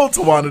never told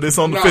Tawana this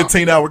on the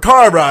 15-hour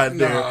car ride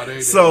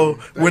there. So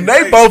when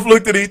they both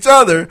looked at each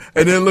other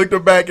and then looked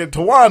back at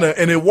Tawana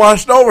and it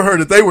washed over her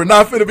that they were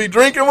not finna be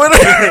drinking with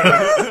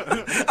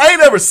her. I ain't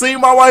never seen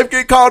my wife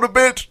get called a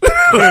bitch. but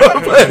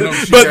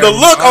the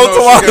look on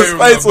Tawana's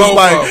face was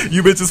like,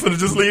 you bitches finna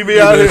just leave me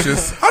out here.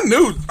 I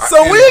knew.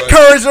 So we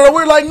encouraged her.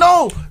 We're like,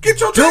 no, get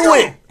your do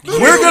it.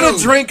 We're gonna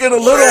drink in a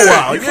little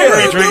while. You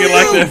can't be drinking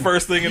like that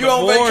first thing in the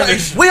morning.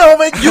 We on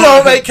vacation. You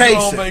on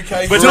vacation.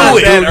 But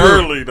not that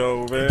early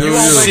though, man.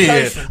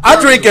 Shit.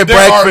 I drink at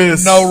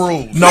breakfast. No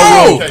rules. No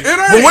rules.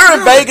 When we're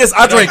in Vegas,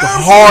 I drink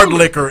hard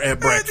liquor at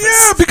breakfast.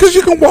 Yeah, because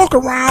you can walk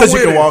around. Because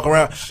you can walk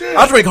around.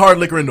 I drink hard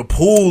liquor in the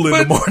pool in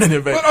the morning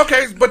in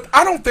Vegas. But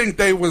I don't think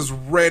they was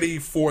ready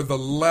for the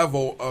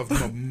level of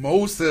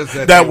mimosas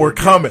that were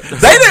coming. They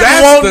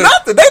didn't want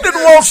nothing. They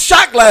didn't want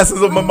shot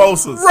glasses of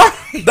mimosas. Right.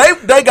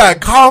 They got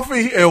coffee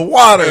and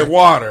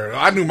water.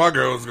 I knew my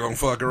girl was gonna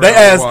fuck around. They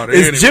asked, water.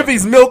 Is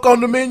Jiffy's milk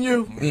on the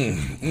menu?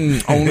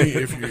 Only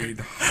if you eat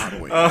hot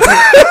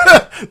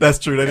wings. That's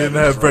true. They didn't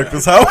have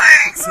breakfast hot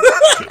wings.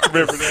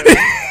 Remember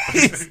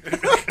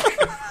that.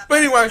 But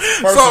anyway,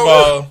 first of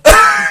all,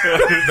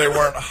 they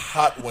weren't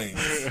hot wings.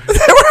 They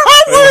were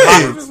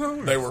hot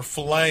wings. They were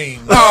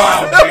flames.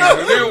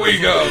 Oh, here we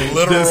go.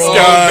 Literal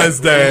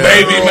disguised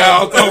baby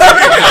mouth.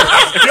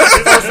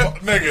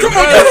 Nigga, come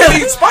on, you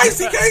can eat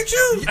spicy, can't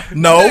you?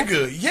 No.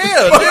 Nigga,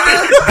 yeah,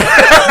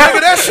 nigga,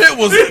 that shit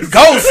was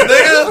ghost,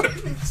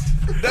 nigga.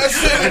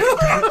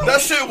 That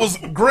shit was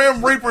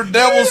Grim Reaper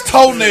Devil's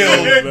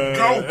toenail.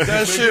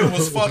 That shit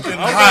was fucking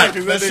hot.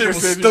 That shit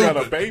was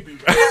stupid.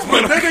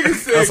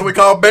 That's what we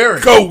call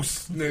Barry.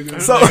 Ghost. So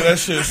that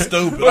shit's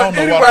stupid. I don't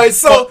know anyway,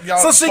 so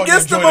she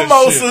gets the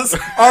mimosas.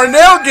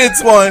 Arnell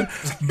gets one.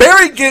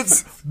 Barry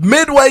gets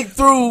midway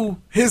through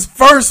his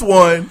first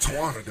one.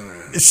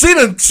 She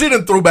done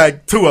threw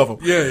back two of them.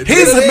 Yeah,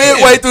 he's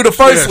midway through the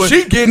first one.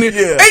 She getting it.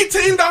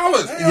 $18.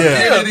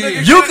 Yeah,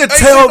 you could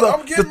tell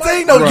the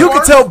thing though. You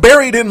could tell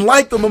Barry didn't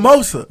like the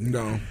mimosa.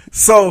 No.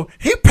 So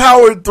he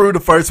powered through the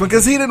first one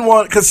because he didn't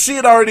want, because she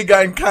had already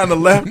gotten kind of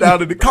left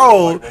out in the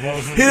cold.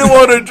 He didn't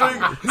want to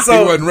drink. So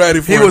he wasn't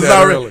ready for it. He was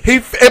not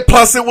ready. And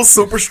plus it was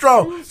super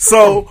strong.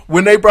 So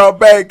when they brought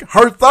back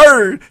her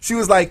third, she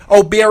was like,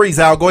 "Oh, Barry's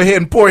out. Go ahead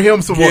and pour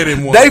him some more."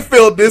 They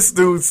filled this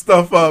dude's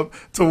stuff up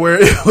to where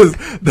it was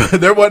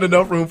there wasn't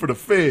enough room for the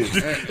fish.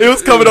 It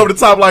was coming over the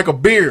top like a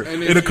beer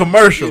in a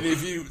commercial. And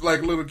if you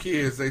like little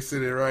kids, they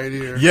sit it right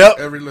here. Yep.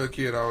 Every little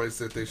kid always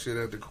sit their shit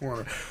at the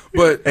corner.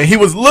 And he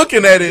was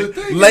looking at it,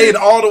 laid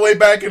all the way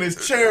back in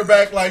his chair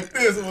back like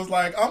this. It was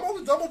like, I'm on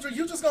the double drink.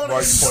 You just gonna. Why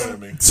are you pointing at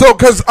me? So,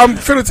 because I'm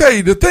finna tell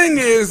you, the thing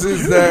is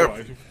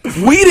that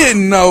we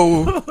didn't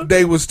know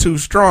they was too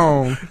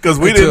strong because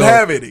we didn't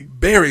have any.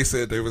 Barry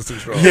said they was too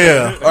strong.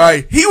 Yeah. All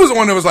right. He was the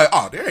one that was like,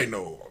 "Oh, there ain't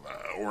no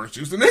orange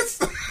juice in this.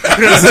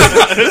 This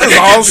is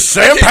all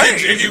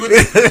champagne."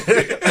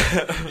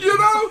 You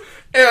know.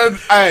 And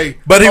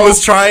but he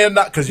was trying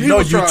not, because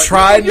you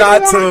try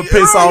not to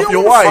piss off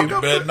your wife.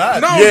 But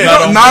not on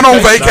vacation. Not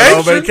on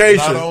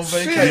vacation. Not on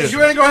vacation. Shit,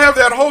 you ain't gonna have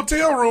that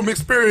hotel room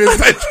experience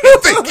that you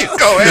think you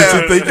gonna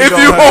have if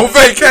you on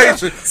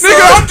vacation.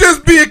 Nigga, I'm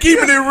just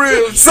keeping it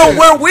real. So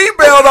where we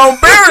bailed on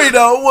Barry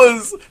though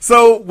was,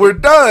 so we're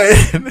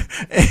done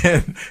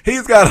and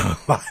he's got a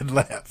lot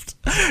left.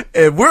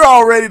 And we're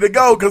all ready to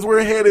go because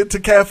we're headed to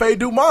Cafe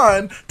Du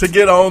Monde to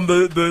get on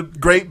the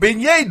great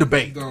beignet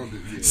debate.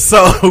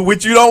 So,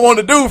 which you don't want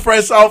to do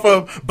fresh off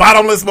of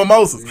bottomless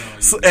mimosas.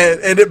 So,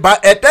 and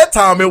at that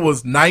time, it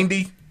was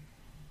 90.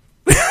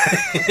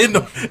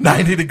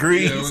 90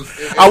 degrees.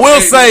 I will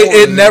say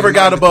it never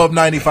got above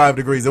 95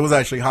 degrees. It was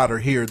actually hotter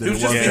here than it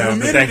was down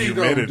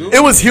there.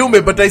 It was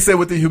humid, but they said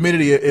with the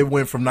humidity it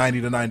went from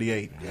 90 to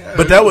 98. Yeah,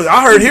 but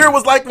I heard here it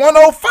was like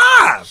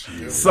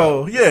 105.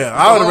 So yeah,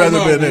 I would have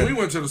rather been there. When we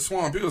went to the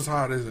swamp, it was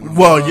hot as it.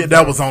 Well, yeah,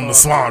 that was on the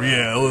swamp.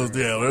 Yeah, it was.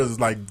 Yeah, it was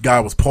like guy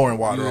was pouring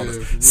water on us.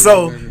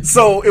 So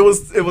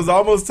it was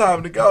almost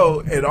time to go,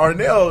 and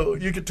Arnell,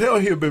 you could tell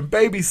he had been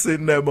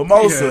babysitting that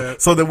mimosa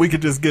so that we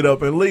could just get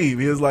up and leave.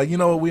 He was like, you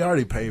know what, we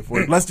already paid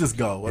for it. Let's just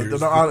go.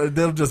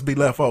 They'll just be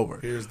left over.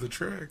 Here's the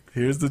trick.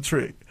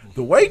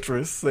 The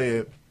waitress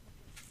said,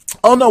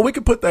 "Oh no, we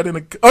can put that in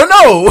a." Oh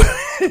no,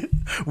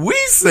 we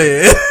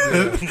said,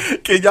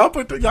 "Can y'all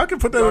put that in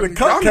a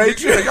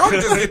cupcake?" Y'all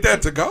can just get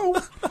that to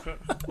go.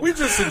 We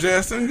just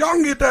suggesting y'all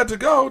can get that to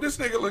go. This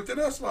nigga looked at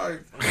us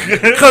like,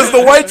 because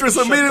the waitress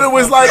immediately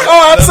was like,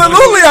 "Oh,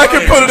 absolutely, I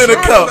can put it in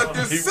a cup."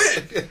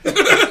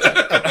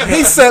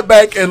 He sat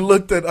back and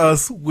looked at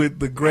us with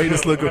the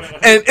greatest look,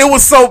 and it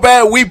was so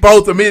bad. We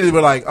both immediately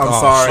were like, "I'm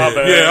sorry."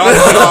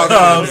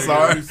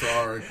 I'm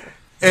sorry.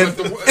 And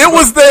it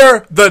was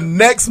there the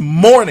next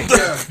morning.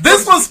 Yeah.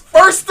 This was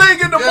first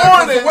thing in the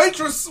morning. The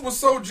waitress was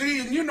so G,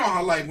 and you know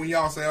how like when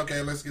y'all say,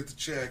 "Okay, let's get the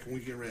check," and we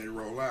get ready to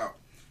roll out.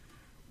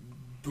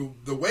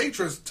 The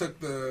waitress took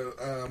the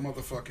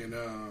motherfucking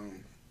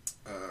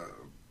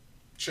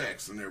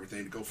checks and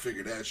everything to go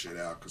figure that shit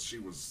out because she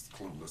was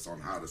clueless on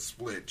how to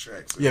split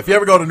checks. Yeah, if you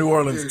ever go to New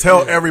Orleans,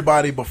 tell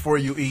everybody before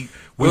you eat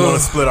we want to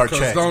split our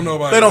checks.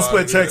 They don't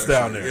split checks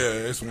down there.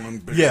 Yeah, it's one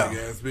big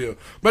ass bill.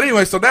 But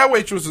anyway, so that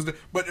waitress is.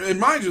 And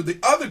mind you, the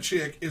other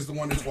chick is the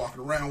one that's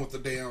walking around with the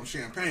damn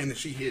champagne and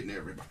she hitting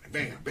everybody.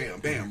 Bam, bam,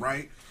 bam.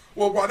 Right.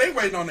 Well, while they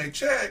waiting on their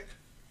check,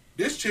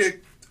 this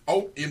chick.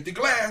 Oh, empty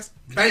glass.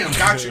 Bam,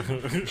 got you.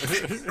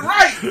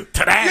 Right.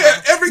 Ta-da.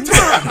 Yeah, every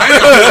time.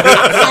 Bam.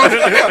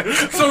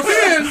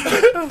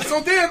 So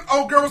then,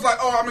 old girl was like,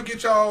 "Oh, I'm gonna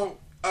get y'all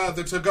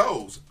the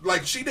to-goes."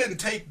 Like she didn't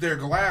take their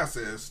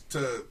glasses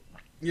to,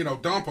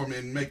 dump them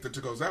and make the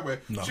to-goes that way.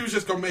 No. She was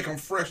just gonna make them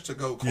fresh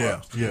to-go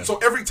clubs. Yeah. So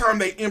every time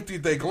they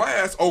emptied their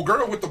glass, old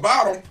girl with the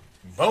bottle,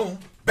 boom,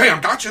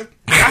 bam, gotcha.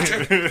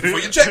 Before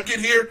your check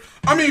get here.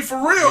 I mean, for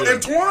real. Yeah.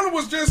 And Tawana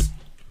was just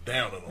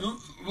down on them.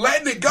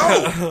 Letting it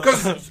go,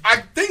 because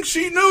I think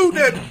she knew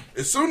that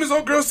as soon as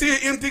old girl see an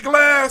empty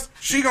glass,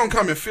 she gonna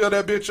come and fill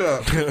that bitch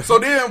up. So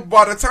then,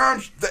 by the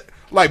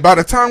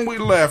time we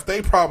left,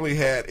 they probably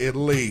had at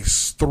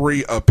least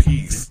 3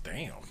 apiece.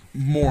 Damn,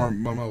 more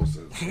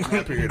mimosas in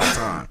that period of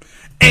time,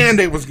 and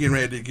they was getting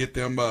ready to get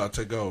them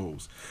to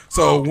goes.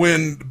 So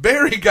when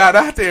Barry got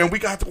out there and we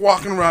got to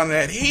walking around in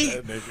that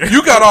heat,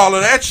 you got all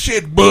of that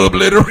shit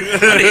bubbling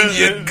around in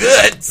your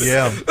guts.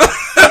 Yeah.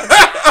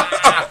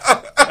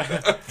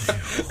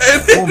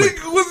 And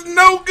it was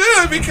no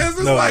good because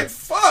it's like,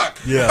 fuck.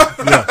 Yeah.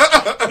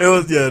 It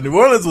was, New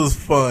Orleans was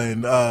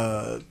fun.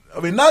 I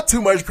mean, not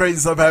too much crazy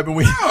stuff happened.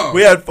 We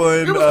had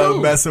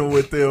fun messing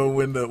with them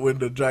when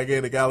the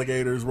gigantic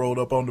alligators rolled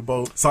up on the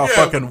boat. Saw a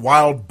fucking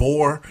wild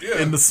boar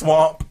in the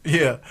swamp.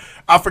 Yeah.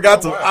 I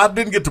forgot I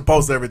didn't get to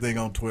post everything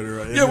on Twitter.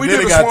 We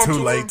did. It got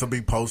too late to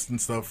be posting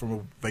stuff from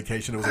a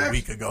vacation. It was a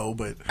week ago,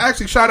 but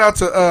actually, shout out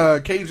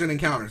to Cajun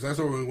Encounters. That's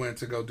where we went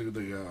to go do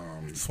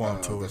the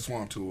swamp tour. The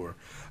swamp tour.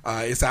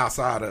 It's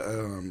outside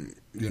of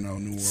New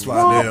Orleans.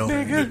 Slidell.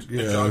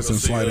 Yeah, it's in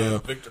Slidell.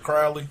 Victor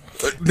Crowley.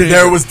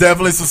 There was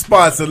definitely some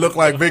spots that looked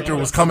like Victor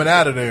was coming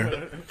out of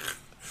there.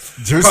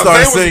 Drew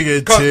started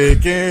singing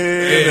chicken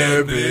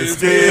and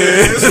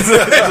biscuits.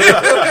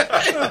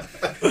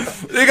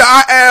 Nigga,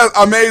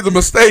 I made the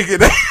mistake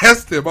and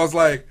asked him. I was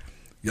like,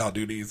 "Y'all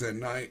do these at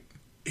night?"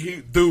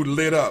 Dude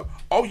lit up.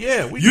 Oh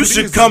yeah, you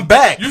should come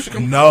back. You should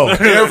come. No,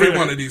 every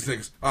one of these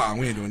niggas.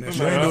 We ain't doing that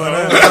shit. We ain't doing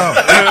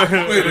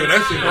that. We ain't doing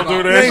that shit at all.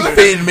 You ain't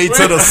feeding me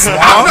to the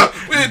swamp.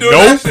 We ain't doing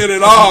that shit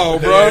at all,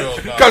 bro.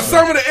 Because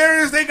some of the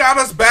areas they got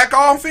us back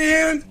off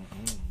in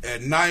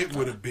at night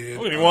would have been.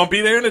 We didn't want to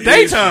be there in the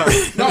daytime.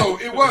 No,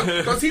 it wasn't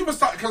because he was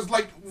because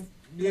like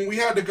when we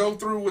had to go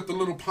through with the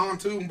little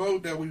pontoon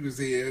boat that we was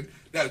in.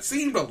 That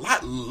seemed a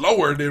lot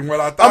lower than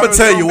what I thought. I'm gonna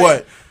tell you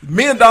what.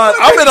 Me and Don,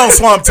 I've been on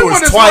swamp tours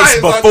twice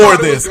before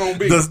this.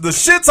 The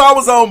shits I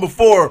was on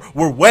before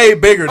were way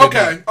bigger than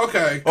that.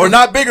 Okay. Or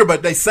not bigger,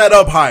 but they set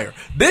up higher.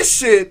 This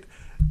shit.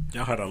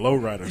 Y'all had a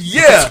lowrider.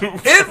 Yeah,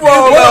 it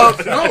rolled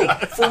up. No,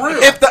 for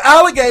real. If the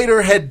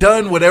alligator had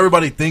done what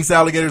everybody thinks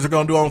alligators are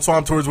going to do on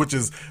swamp tours, which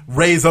is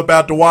raise up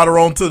out the water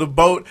onto the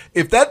boat,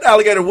 if that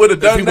alligator would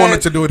have done that,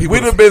 wanted to do it,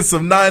 we'd have been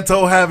some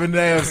 9-toe having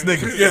ass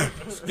niggas.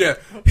 Yeah.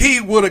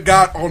 He would have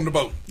got on the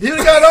boat. He'd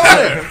have got on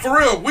there. For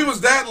real. We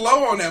was that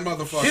low on that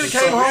motherfucker. He'd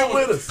have came home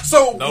with us.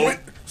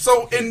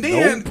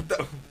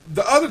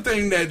 The other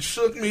thing that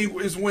shook me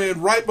is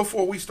when right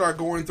before we start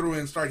going through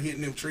and start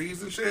hitting them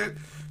trees and shit.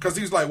 Because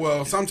he's like,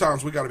 well,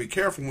 sometimes we got to be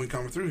careful when we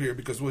come through here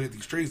because we'll hit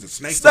these trees and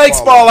snakes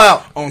fall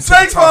out.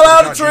 Snakes fall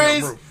out of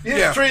trees.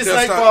 Hit the trees,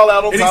 snakes fall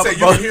out on top of the boat. And he said,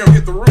 you can hear them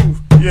hit the roof.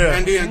 Yeah.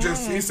 And then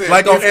he said.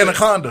 Like on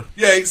Anaconda.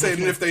 Yeah, he said,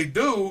 and if they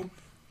do,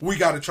 we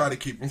got to try to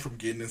keep them from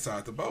getting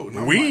inside the boat.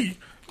 Look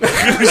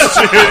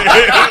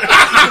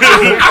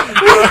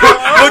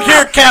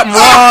here, Captain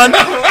Ron.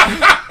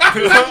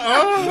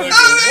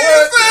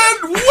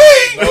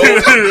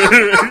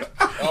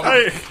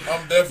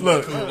 I'm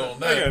definitely cool on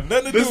that. I got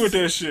nothing to do with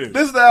that shit.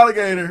 This is the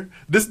alligator.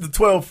 This is the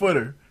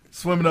 12-footer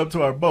swimming up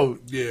to our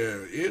boat. Yeah,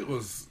 it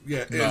was.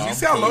 Yeah, you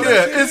see how low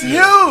that shit is? It's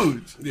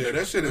huge. Yeah,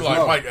 that shit is like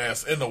low. Mike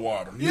ass in the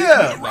water.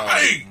 Yeah,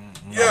 right.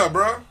 Yeah,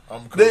 bro.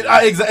 I'm cool.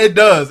 It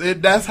does.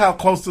 That's how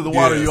close to the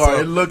water you are.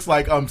 It looks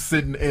like I'm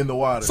sitting in the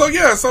water. So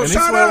yeah, and he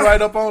swam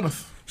right up on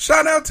us.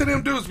 Shout out to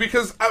them dudes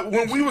because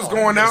when we was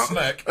going out,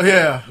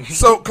 yeah.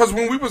 So because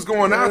when we was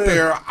going out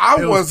there,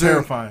 it was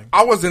terrifying.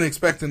 I wasn't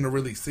expecting to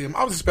really see him.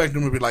 I was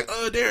expecting him to be like,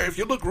 there. If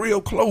you look real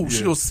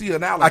close, you'll see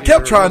an alligator. I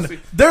kept trying to.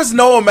 There's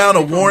no amount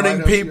of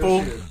warning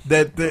people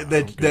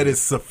that is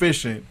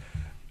sufficient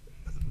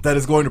that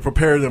is going to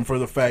prepare them for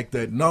the fact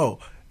that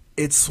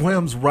it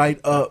swims right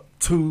up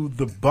to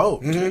the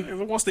boat.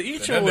 It wants to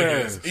eat your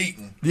ass.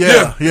 Eating.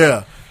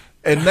 Yeah.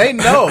 And they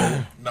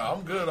know. No,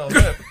 I'm good on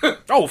that.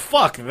 Oh,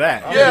 fuck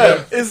that.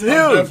 It's huge.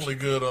 I'm definitely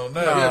good on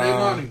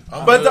that.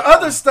 But the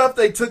other stuff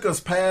they took us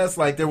past,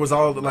 like there was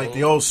all like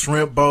the old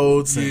shrimp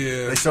boats. And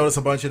they showed us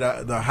a bunch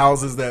of the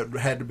houses that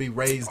had to be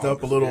raised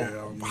up a little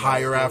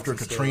higher after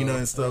Katrina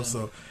and stuff.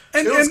 So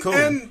and, it was cool.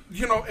 And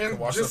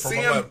just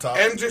seeing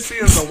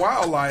the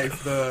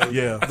wildlife,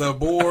 the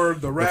boar,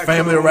 the raccoon, the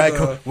family of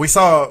raccoon. We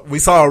saw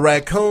a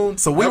raccoon.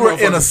 So we were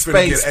in a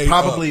space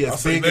probably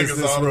as big as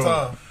this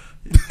room.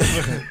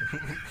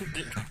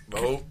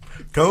 Nope.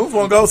 Coons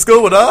want to go to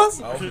school with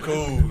us? I'm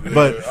cool.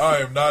 But I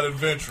am not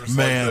adventurous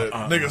man, like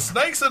that. Nigga,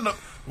 snakes in the...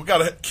 We got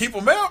to keep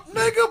them out.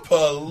 Nigga,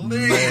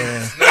 police.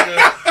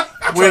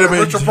 Nigga. Wait a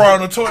minute. Richard Pryor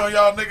on the toy on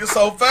y'all niggas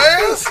so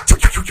fast.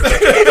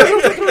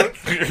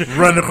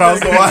 Running across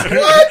the wire.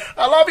 What?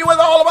 I love you with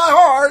all of my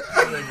heart.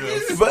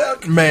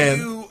 But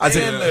man, I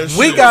tell you,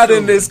 we got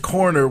in this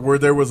corner where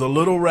there was a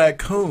little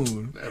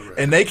raccoon,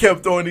 and they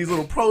kept throwing these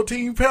little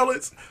protein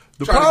pellets.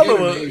 The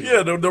problem was,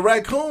 the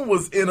raccoon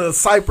was in a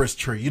cypress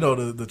tree. You know,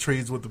 the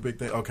trees with the big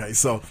thing. Okay,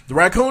 so the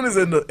raccoon is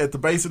at the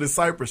base of the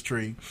cypress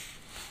tree.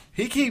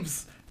 He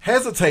keeps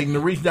hesitating to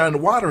reach down in the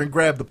water and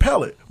grab the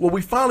pellet. Well,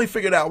 we finally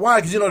figured out why,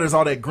 because there's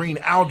all that green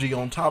algae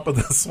on top of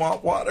the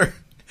swamp water.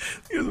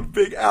 There's a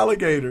big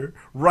alligator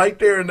right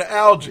there in the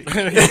algae.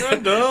 And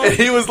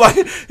he was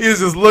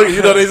just looking,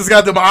 they just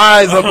got them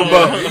eyes up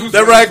above.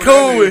 That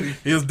raccoon,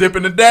 he was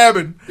dipping and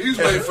dabbing. He was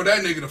waiting for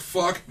that nigga to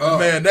fuck up.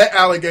 Man, that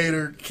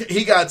alligator,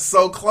 he got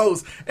so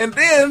close. And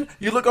then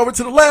you look over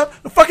to the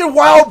left, the fucking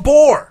wild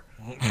boar.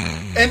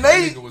 And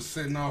that nigga was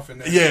sitting off in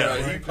that.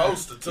 He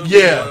posted too.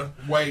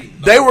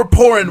 They were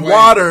pouring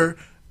water.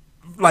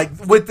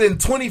 Like within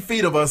 20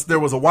 feet of us, there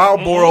was a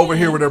wild boar over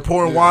here where they're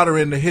pouring water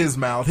into his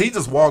mouth. He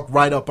just walked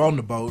right up on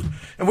the boat.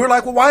 And we're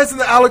like, well, why isn't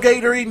the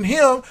alligator eating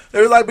him?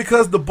 They were like,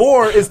 because the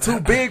boar is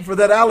too big for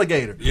that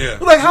alligator. We're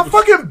like, how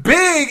fucking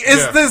big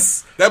is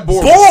this that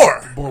boar?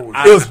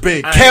 It was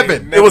big.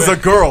 Kevin. It was a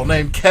girl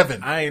named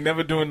Kevin. I ain't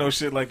never doing no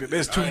shit like that.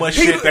 There's too much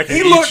shit that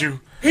can eat you.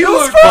 He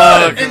looked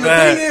fun. And the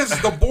thing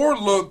is, the boar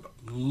looked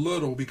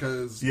little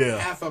because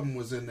half of them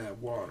was in that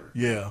water.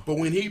 But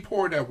when he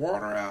poured that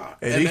water out,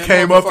 and he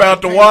came up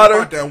out the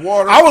water,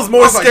 I was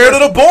more scared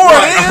of the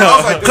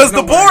boar because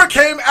the boar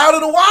came out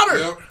of the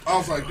water. I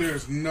was like,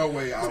 "There's no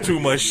way." Too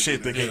much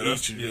shit that can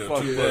eat you.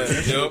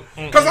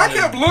 Because I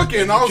kept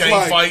looking, I was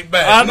like, "Fight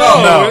back." I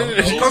know.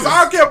 Because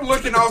I kept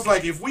looking, I was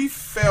like, "If we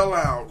fell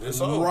out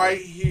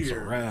right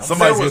here,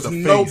 there was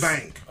no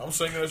bank." I'm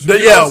singing this.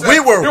 We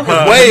were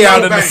way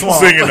out in the swamp,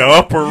 singing the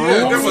upper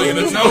room. There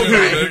was no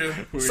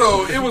bank.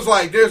 So it was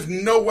like, "There's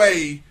no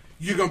way."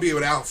 You're going to be able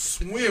to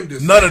outswim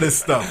this. None of this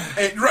stuff.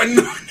 And,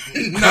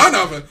 none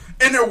of it.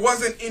 And there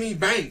wasn't any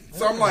bank.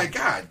 So I'm like,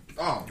 God,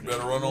 you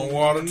better run on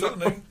water too,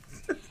 nigga.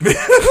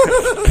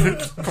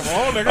 Come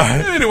on, nigga.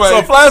 Anyway.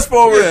 So flash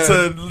forward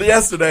to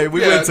yesterday.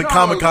 We went to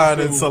Comic-Con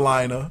in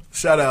Salina.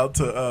 Shout out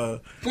to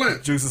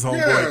Clint. Juice's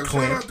homeboy,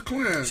 Clint. Shout out to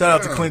Clint. Shout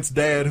out to Clint's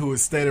dad, who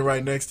is standing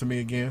right next to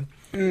me again.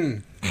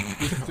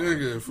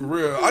 Nigga, for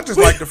real. I just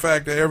like the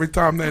fact that every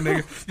time that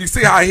nigga, you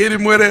see how I hit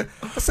him with it.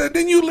 I said,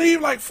 didn't you leave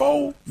like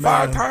 4-5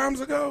 times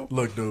ago?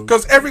 Look, dude.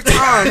 Because every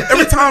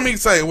time he'd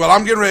say, well,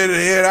 I'm getting ready to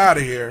head out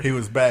of here. He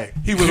was back.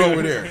 He was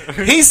over there.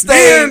 He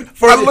stayed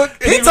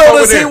he told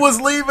us he was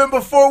leaving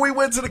before we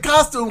went to the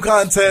costume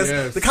contest.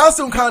 Yes. The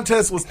costume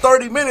contest was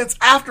 30 minutes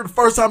after the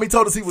first time he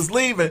told us he was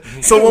leaving.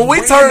 So when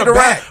we turned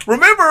around,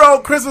 remember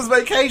on Christmas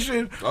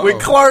Vacation when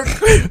Clark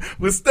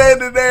was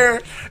standing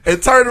there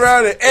and turned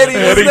around and Eddie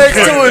was next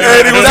to him.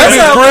 That's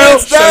how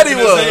Clint's daddy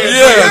was.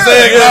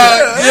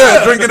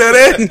 Drinking that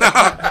Eddie.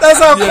 That's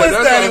how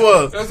Clint's daddy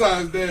was. That's how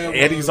his dad was.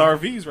 Eddie's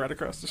RV's right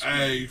across the street.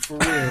 Hey, for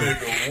real.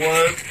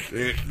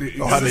 Nigga,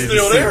 what? Is it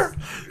still there?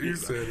 You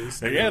said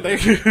it's yeah, they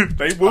move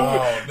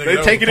it. They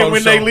taking it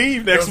when they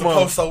leave next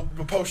month.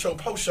 Post show.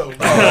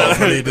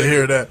 I need to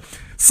hear that.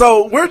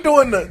 So we're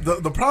doing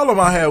the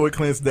problem I had with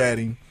Clint's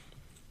daddy.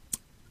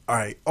 All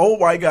right, old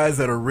white guys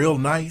that are real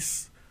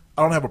nice,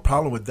 I don't have a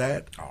problem with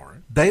that. All right.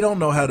 They don't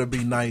know how to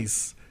be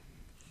nice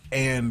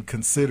and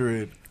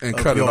considerate and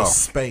of cut your it off.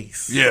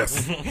 space.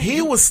 Yes.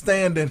 He was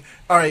standing.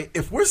 All right,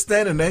 if we're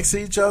standing next to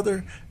each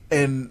other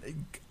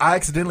and I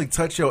accidentally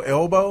touch your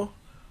elbow,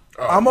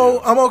 I'm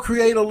gonna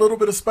create a little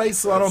bit of space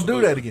so I don't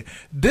do that again.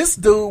 This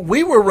dude,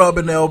 we were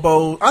rubbing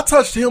elbows. I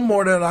touched him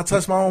more than I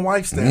touched my own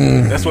wife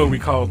standing. That's what we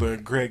call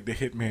Greg the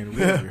Hitman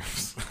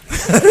Williams.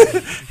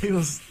 He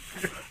was.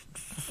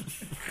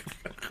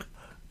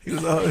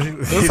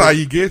 That's how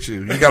you get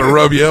you. You got to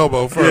rub your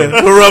elbow first.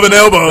 Yeah, we're rubbing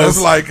elbows. That's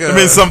like it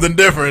means something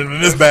different in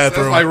this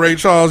bathroom. That's like Ray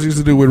Charles used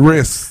to do with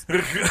wrists.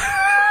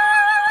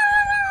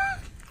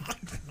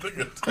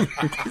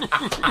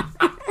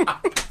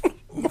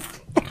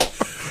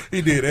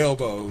 He did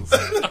elbows.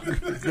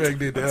 Greg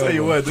did the elbows. Tell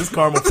you what, this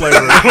caramel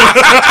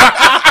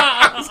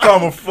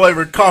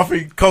flavored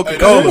coffee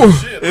Coca-Cola.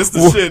 It's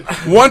the shit.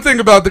 One thing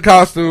about the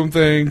costume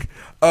thing,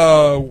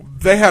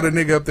 they had a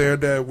nigga up there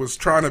that was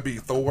trying to be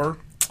Thor.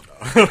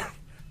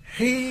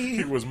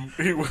 He was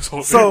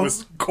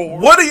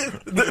cold. What do you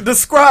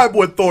describe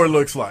what Thor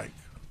looks like?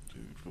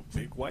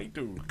 Big white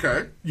dude.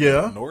 Okay.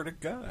 Yeah. Nordic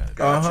god.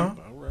 Uh-huh.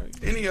 All right.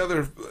 Any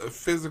other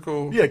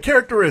physical? Yeah,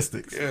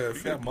 characteristics. Yeah, He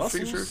got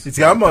muscles. features. He's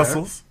got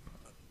muscles.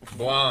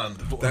 Blonde.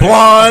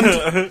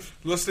 Blonde.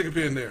 Let's stick a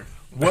pin there.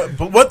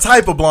 What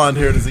type of blonde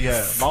hair does he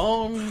have?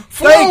 Long.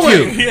 Thank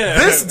you. Yeah.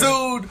 This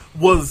dude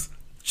was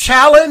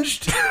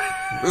challenged, to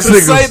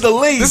say the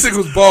least. This nigga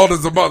was bald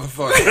as a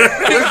motherfucker.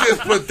 Let's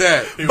just put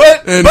that.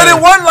 But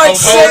it wasn't like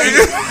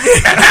shit.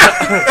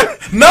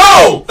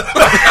 No!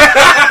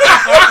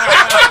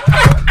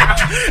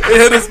 It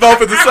hit us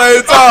both at the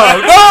same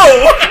time.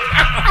 No!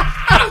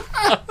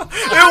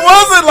 It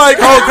wasn't like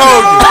Hulk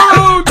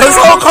Hogan. Because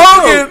Hulk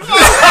Hogan...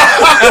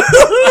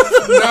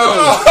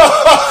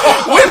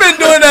 No. We've been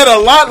doing that a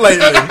lot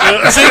lately.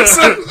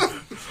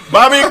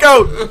 Bobby and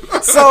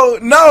Coach. So,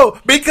 no,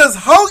 because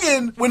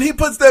Hogan, when he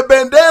puts that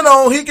bandana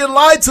on, he can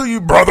lie to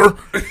you, brother.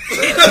 He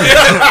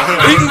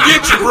can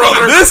get you,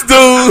 brother. This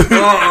dude.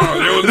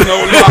 There was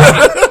no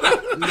lie.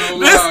 No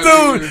This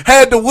lie, dude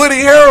had the Woody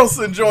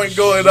Harrelson joint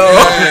going on.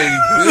 Hey,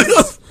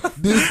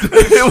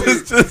 it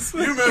was just.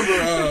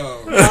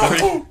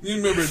 You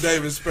remember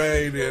David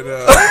Spade and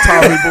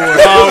Tommy Boy?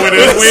 Oh, with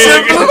his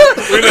wig.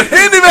 He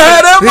didn't even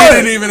have that He much.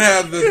 didn't even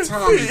have the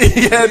Tommy.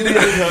 He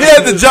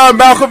had the John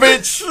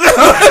Malkovich.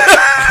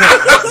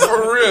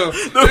 For real.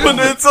 The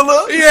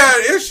peninsula. Yeah,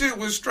 his shit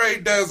was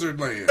straight desert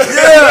land.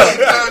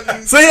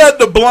 Yeah. So he had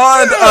the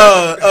blonde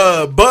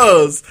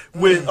Buzz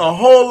with a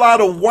whole lot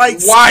of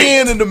white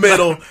skin in the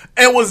middle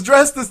and was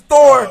dressed as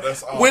Thor.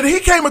 When he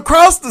came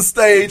across the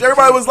stage,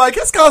 everybody was like,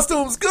 his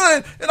costume's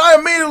good. And I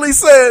immediately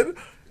said,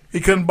 he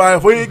couldn't buy a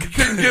wig.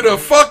 Couldn't get a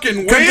fucking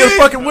wig. Couldn't get a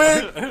fucking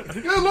wig.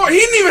 Good Lord, he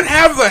didn't even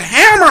have the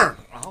hammer.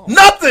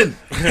 Nothing.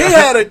 He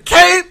had a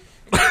cape.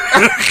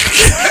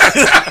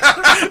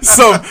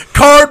 Some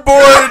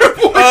cardboard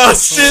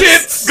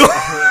shit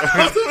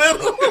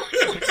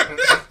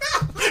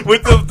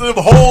with the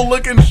whole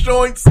looking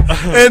joints, and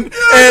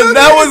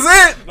that was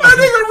it. That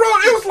nigga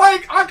wrote. It was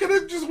like I could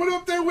have just went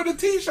up there with a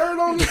t-shirt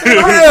on.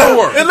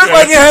 Yeah, it looked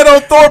like he had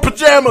on Thor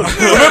pajamas.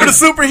 Remember the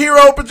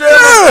superhero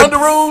pajamas,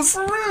 underoos?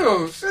 For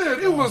real, shit.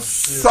 It was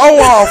so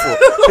awful.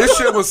 This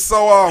shit was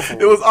so awful.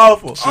 It was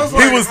awful.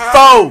 He was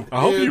Thor. I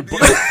hope you.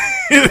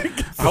 I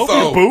hope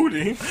you booed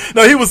him.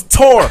 No, he was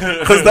Tor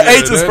because the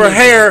H is for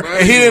hair,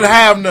 and he didn't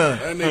have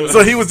none.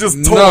 So he was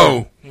just Tor.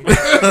 No.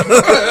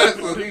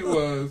 That's what he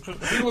was.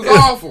 He was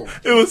awful.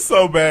 It was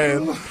so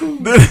bad.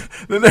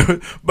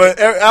 But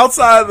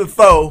outside of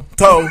Thor,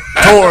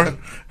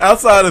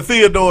 outside of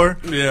Theodore,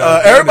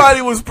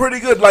 everybody was pretty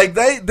good. Like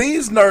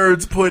these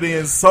nerds put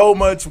in so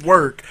much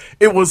work.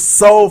 It was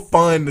so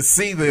fun to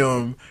see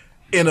them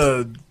in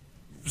a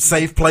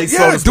safe place,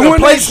 so to speak, a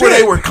place where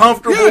they were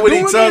comfortable with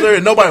each other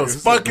and nobody was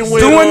fucking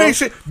with them. Doing that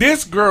shit.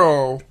 This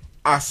girl,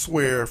 I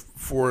swear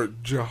for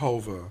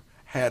Jehovah,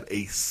 had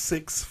a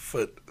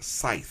 6-foot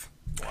scythe.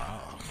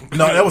 Wow.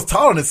 No, that was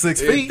taller than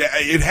 6 feet.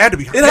 It had to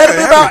be. It had to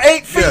be about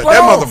 8 feet long.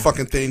 That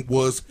motherfucking thing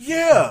was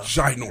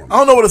ginormous. I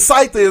don't know what a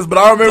scythe is, but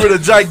I remember the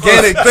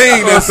gigantic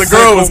thing that the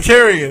girl was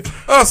carrying.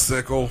 A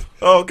sickle.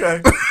 Oh,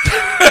 okay.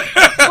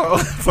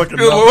 Fucking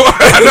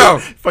I know.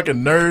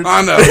 Fucking nerd.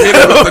 I know. Hit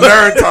it with the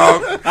nerd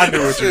talk. I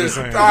knew what you were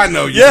saying. I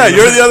know you. Yeah,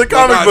 you're the other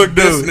comic book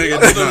dude. This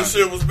nigga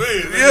shit was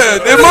big. Yeah,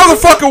 that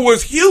motherfucker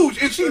was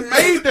huge, and she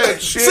made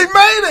that shit. She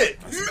made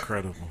it. That's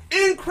incredible.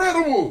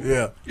 Incredible.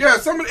 Yeah.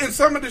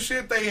 Some of the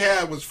shit they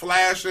had was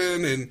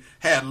flashing and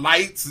had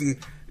lights and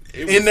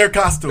in their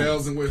costume,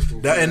 bells and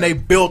whistles, and they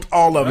built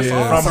all of it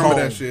from some home. Of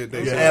that shit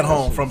at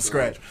home from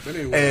scratch.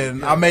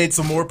 And I made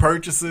some more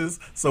purchases,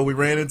 so we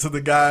ran into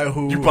the guy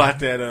who you bought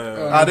that.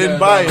 I didn't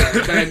buy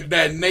it.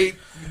 That Nate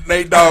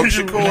Dogg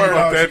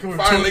Shakur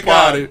finally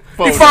got it.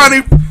 He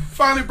finally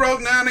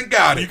broke down and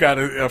got it. You got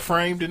it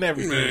framed and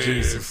everything. Man,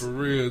 Jesus, for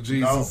real,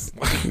 Jesus.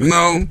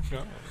 No.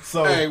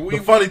 So the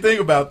funny thing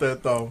about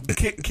that, though,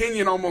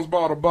 Kenyon almost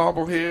bought a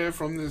bobblehead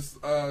from this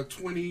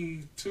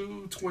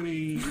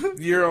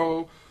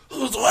 20-year-old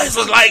whose voice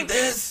was like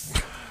this.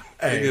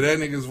 Hey, that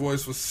nigga's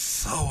voice was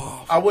so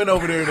awful. I went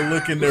over there to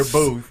look in their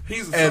booth,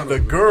 and the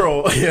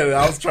girl,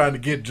 I was trying to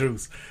get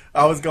Juice.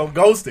 I was going to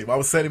ghost him. I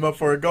was setting him up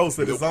for a ghost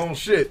at his own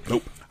shit.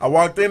 Nope. I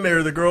walked in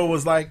there, the girl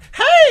was like,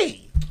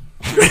 hey,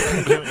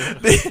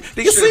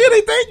 do you see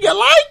anything you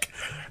like?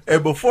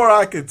 And before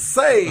I could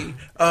say,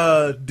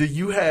 do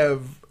you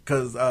have...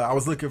 Because I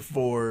was looking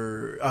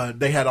for,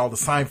 they had all the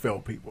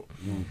Seinfeld people.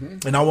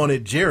 Mm-hmm. And I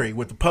wanted Jerry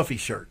with the puffy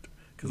shirt.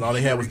 Because all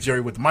they had was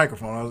Jerry with the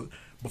microphone.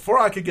 Before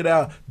I could get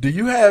out, do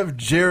you have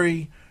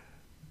Jerry?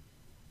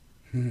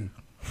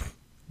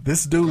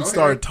 This dude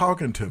started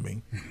talking to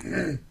me.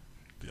 And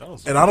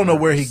I don't know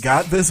where he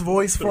got this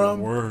voice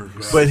from.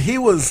 But he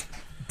was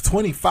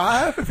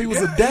 25 if he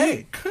was a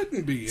day.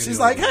 Couldn't be. She's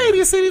like, hey, do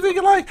you see anything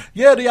you like?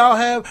 Yeah, do y'all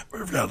have?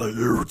 We've got a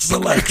huge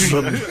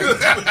selection.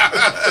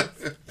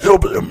 You'll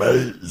be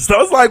amazed. I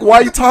was like,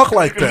 why you talk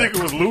like that? You think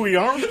it was Louis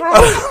Armstrong?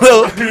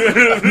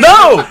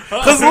 No,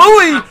 because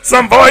Louis,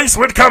 some voice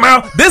would come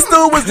out. This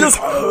dude was just.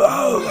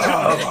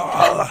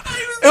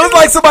 It was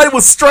like somebody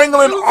was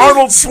strangling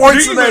Arnold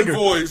Schwarzenegger.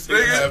 Voice. He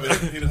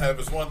didn't have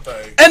his one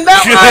thing. And now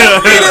I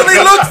immediately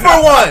looked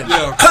for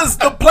one. Because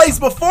the place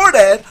before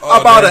that,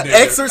 I bought an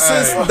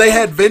Exorcist. They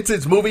had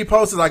vintage movie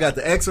posters. I got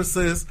The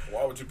Exorcist.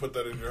 Why would you put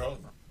that in your home?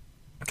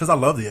 Because I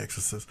love The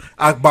Exorcist.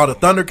 I bought a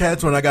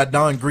Thundercats when I got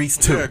Don Grease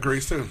 2. Yeah,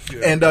 Grease 2.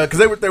 Yeah. And because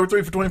they were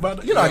 3 for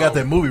 $25. You know, I got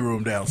that movie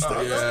room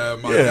downstairs. Yeah,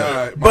 my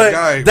guy.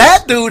 But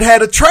that dude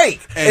had a tray.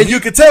 And you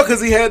could tell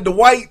because he had the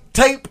white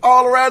tape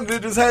all around it.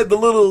 It just had the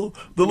little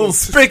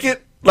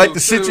spigot. Like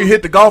the shit you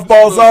hit the golf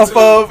balls off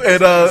of at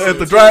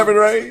the driving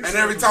range. And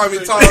every time he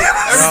talked, he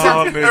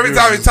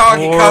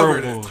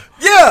covered it.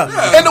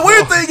 Yeah. And the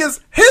weird thing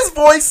is, his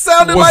voice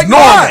sounded like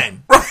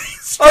mine.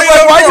 I was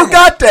like, why you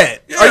got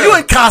that? Yeah. Are you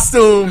in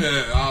costume?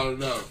 Yeah, I don't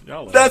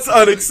know. That's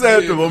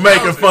unacceptable,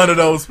 making fun of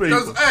those people.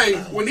 Because, hey,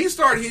 when he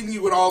started hitting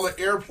you with all the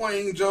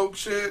airplane joke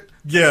shit.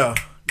 Yeah.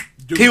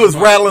 He was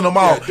rattling them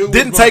off.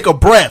 Didn't take a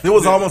breath. It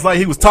was almost like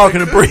he was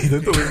talking and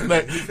breathing through his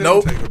neck.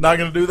 Nope, not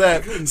going to do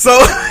that. So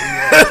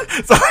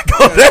I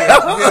go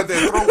down.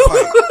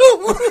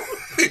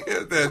 He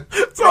had that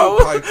throat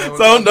pipe.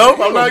 So nope,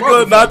 I'm not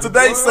good. Not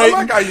today, Satan. I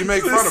like how you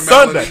make fun of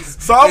Sunday.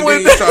 Melodies. So I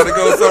went there. Try to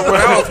go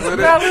somewhere else with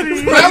it.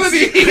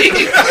 Melody.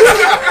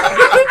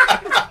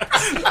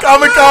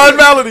 Comic-Con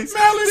Melodies. So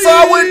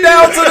I went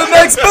down to the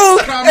next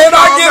booth and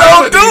I get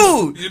on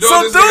dude.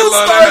 So dude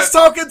starts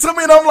talking to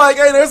me and I'm like,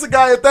 hey, there's a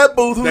guy at that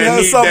booth who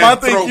has something I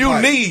think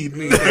you need.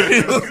 You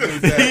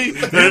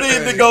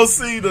need to go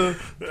see the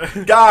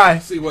guy.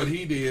 See what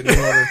he did.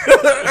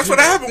 That's what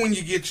happened when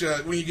you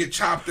get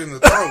chopped in the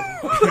throat.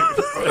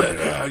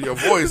 Your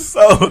voice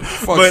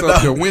fucks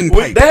up your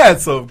windpipe. They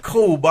had some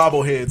cool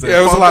bobbleheads.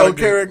 Yeah, it was a lot of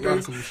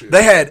characters. Cool shit.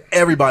 They had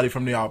everybody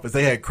from The Office.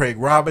 They had Craig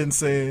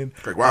Robinson.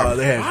 They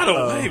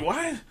had,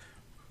 why?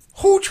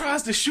 Who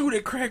tries to shoot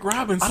at Craig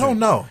Robinson? I don't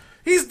know.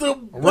 He's the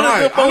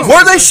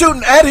Were they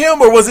shooting at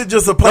him, or was it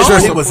just a place where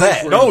he was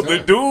at? No, the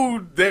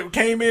dude that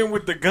came in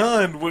with the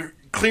gun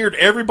cleared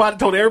everybody,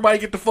 told everybody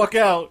to get the fuck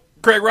out.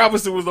 Craig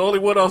Robinson was the only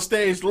one on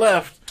stage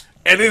left,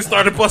 and then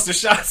started busting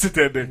shots at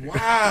that nigga.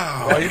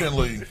 Wow, why he didn't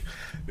leave?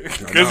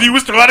 Because he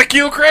was trying to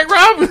kill Craig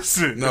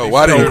Robinson. No,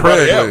 why didn't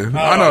Craig leave?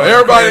 I know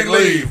everybody didn't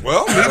leave.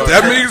 Well,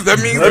 that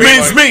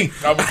means me.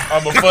 I'm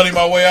gonna funny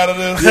my way out of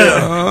this.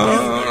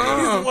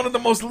 He's one of the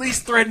most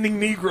least threatening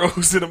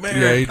Negroes in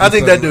America. I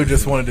think that dude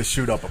just wanted to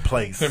shoot up a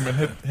place. Him and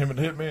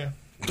Hitman.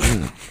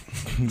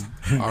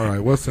 All right,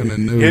 what's in the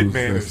news?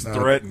 Hitman is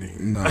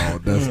threatening. No,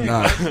 that's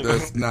not.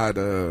 That's not.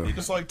 He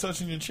just like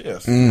touching your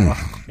chest and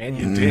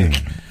your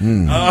dick.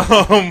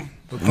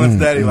 But Clint's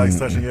daddy likes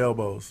touching your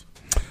elbows.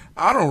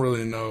 I don't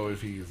really know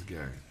if he is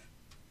gay.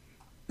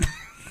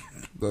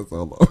 That's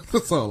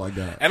all I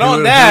got. And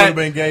on that, would have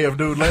been gay if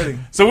dude let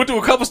him. So we'll do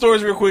a couple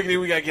stories real quick, and then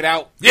we gotta get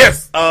out.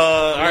 Yes.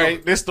 All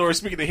right. This story.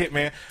 Speaking of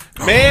Hitman,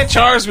 man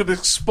charged with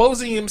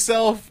exposing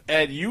himself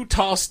at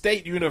Utah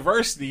State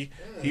University.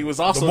 He was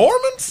also the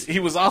Mormons. He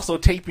was also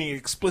taping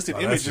explicit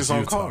images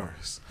on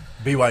cars.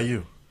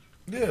 BYU.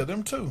 Yeah,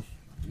 them too.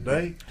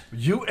 They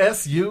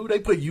USU. They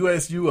put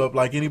USU up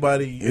like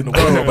anybody in the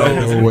world. I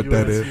don't know what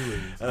that is.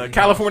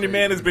 California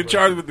man has been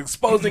charged with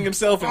exposing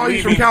himself and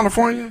he's from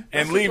California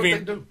and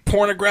leaving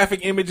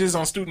pornographic images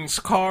on students'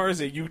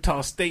 cars at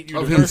Utah State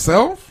University. Of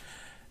himself?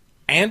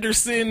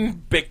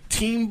 Anderson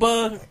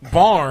Bektimba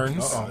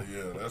Barnes. Oh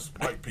yeah, that's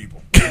white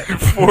people.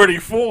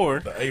 44.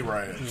 The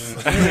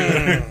Arabs.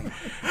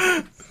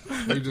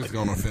 You're just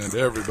gonna offend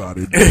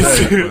everybody.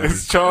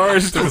 It's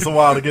charged. Took us a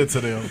while to get to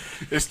them.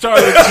 It's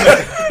charged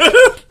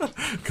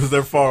because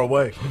they're far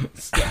away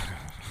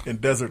in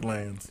desert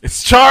lands.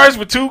 It's charged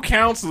with 2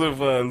 counts of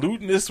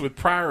lewdness with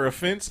prior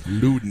offense.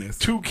 Lewdness.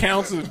 2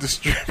 counts of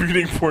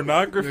distributing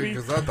pornography.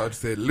 Because I thought you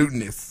said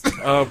lewdness. And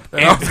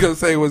I was gonna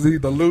say, was he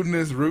the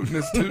lewdness,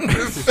 rootness,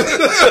 tootness?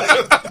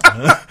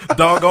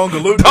 Doggone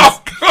galootiness.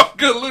 Doggone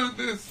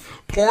galootiness.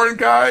 Porn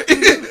guy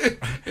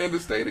in the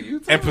state of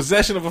Utah. And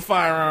possession of a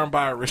firearm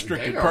by a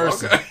restricted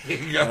person. Okay.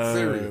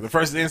 The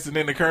first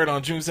incident occurred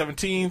on June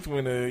 17th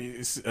when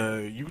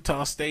a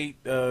Utah State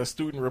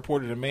student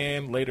reported a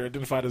man, later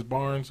identified as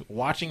Barnes,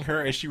 watching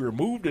her as she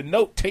removed a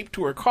note taped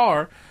to her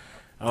car.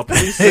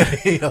 Police said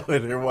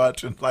they're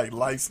watching like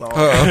lights on.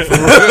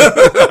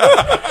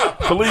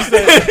 Police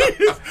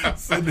said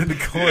sitting in the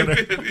corner.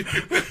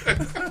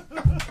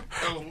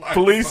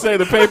 Police say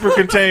the paper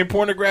contained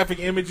pornographic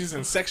images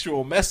and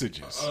sexual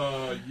messages.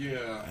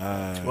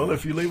 Well,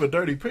 if you leave a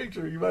dirty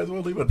picture, you might as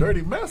well leave a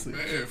dirty message.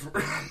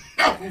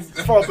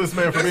 Fault this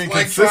man for being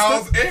consistent.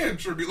 Trials and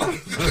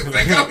tribulations.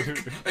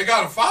 They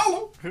gotta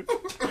follow.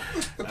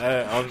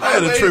 I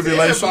had a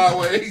tribulation.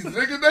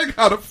 They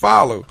gotta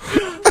follow.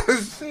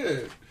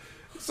 Shit.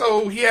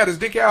 So he had his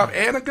dick out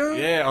and a gun?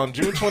 Yeah, on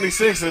June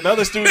 26th,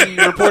 another student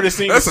reported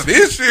seeing that's an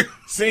issue.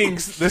 Seeing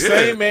the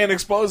same man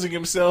exposing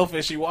himself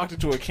as she walked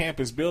into a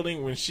campus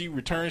building. When she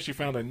returned, she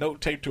found a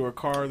note taped to her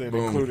car that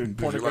included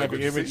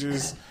pornographic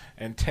images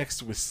and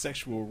text with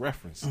sexual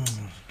references.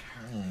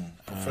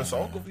 Professor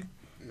Ogilvy?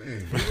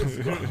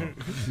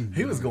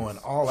 He was going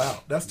all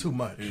out. That's too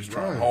much. He's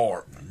trying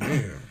hard.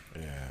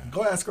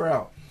 Go ask her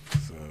out.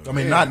 So I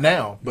mean, not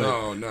now,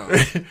 but no.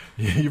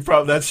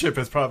 that ship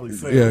has probably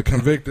sailed. Yeah,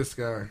 convict this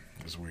guy.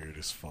 It's weird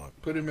as fuck.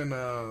 Put him in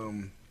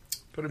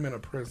a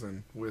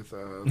prison with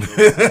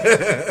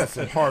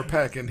some hard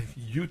packing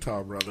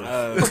Utah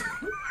brothers.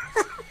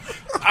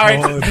 All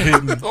right,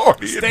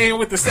 staying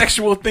with the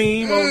sexual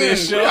theme on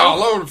this show,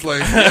 all over the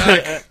place.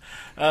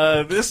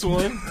 This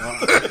one.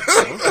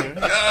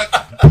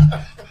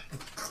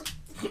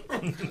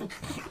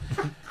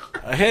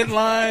 A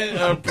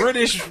headline: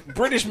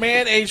 British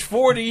man, age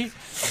 40,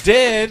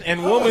 dead,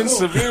 and woman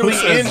severely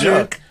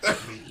injured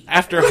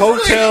after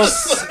hotel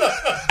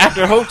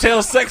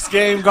sex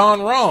game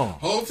gone wrong.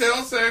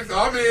 Hotel sex,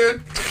 I'm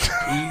in.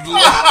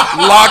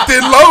 Locked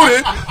and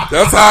loaded.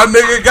 That's how a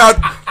nigga got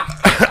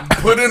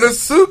put in a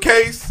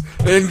suitcase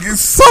and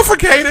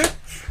suffocated.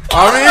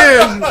 I'm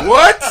in.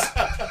 What?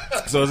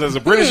 So it says a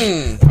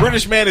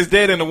British man is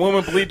dead and a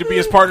woman believed to be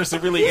his partner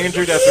severely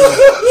injured after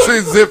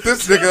she zipped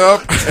this nigga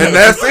up and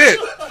that's it.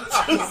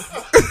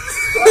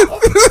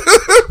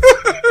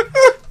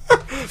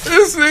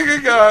 This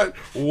nigga got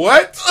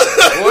what?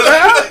 What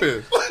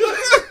happened?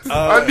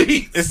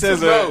 It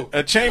says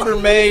a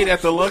chambermaid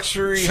at the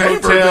luxury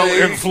hotel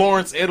in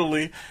Florence,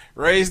 Italy,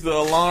 raised the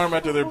alarm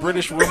after the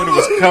British woman who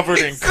was covered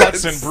in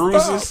cuts and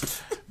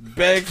bruises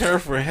begged her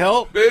for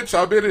help. Bitch,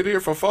 I've been in here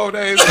for 4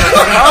 days.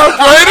 I'm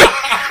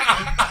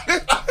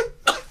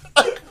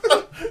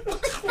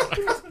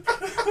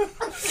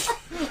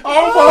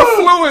all my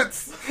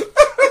fluids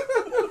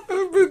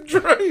have been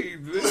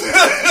drained.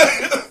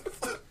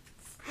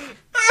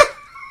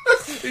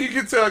 You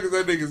can tell because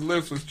that nigga's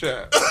lips was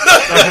chapped.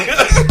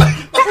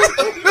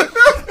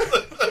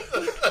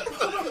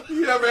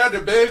 You ever had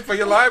to beg for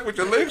your life with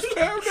your lips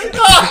chapped?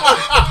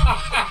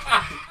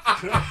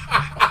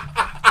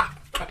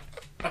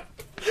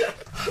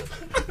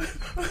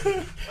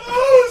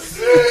 Oh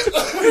shit!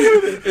 Wait a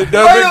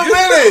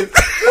minute!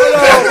 Hold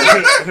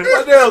on.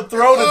 My damn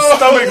throat and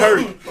stomach hurt.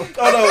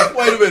 Hold on.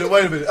 Wait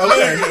a minute.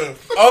 Okay.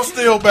 I'm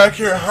still back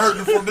here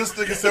hurting from this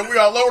nigga said we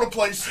all over the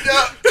place.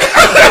 Yeah.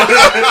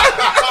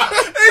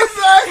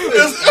 Exactly.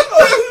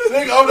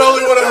 Nigga, I'm the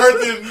only one that heard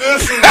the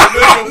initial.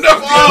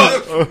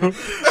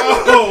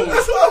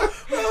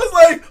 I was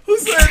like, who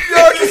said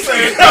y'all can say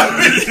it?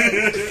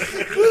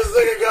 This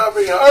nigga got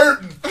me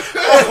hurting.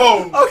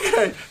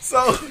 Okay, so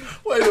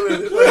wait a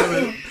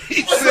minute.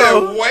 He said,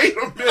 wait a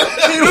minute.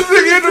 This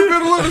nigga in the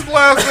middle of his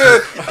laugh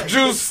said,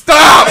 Juice,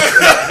 stop.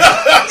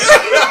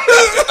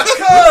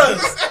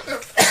 Because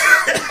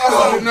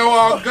oh no,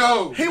 I'll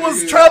go. He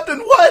was trapped in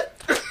what?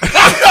 He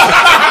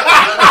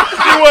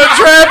wasn't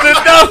trapped in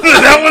nothing.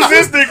 That was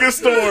this nigga's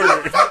story.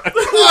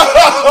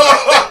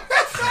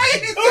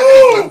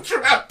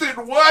 Trapped in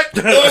what?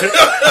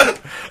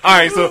 All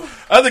right, so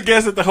other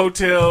guests at the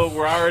hotel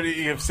were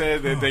already have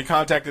said that they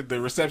contacted the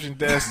reception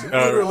desk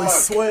literally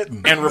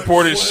sweating and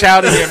reported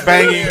shouting and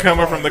banging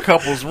coming from the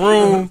couple's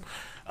room.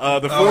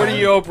 The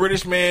 40-year-old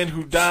British man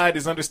who died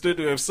is understood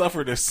to have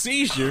suffered a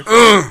seizure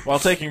while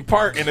taking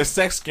part in a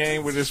sex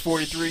game with his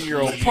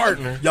 43-year-old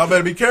partner. Y'all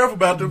better be careful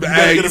about them. You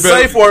better get a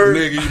safe word.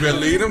 Nigga, you better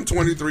leave them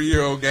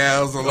 23-year-old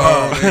gals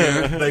alone.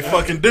 They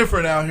fucking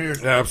different out here.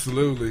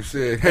 Absolutely.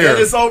 Shit. And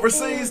it's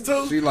overseas,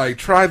 too. She like,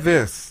 try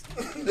this.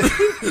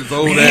 His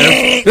old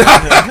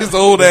ass. His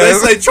old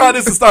ass. They say try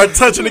this and start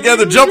touching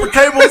together jumper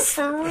cables.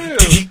 For real.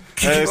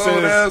 His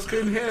old ass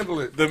couldn't handle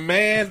it. The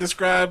man,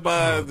 described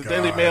by the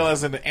Daily Mail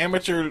as an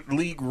amateur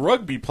league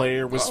rugby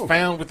player, was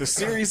found with a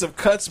series of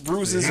cuts,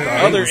 bruises, and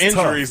other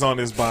injuries on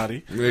his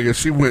body. Nigga,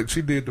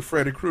 she did the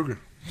Freddy Krueger.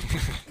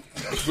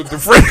 Put the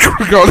Freddy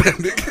Krueger on that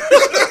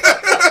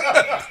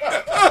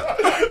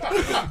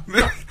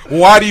nigga.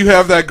 Why do you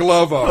have that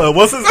glove on?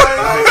 What's his name?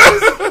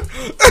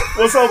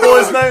 What's our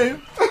boy's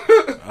name?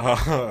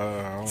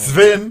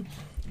 Sven.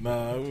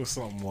 Nah, it was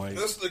something white.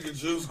 This nigga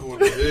Juice going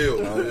to jail.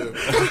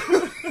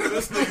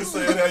 This nigga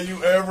saying, have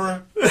you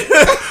ever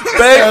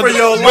beg for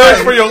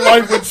your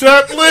life with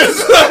chaplins?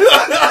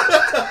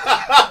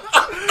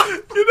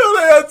 You know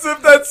they had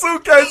zipped that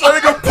suitcase, so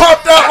nigga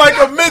popped out like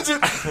a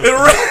midget and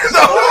ran.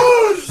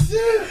 Oh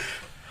shit!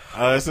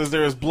 It says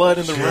there is blood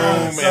in the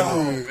room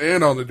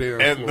and on the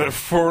damn and floor. the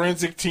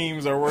forensic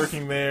teams are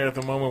working there at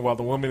the moment while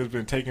the woman has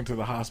been taken to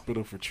the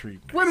hospital for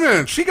treatment. Wait a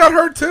minute, she got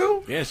hurt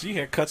too? Yeah, she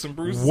had cuts and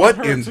bruises.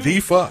 What in the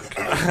fuck?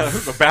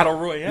 The battle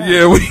royale.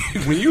 Yeah,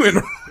 when you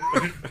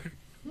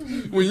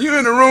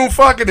in the room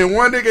fucking and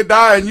one nigga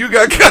die and you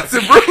got cuts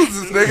and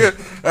bruises,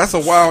 nigga, that's a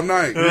wild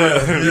night.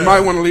 Yeah. You might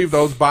want to leave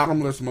those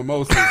bottomless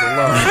mimosas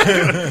alone.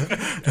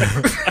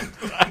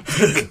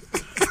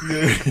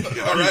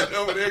 All right,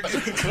 over there, get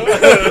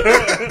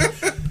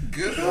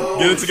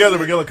it together,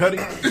 McGillicuddy.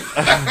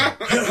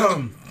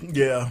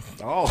 Yeah.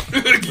 Oh.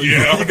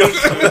 Yeah. You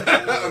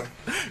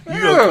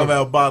gonna come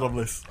out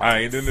bottomless. All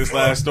right, and then this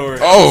last story.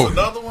 Oh.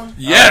 Another one?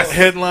 Yes.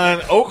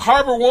 Headline: Oak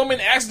Harbor woman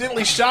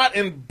accidentally shot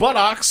in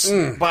buttocks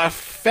by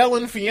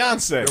felon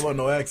fiance. There wasn't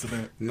no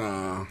accident.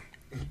 Nah.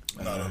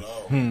 Not at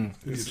all.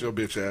 Get your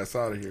bitch ass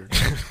out of here.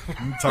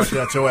 You talked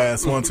about your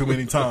ass one too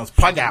many times.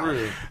 Plug out.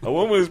 A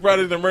woman was brought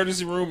in the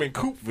emergency room in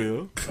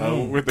Coopville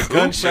with a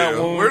gunshot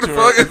wound. Where the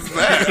fuck is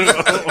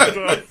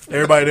that?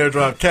 Everybody there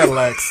drive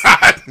Cadillacs.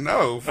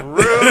 No, for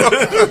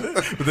real.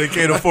 But they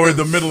can't afford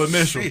the middle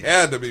initial. She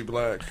had to be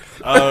black.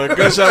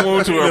 Gunshot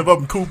wound to her. Live up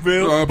in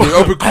Coopville. Up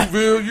in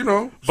Coopville, you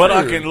know.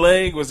 Buttock and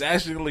leg was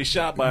accidentally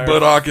shot by her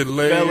Buttock and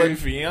leg. felon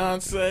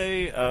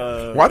fiance.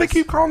 Why they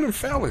keep calling him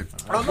felon?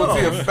 I don't Was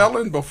he know. a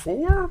felon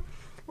before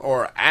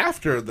or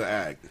after the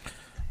act?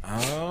 I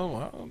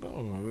don't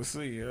know. Let's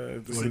see.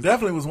 Well, he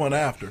definitely was one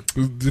after.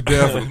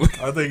 Definitely.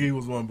 I think he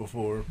was one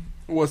before.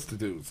 What's the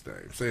dude's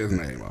name? Say his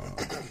name.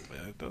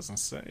 It doesn't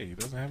say. It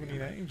doesn't have any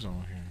names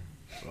on here.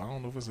 So I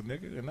don't know if it's a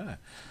nigga or not.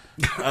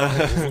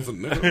 It's a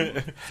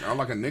nigga. Sound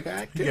like a nigga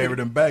act. He gave her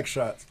them back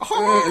shots. What's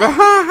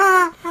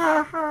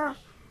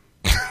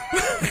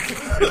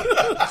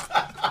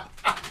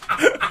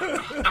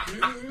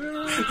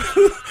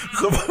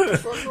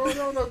going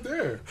on up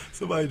there?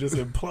 Somebody just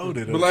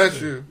imploded.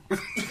 Bless you.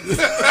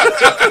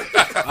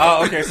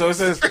 Oh, okay. So it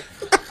says.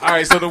 All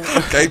right. So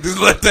Can't just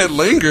let that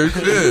linger.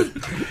 Shit.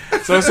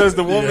 So it says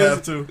the woman. You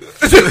have to.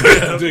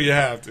 Do you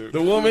have to?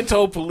 The woman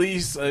told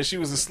police she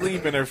was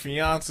asleep and her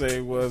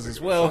fiance was as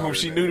well, whom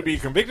she knew to be a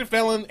convicted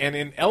felon and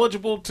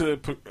ineligible to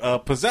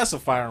possess a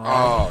firearm.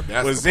 Oh,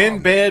 that's was the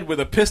in problem. bed with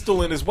a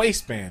pistol in his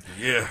waistband.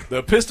 Yeah.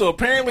 The pistol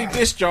apparently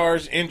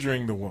discharged,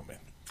 injuring the woman.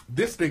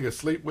 This nigga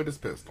sleep with his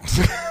pistol.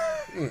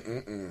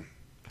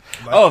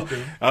 Oh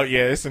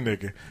yeah, it's a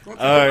nigga.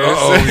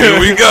 Here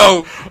we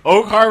go.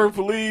 Oak Harbor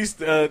police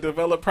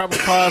developed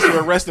probable cause to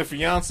arrest the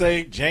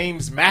fiance,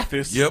 James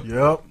Mathis. Yep.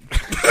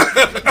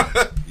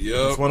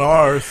 It's one of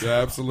ours.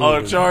 Yeah, absolutely.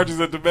 On charges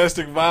of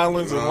domestic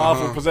violence and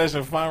lawful possession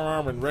of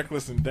firearm and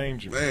reckless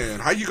endangerment. Man,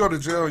 how you go to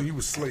jail and you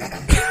was sleeping?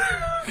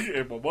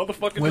 Yeah, my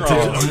motherfucking Went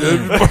drawers.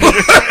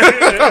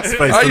 His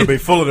face gonna be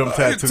full of them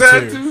tattoo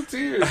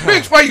tears.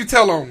 Bitch, why you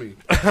tell on me?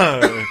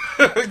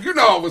 You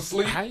know I was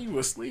asleep. How you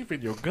asleep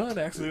and your gun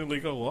accidentally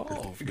go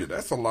off? Yeah,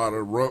 that's a lot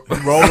of rolling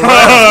Rolling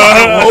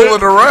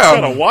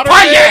around. Got a water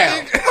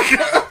bag?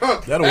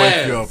 That'll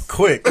wake you up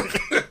quick.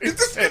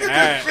 This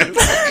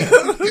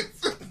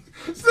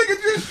nigga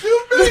just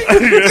shoot me.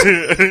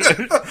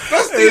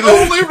 That's the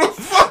only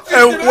fucking.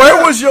 And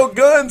where was your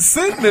gun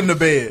sitting in the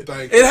bed?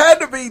 Thank It had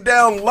to be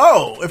down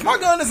low. If my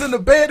gun is in the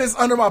bed, it's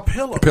under my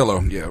pillow. Pillow,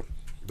 yeah.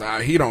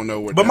 He don't know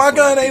what. But my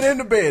gun ain't in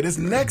the bed. It's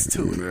next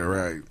to it. Yeah,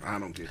 right. I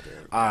don't get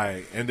that. All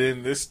right, and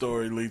then this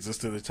story leads us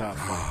to the top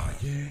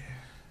 5.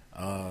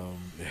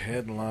 The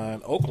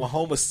headline: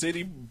 Oklahoma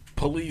City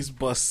police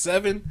bust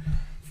 7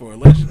 for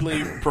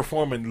allegedly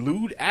performing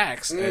lewd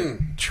acts at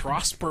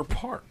Trosper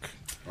Park.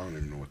 I don't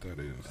even know what that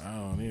is. I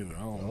don't either. I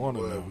don't want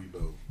to know.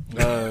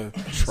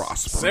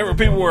 Trosper. Several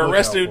people were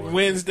arrested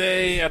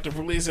Wednesday after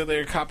police said they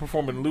were caught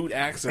performing lewd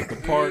acts at the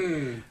park.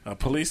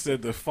 Police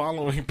said the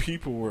following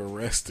people were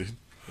arrested.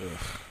 Ugh,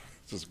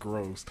 just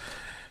gross.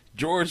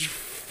 George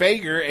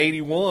Fager,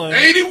 81.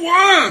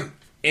 81!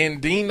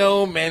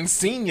 Andino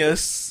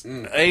Mancinius,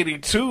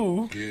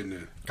 82. Getting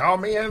it. Call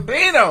me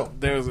Andino.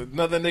 There was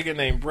another nigga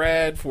named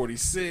Brad,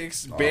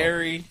 46.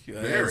 Barry,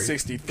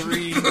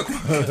 63.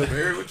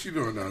 Barry, what you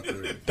doing out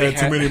there? Had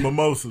too many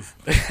mimosas.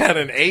 They had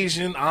an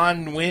Asian,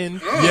 An Win.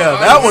 Yeah,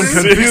 that one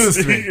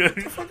confused me.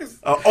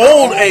 An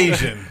old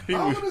Asian.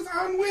 How old is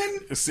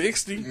Anwin?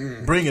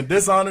 60. Bringing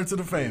dishonor to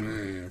the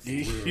family.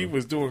 He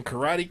was doing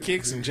karate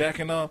kicks and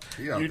jacking off.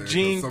 He out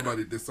Eugene, there 'cause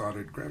somebody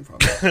dishonored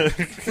grandfather.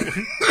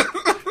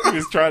 he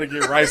was trying to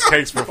get rice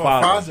cakes for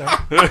father.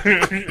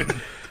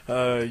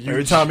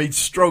 Every time he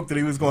stroked it,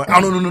 he was going, oh,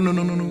 no.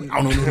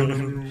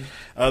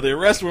 The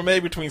arrests were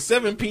made between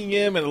 7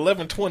 p.m. and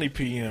 11:20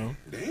 p.m.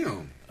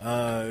 Damn.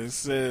 It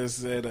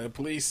says that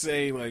police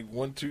say like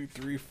 1, 2,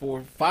 3,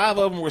 4, 5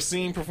 of them were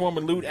seen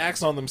performing lewd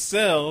acts on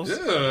themselves.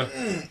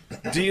 Yeah.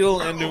 Deal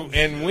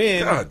and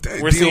Win God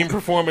dang, were Deal. seen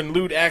performing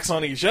lewd acts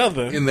on each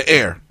other. In the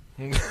air.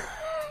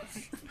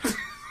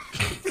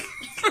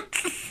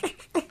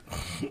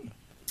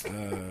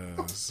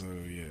 So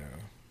yeah.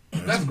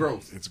 That's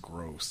gross. It's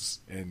gross.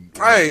 And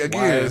Hey,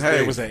 again,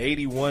 there was an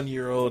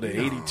 81-year-old, an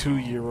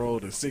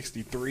 82-year-old, a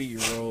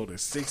 63-year-old, a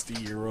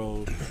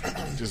 60-year-old.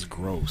 Just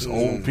gross.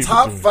 Old people.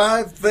 Top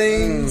 5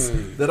 things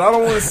that I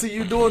don't want to see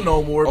you doing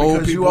no more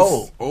because you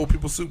old. Old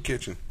people soup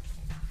kitchen.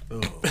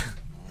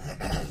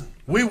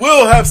 We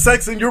will have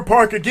sex in your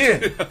park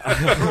again.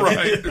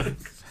 Right.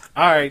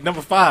 All right,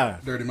 number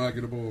 5. Dirty Mike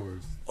and the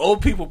boys.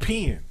 Old people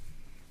peeing.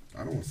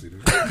 I don't want to see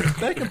that.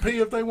 They can pee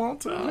if they want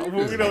to. Well,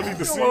 we don't need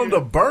to see want it. them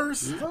to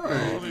burst. I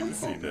don't need to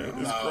see that.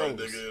 It's Nah, gross.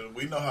 nigga,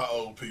 we know how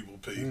old people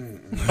pee.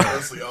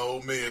 Especially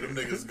old men. Them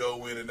niggas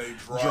go in and they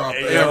drop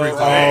everything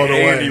all the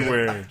way.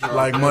 Anywhere.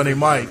 Like Money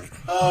Mike.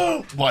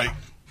 like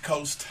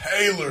Coach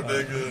Taylor,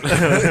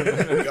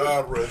 nigga.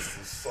 God rest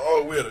his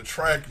soul. We had a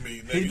track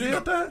meet, nigga. He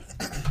did that?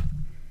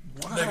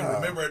 Nigga,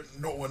 remember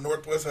when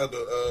Northwest had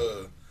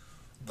the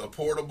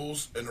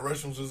portables and the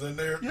restrooms was in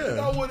there? Yeah. You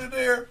know what in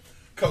there?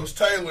 Coach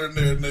Taylor in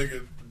there,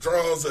 nigga,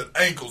 draws at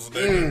ankles,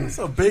 nigga. That's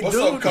a big What's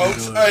dude. up,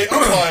 Coach? Hey,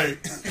 I'm like,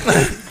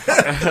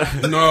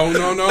 No.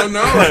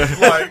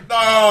 Like,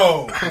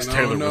 no.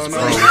 Taylor was no.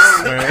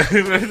 gross, man.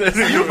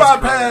 You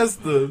bypass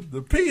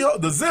the pee hole,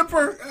 the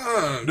zipper,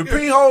 the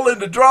pee hole in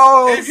the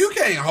drawers. If you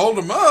can't hold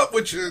them up,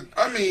 which is,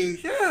 I mean,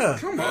 yeah,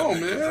 come on,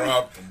 man.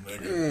 Dropped them,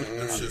 nigga.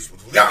 Them shits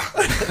was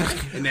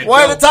and that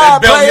one at a time,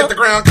 belt player. hit the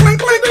ground, clink,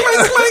 clink, clink,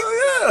 clink.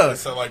 Yeah. It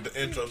sound like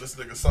the intro of this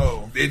nigga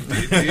song. It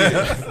did,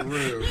 for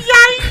real.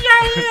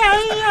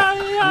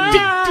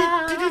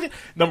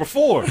 Number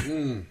 4,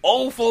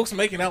 old folks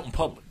making out in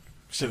public.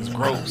 Shit is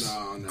gross.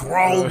 No.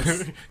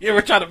 Gross. You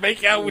ever try to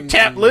make out with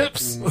chapped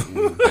lips?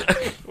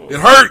 It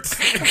hurts.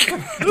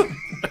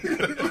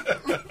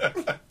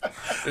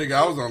 Nigga,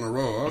 I was on the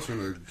road. I was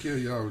gonna kill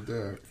y'all with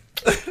that.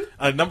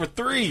 Number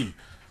 3,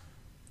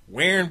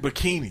 wearing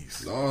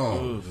bikinis.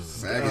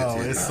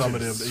 It's some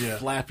of them. Yeah.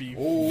 Flappy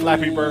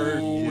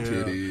bird.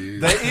 Yeah.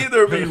 They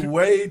either be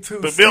way too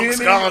The milk's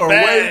skinny gone or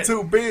bad. way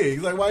too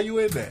big. Like, why you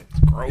in that?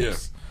 Gross. Yeah.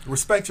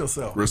 Respect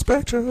yourself.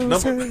 Respect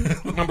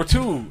yourself. Number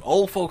 2,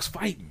 old folks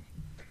fighting.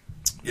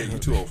 Yeah, you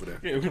too old for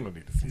that. Yeah, we don't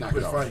need to see Knock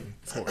it out. Fighting.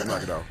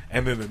 Knock it out.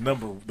 And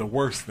then the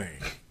worst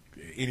thing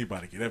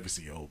anybody could ever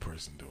see an old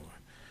person doing.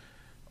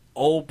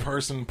 Old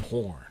person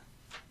porn.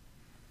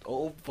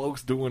 Old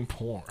folks doing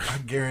porn. I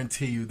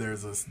guarantee you,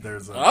 there's a.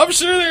 I'm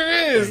sure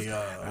there is.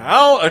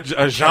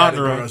 A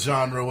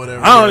genre,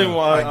 whatever. I don't even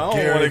want. I don't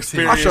want to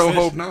experience. I sure that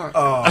hope shit. not.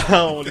 I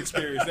don't want to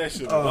experience that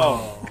shit at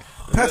all.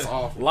 That's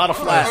awful. A lot of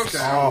flaps.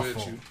 Okay, I'm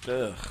with you.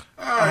 Ugh.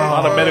 A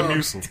lot of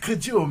Metamucil.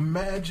 Could you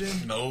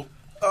imagine? Nope.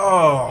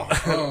 Oh,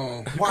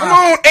 wow. Come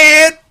on,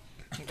 Ed.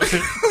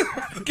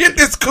 Get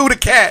this cootie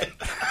cat.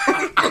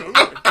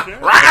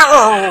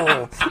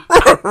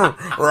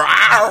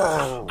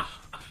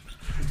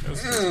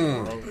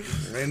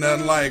 Ain't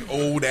nothing like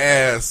old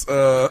ass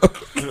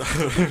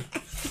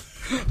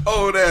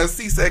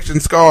C-section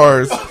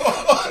scars.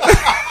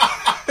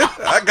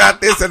 I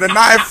got this in a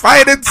knife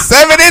fight in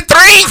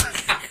 73.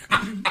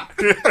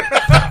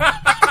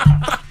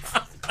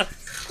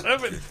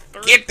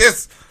 Get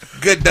this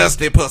good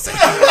dusty pussy.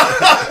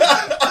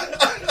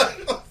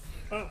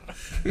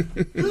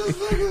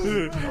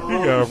 You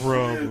got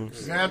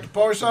problems. you have to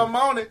pour something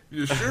on it.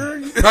 You sure?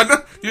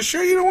 You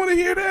sure you don't want to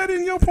hear that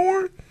in your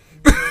porn?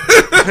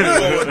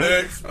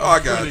 Next. Oh, I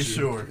got Pretty you.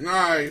 sure. All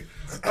right.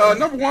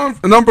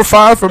 Number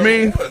 5 for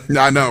me.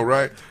 I know,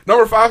 right?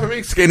 Number 5 for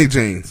me, skinny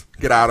jeans.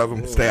 Get out of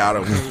them. Stay out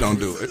of them. Don't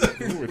do it.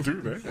 Who would do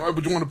that? Why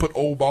would you want to put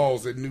old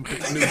balls in new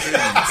jeans?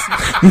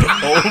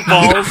 Old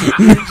balls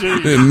in new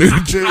jeans. In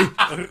new jeans.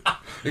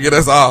 Nigga,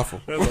 that's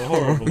awful. That's a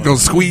horrible. Gonna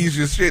squeeze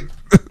your shit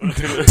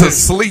to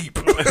sleep.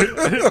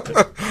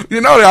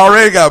 You know they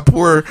already got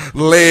poor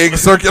leg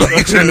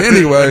circulation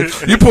anyway.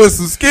 You put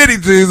some skinny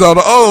jeans on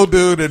the old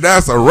dude, and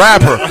that's a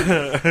rapper.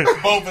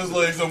 Both his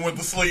legs done went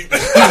to sleep.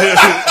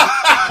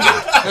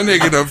 That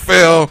nigga done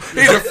fell.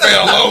 He done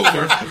fell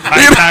over.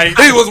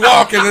 He was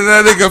walking, and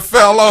that nigga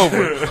fell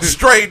over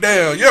straight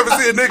down. You ever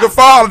see a nigga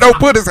fall and don't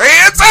put his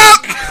hands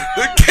up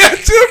to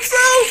catch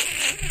himself?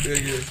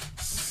 Nigga.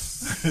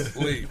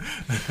 Sleep.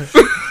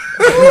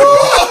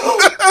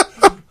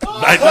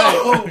 Night.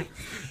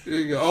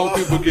 Old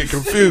people get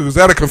confused.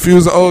 That'll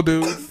confuse the old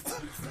dude.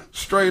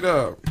 Straight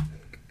up.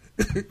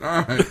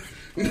 All right.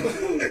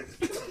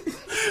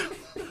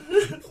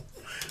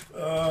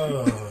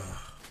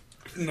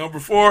 Number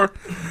 4,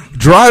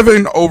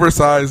 driving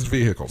oversized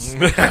vehicles.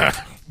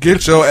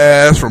 Get your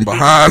ass from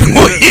behind the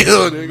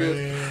wheel,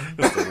 nigga.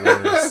 That's the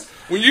worst.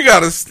 When you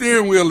got a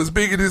steering wheel as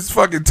big as this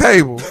fucking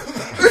table.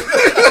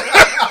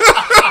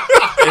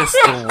 It's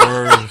the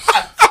worst.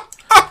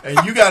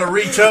 And you got to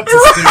reach up to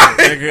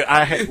steer.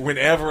 Nigga,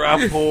 whenever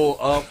I pull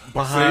up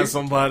behind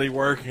somebody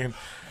working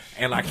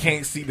and I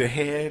can't see the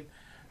head,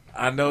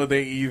 I know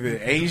they either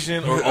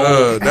Asian or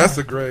old. That's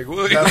a Greg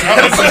Williams.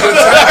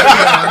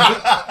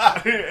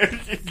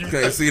 You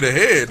can't see the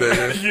head,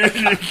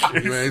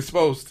 nigga. You ain't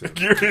supposed to.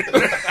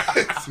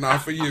 It's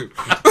not for you.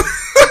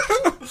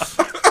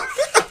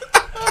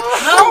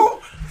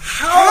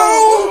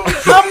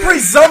 How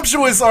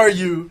presumptuous are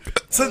you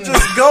to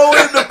just go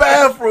in the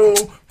bathroom,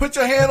 put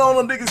your hand on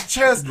a nigga's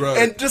chest,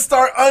 and just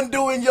start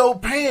undoing your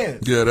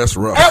pants? Yeah, that's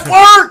rough. At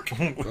work!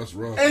 That's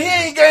rough. And he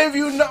ain't gave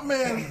you nothing,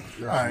 man.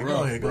 All right,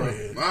 rough, go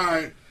ahead. All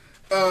right.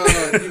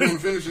 You want to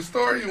finish your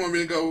story? You want me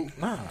to go?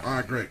 Nah. All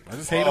right, great. I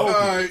just hate All old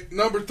people. right,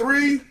 number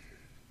 3,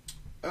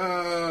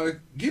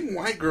 getting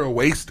white girl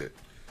wasted.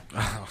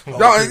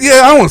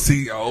 Yeah, I want to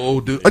see an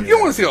old dude. You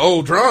want to see an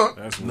old drunk.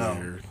 That's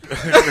weird.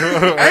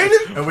 Ain't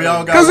it? And we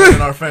all got one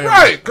in our family.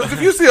 Right, because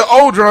if you see an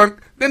old drunk,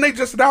 then they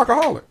just an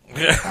alcoholic.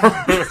 Right?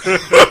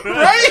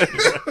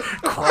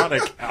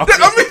 Chronic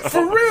alcohol. I mean,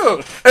 for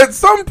real. At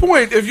some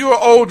point, if you're an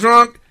old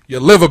drunk,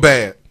 your liver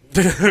bad.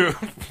 Yeah.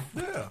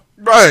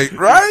 Right.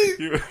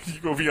 You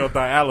gonna be on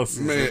dialysis.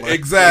 Man,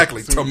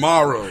 exactly.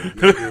 Tomorrow.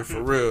 Nigga,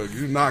 for real.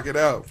 You knock it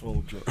out.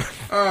 All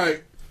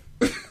right.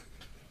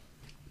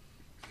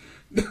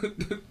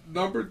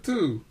 Number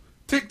 2,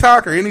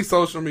 TikTok or any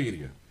social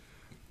media.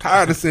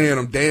 Tired of seeing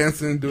them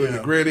dancing, doing the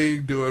gritty,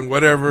 doing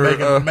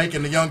whatever.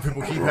 Making the young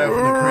people keep having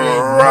to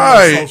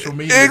create social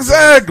media.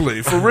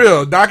 Exactly. For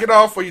real. Knock it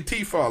off or your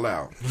teeth fall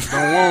out.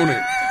 Don't want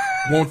it.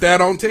 Want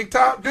that on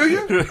TikTok, do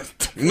you?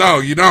 No,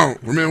 you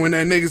don't. Remember when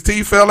that nigga's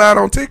teeth fell out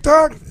on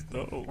TikTok?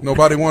 No.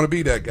 Nobody want to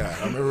be that guy.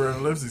 I remember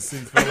when Lipsy's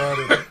teeth fell out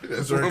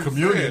during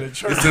communion in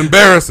church. It's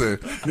embarrassing.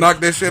 Knock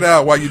that shit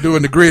out while you're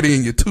doing the gritty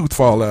and your tooth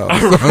fall out.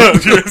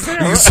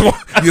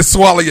 You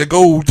swallow your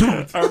gold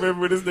tooth. I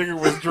remember when this nigga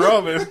was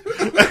drumming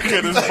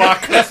and his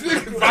vodka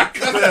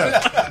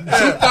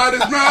jumped out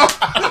his mouth.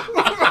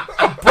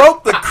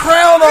 Broke the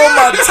crown on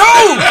my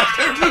toe.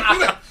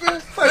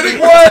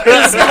 What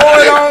is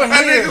going on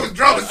That here? nigga was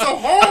drumming so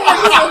hard.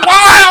 It was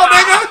wild,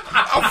 nigga.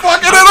 I'm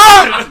fucking it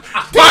up.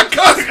 My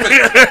cousin.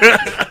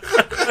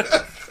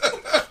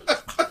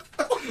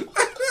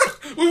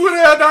 We would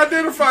have had to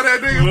identify that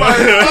nigga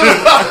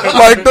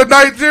like the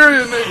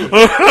Nigerian nigga.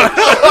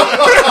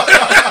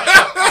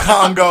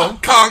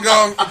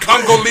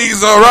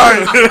 Congolese, all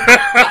right.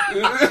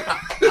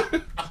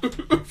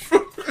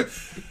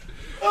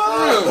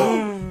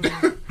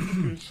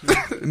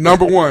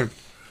 Number one.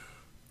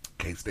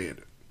 Can't stand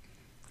it.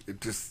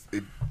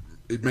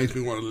 It makes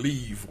me want to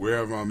leave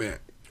wherever I'm at.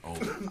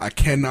 I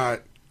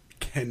cannot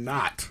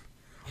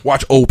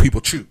watch old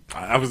people chew.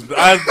 I knew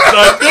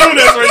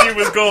that's where you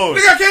was going.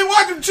 Nigga, I can't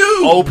watch them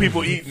chew. Old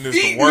people eating is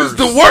the worst. It's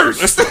the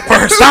worst. It's the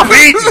worst. Stop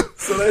eating.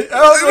 Nigga,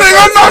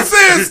 I'm not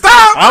saying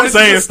stop. I'm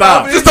saying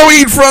stop. Just don't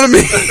eat in front of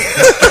me.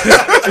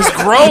 It's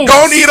gross.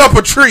 Don't eat up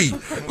a tree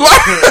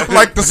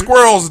like the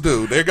squirrels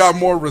do. They got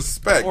more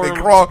respect. They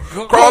crawl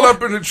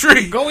up in the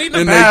tree. Go eat in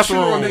the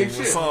bathroom or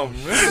something.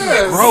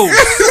 Yes. Gross.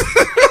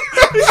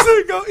 He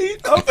said go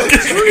eat up a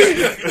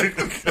tree.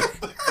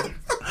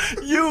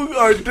 You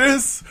are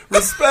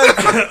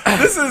disrespectful.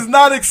 This is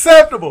not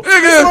acceptable.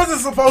 This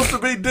wasn't supposed to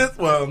be this.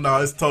 Well,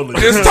 no, it's totally.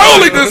 It's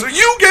totally this.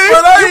 You gave.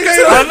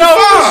 I know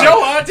it was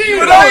your idea.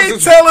 But I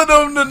ain't telling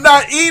them to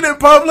not eat in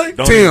public.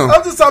 Tim,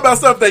 I'm just talking about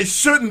stuff they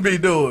shouldn't be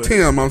doing.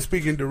 Tim, I'm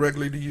speaking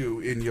directly to you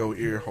in your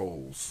ear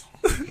holes.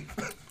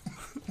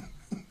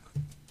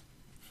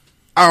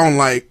 I don't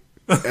like,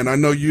 and I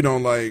know you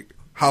don't like,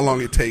 how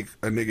long it takes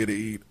a nigga to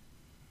eat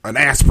an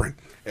aspirin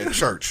at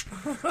church.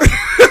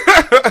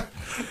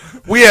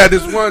 We had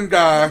this one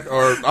guy,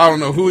 or I don't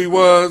know who he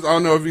was. I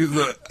don't know if he was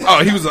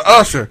he was an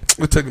usher.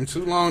 It took him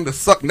too long to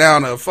suck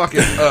down a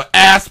fucking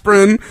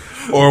aspirin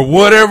or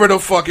whatever the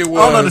fuck it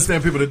was. I don't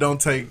understand people that don't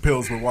take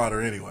pills with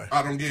water anyway.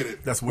 I don't get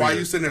it. That's weird. Why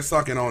you sitting there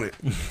sucking on it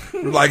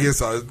like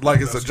it's a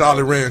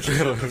Jolly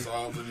Rancher? That's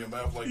all in your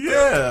mouth like Yeah.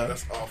 that.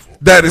 That's awful.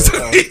 That is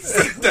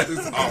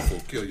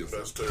awful. Kill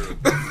yourself. That's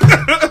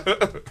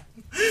terrible.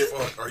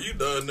 Fuck, are you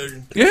done,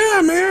 nigga?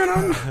 Yeah,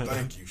 man.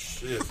 Thank you.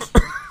 Shit.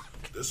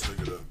 This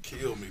nigga done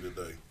killed me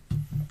today.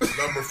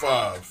 Number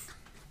 5,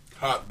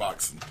 hot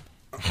boxing.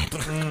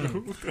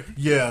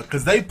 Yeah,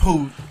 because they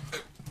poop.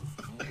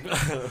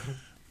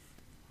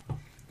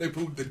 They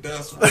pooped the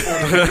dust for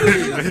 40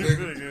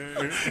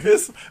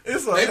 years.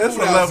 It's They a pooped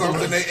out level.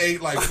 something they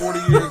ate like 40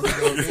 years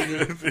ago,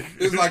 nigga.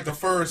 It's like the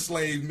first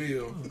slave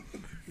meal.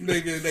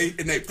 Nigga, they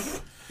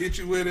hit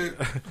you with it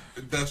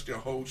and dust your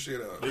whole shit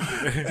up.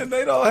 And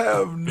they don't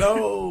have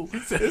no.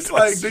 It's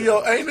like, do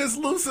your anus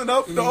loosen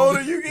up the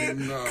older you get?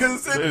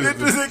 Because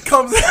it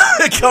comes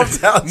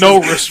out.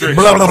 No restrictions.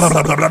 Blah, blah, blah,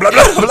 blah, blah, blah, blah,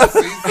 blah.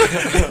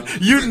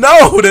 You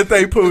know that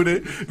they pooed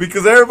it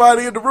because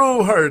everybody in the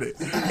room heard it.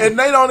 And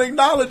they don't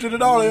acknowledge it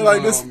at all. They're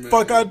like, this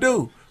fuck I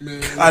do.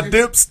 Man, I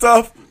dip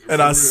stuff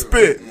and I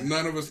spit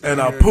None of us and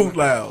down I here poop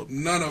know- loud.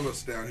 None of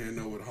us down here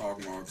know what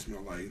hog maw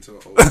smell like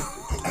until old.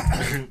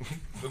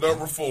 The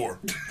number 4,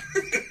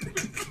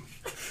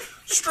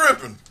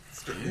 stripping.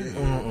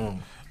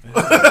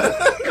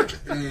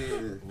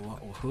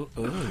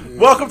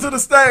 Welcome to the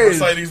stage.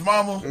 Mercedes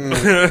Mama.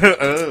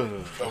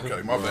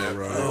 Okay, my bad.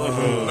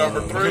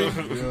 Number 3.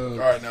 All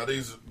right, now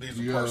these are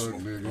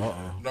personal.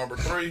 Number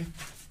 3,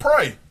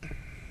 pray.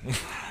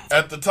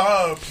 At the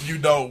time, you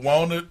don't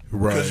want it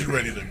because you're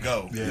ready to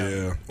go.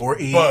 Yeah. Or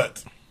eat.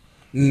 But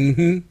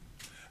that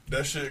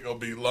shit gonna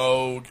be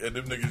low, and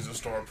them niggas just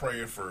start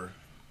praying for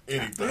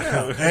anything.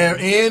 Yeah. And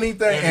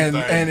anything.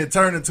 And it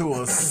turned into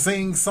a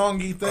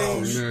sing-songy thing.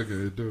 Oh,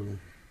 nigga, it do.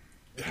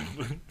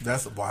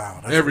 That's wow.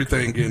 That's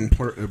Everything getting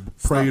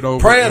prayed over.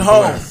 Pray at and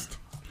home. blessed.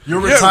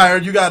 You're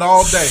retired. You got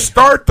all day.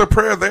 Start the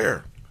prayer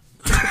there.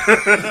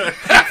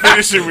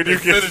 Finish it when you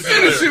get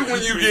Finish it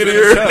when you get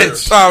here.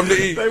 It's time to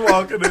eat. They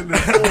walking in the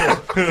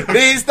door.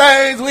 These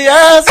things we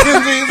ask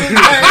in Jesus'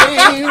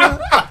 name,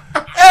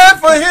 and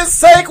for His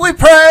sake we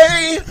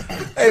pray.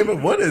 Hey, but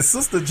what is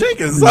Sister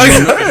Jenkins?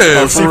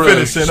 Yeah, she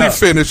finishing up. She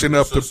finishing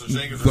up Sister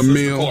Jenkins the and Sister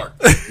meal. Clark.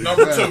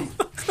 Number 2,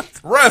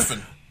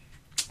 reffing.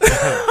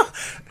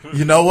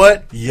 You know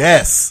what?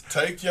 Yes.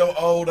 Take your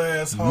old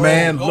ass home.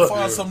 Man, Go look.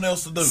 find something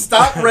else to do.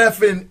 Stop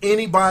reffing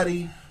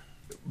anybody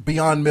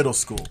beyond middle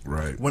school.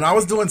 Right. When I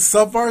was doing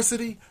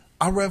sub-varsity,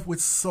 I ref with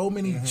so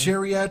many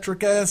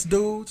geriatric ass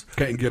dudes.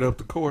 Can't get up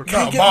the court.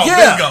 Can't get,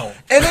 bingo.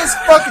 And it's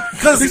fucking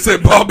because he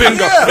said ball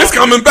bingo. It's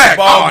coming back.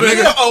 Ball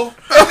bingo.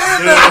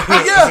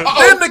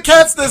 Then the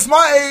cats that's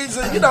my age,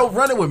 and,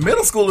 running with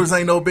middle schoolers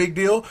ain't no big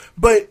deal.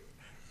 But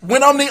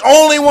when I'm the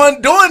only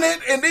one doing it,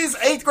 and these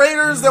 8th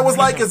graders that was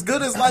like as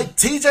good as like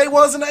TJ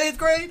was in the 8th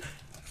grade.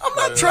 I'm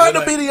not trying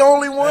to be the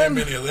only one. Ain't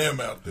many of them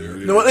out there.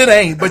 No, it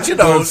ain't. But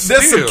there's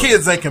some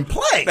kids that can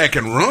play. That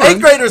can run. 8th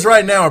graders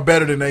right now are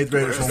better than 8th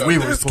graders when we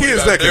were. There's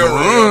kids that can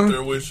run.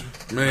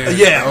 Man,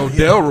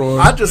 Delroy.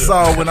 I just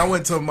saw when I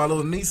went to my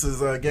little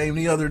niece's game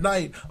the other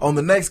night on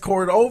the next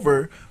court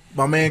over.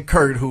 My man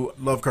Kurt, who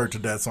love Kurt to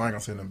death, so I ain't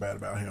gonna say nothing bad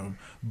about him.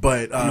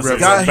 But the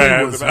guy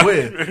he was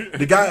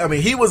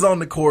with, he was on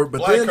the court, but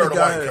Black then Kurt the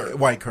guy,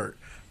 White Kurt.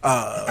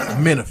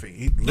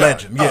 Menifee,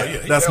 legend.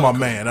 That's my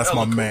man. That's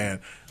my man.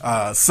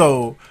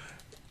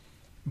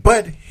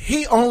 But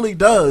he only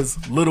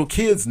does little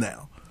kids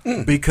now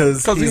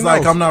because he's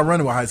like, I'm not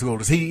running with high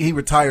schoolers. He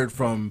retired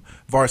from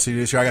varsity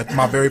this year. I got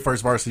my very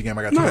first varsity game.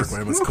 I got to work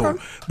with him. It's cool.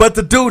 But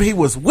the dude he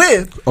was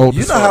with,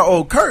 you know how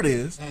old Kurt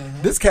is.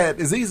 This cat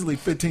is easily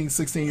 15,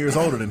 16 years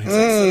older than him.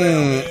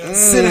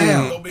 Sit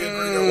down. Don't be a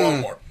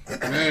greeter at Walmart.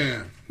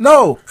 Man.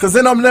 No, because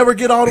then I'll never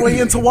get all the way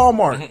into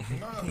Walmart.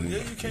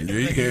 You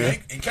can't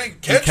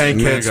catch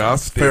I'll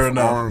fair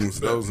enough. Arms,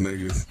 those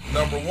niggas.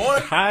 Number one,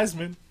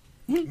 Heisman.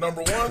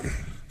 Number one,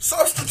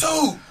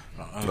 substitute.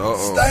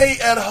 Stay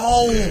at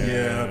home.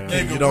 Yeah,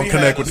 nigga, you don't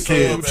connect with the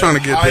kids. I'm trying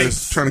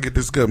to get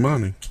this good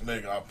money.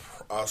 Nigga,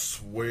 I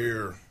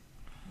swear,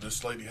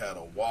 this lady had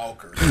a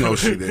walker. No,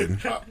 she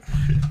didn't.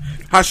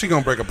 How she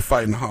gonna break up a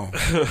fight in the hall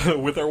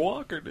with her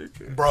walker,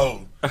 nigga?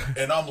 Bro,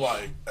 and I'm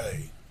like,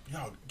 hey.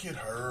 Y'all get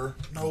her.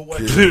 No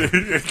way.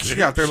 She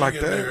got there like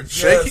that.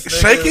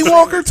 Shaky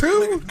walker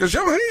too? Because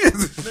your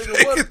hands.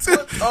 Nigga, what?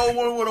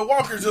 Oh, when a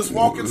walker's just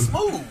walking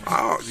smooth.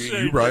 Oh,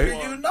 you right.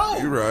 You know.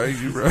 You right.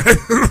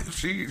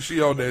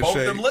 she on that both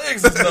shake. Them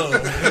legs is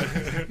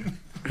done.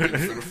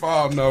 Finna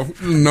fall. No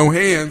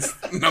hands.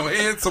 No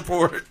hand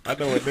support. I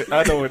know a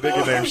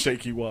nigga named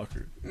Shaky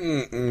Walker.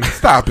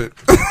 Stop it.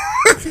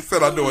 He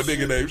said I know a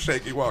nigga named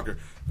Shaky Walker.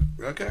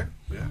 Okay.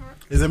 Yeah.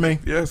 Is it me?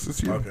 Yes,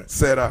 it's you. Okay.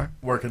 Said I.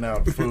 Working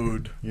out,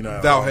 food,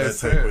 Thou hast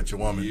said with your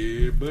woman.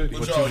 Yeah, buddy.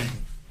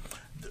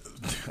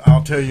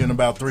 I'll tell you in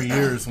about 3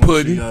 years when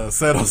pudding. She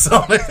settles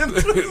on it.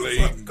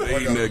 they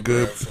eating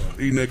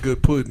that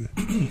good pudding.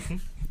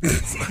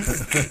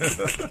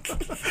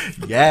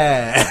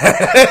 Yeah.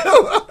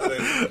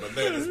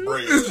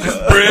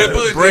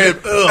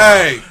 Bread pudding.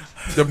 Hey.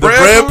 The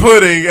bread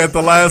pudding at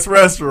the last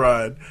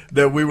restaurant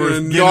that we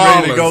were getting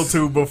ready to go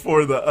to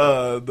before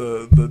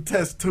the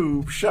test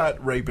tube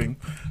shot raping.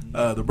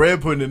 The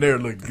bread pudding in there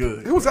looked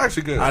good. It was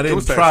actually good. I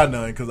didn't try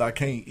none because I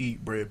can't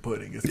eat bread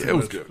pudding. It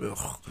was good. It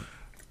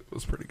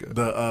was pretty good.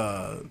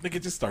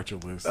 Nigga, just start your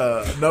list.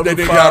 They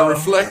got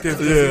reflective.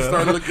 Yeah.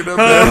 Start looking up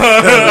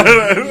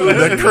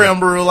the creme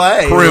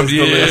brulee.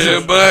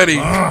 Yeah, buddy.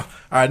 All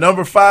right,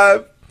 number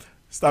 5.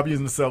 Stop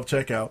using the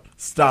self-checkout.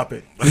 Stop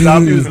it.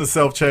 Stop using the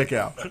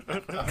self-checkout.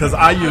 Because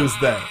I use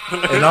that.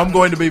 And I'm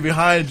going to be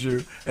behind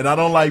you. And I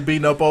don't like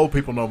beating up old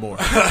people no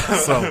more.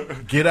 So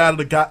get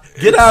out of the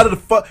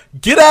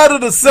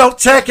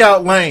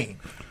self-checkout lane.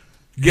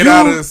 Get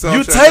out of the self-checkout lane.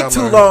 You take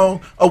too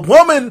long. A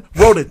woman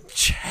wrote a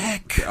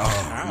check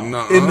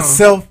in the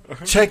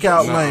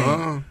self-checkout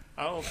lane.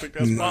 I don't think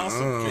that's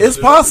possible. It's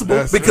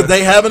possible because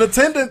they have an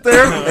attendant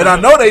there, and I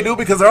know they do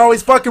because they're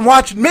always fucking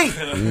watching me.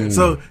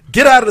 So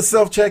get out of the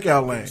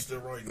self-checkout lane. Still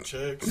writing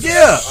checks?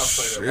 Yeah. I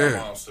say that my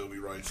mom still be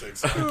writing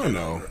checks. I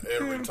know.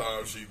 Every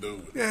time she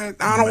do it. Yeah,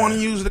 I don't want to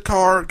use the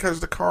card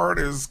because the card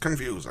is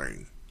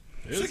confusing.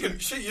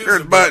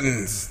 There's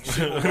buttons.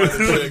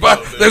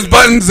 There's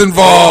buttons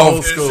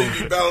involved. And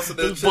she be balancing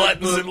that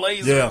buttons and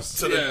lasers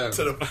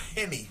to the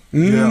penny.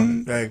 Yeah.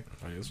 Hey.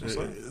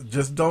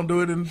 Just don't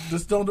do it in the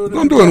store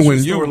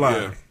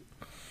line.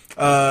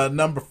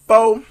 Number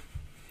 4,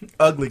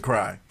 ugly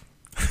cry.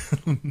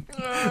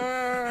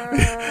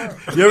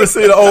 You ever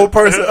see the old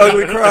person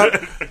ugly cry?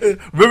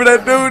 Remember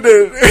that dude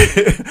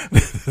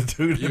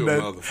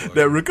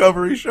that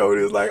recovery show?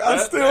 He was like, I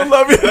still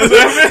love you. They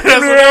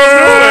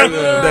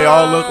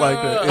all look like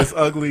that. It's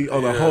ugly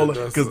on the whole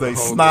because they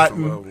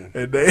snotting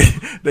and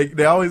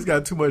they always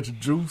got too much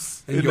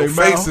juice and in your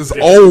their face mouth. is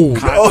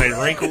old.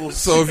 Wrinkles.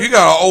 So if you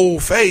got an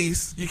old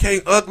face, you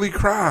can't ugly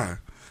cry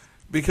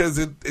because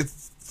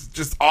it's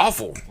just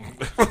awful.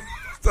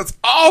 That's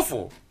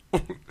awful.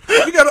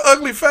 You got an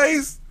ugly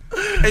face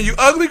and you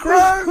ugly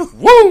cry?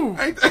 Woo!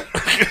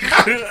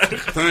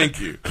 Thank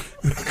you.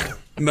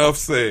 Enough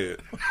said.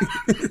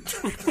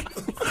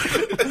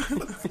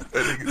 That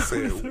nigga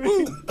said,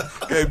 woo.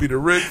 Gave me the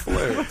Ric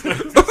Flair.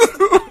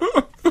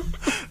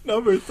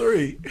 Number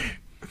 3.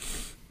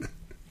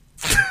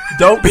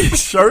 Don't be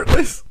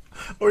shirtless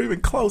or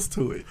even close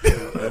to it.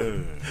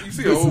 You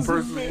see an old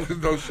person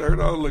with no shirt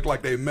on, look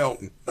like they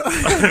melting.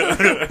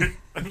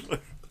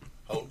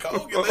 Hulk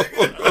Hogan,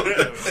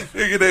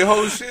 nigga. They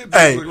whole shit.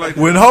 Hey, like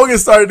when Hogan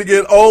started to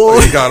get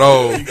old, he got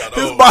old.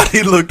 His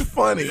body looked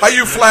funny. How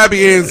you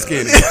flabby and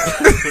skinny?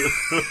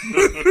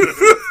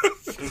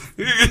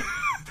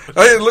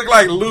 It looked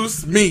like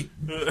loose meat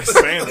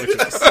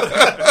sandwiches.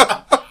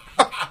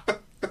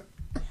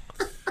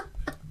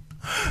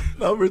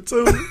 Number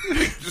 2.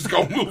 Just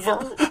gonna move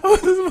on.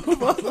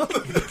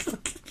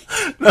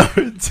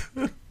 Number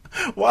 2.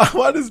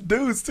 Why does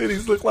dude's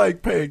titties look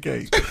like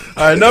pancakes?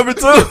 All right, number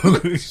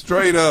 2.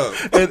 Straight up.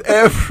 And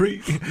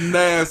every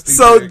nasty.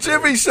 So pancake.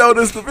 Jimmy showed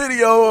us the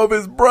video of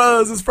his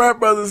frat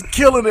brothers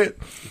killing it.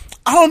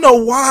 I don't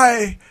know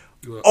why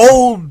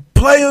old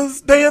players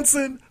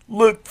dancing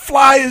look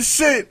fly as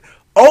shit.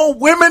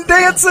 Old women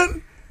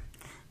dancing,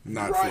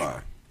 not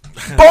fly.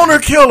 Boner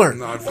killer.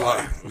 Not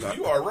fly.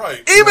 You are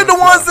right. Even the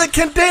ones that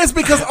can dance,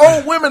 because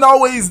old women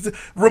always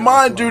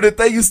remind you that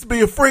they used to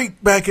be a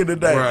freak back in the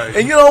day. Right.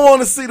 And you don't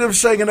want to see them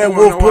shaking that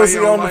wolf pussy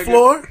on the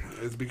floor.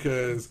 It's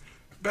because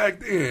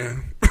back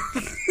then,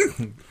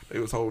 they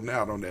was holding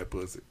out on that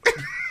pussy.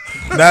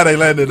 Now they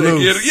letting it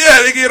loose.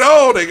 They get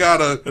old. They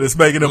gotta. It's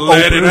making them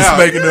open. It's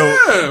making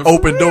them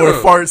open door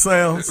fart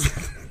sounds.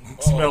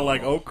 Smell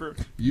like okra.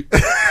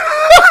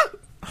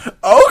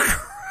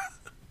 Okra.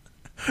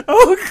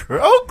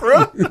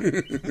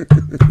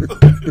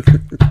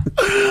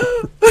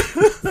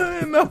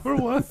 Number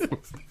 1.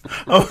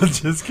 Oh,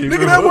 just keep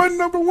Nigga, that wasn't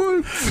number 1. I'm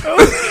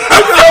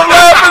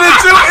laughing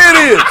at you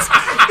idiots.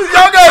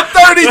 Y'all got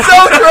 30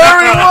 jokes for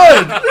every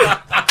one.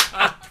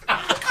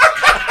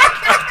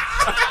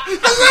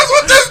 That's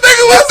what this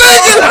nigga was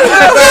thinking.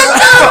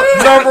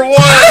 Number 1.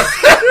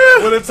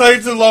 When it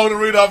takes too long to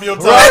read off your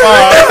top 5.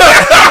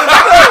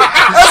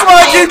 That's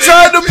why I keep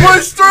trying to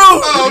push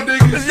through.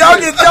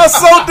 Y'all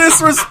so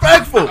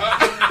disrespectful.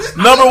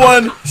 Number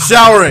 1,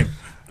 showering.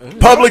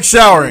 Public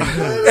showering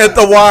at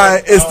the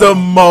Y is the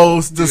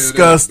most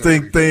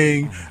disgusting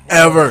thing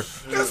ever.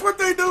 That's what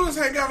they do, is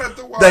hang out at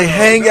the Y. They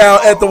hang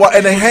out at the Y,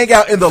 and they hang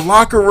out in the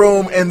locker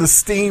room and the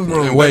steam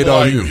room. And wait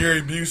on you.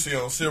 Gary Busey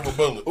on Silver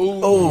Bullet.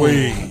 Ooh.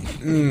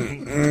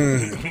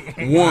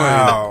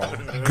 Wow.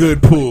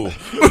 Good pull.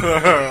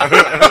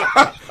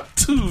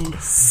 2,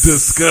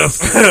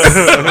 disgusting.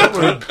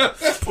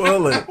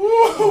 Pull it.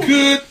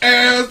 Good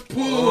ass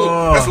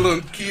pull. That's a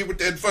little kid with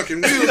that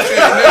fucking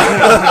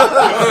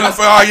wheelchair.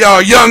 For all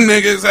y'all young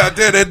niggas out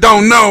there that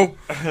don't know.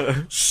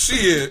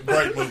 Shit.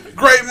 Great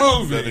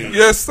movie.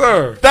 Yes,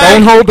 sir.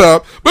 Don't hold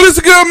up. But it's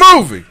a good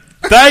movie.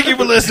 Thank you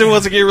for listening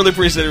once again. Really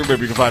appreciate it.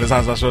 Remember, you can find us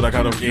at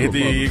HouseShow.com. Don't forget hit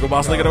the Eagle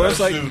Boss link on the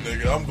website.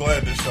 Nigga. I'm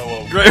glad this show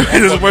over. Great way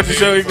to support the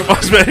show. Eagle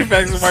Boss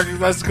manufactures marketing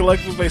license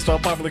collectibles based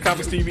on popular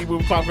comics, TV,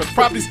 movie, pop culture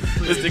properties.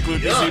 Lists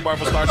include DC,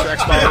 Marvel, Star Trek,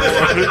 Star Wars.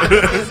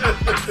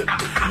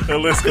 The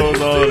list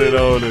goes on and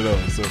on and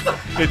on. So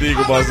hit the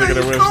Eagle Boss link on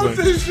the website.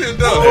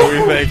 And we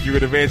thank you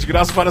in advance. You can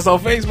also find us on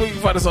Facebook. You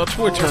can find us on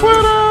Twitter.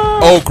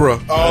 Okra.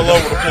 All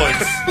over the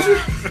place.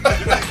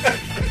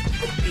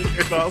 You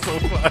can also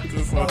find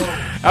us on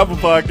Apple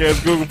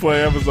Podcasts, Google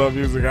Play, Amazon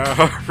Music,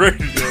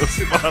 iHeartRadio,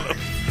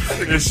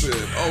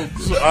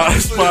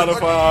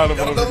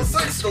 Spotify,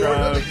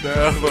 subscribe,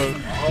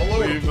 download,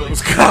 leave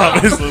those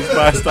comments, those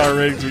 5-star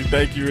ratings. We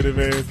thank you in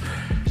advance.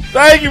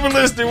 Thank you for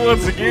listening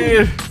once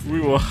again. We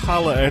will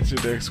holla at you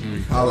next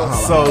week.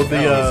 So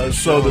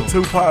the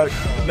Tupac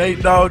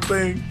Nate Dogg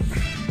thing.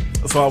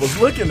 So I was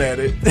looking at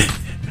it.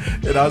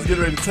 And I was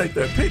getting ready to take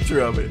that picture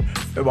of it.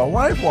 And my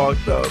wife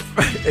walked up.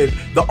 And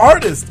the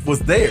artist was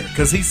there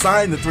because he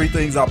signed the 3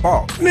 things I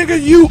bought.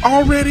 Nigga, you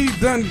already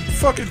done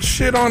fucking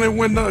shit on it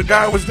when the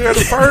guy was there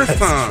the first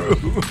time.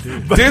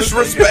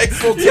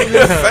 Disrespectful to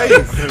his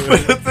face.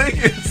 But the thing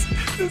is,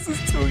 this is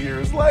 2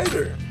 years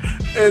later.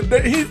 And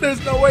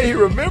there's no way he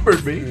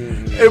remembered me.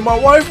 And my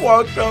wife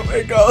walked up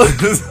and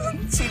goes,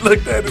 she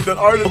looked at it, the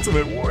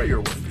Ultimate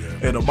Warrior one.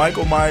 And a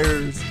Michael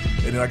Myers.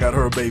 And then I got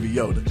her a Baby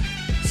Yoda.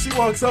 She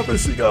walks up and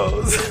she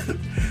goes,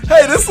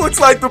 hey, this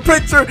looks like the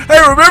picture. Hey,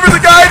 remember the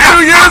guy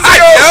 2 years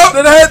ago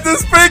that had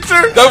this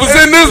picture? That was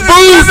in this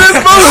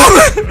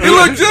booth. He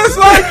looked just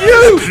like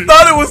you.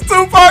 Thought it was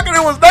Tupac and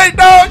it was Nate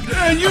Dogg.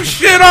 And you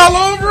shit all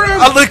over him.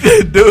 I looked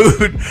at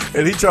dude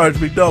and he charged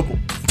me double.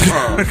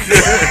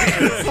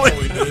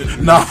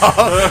 Nah,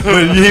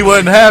 but he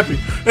wasn't happy.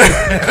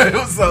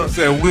 So, he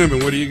said, women,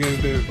 what are you going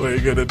to do? What are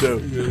you going to do?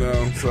 You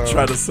know, so.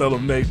 Try to sell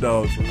him Nate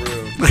Dogg for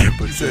real.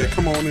 But he said,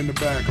 come on in the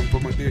back. I'm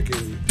put my dick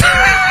in you.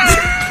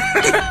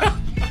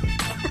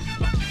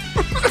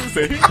 He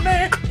said, he's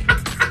mad.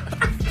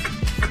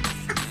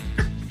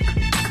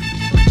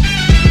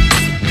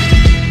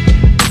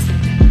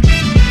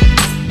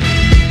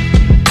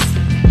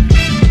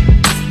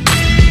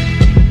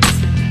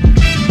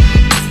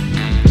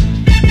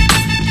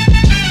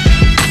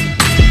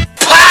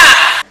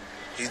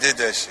 He did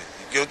that shit.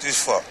 He guilty as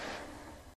fuck.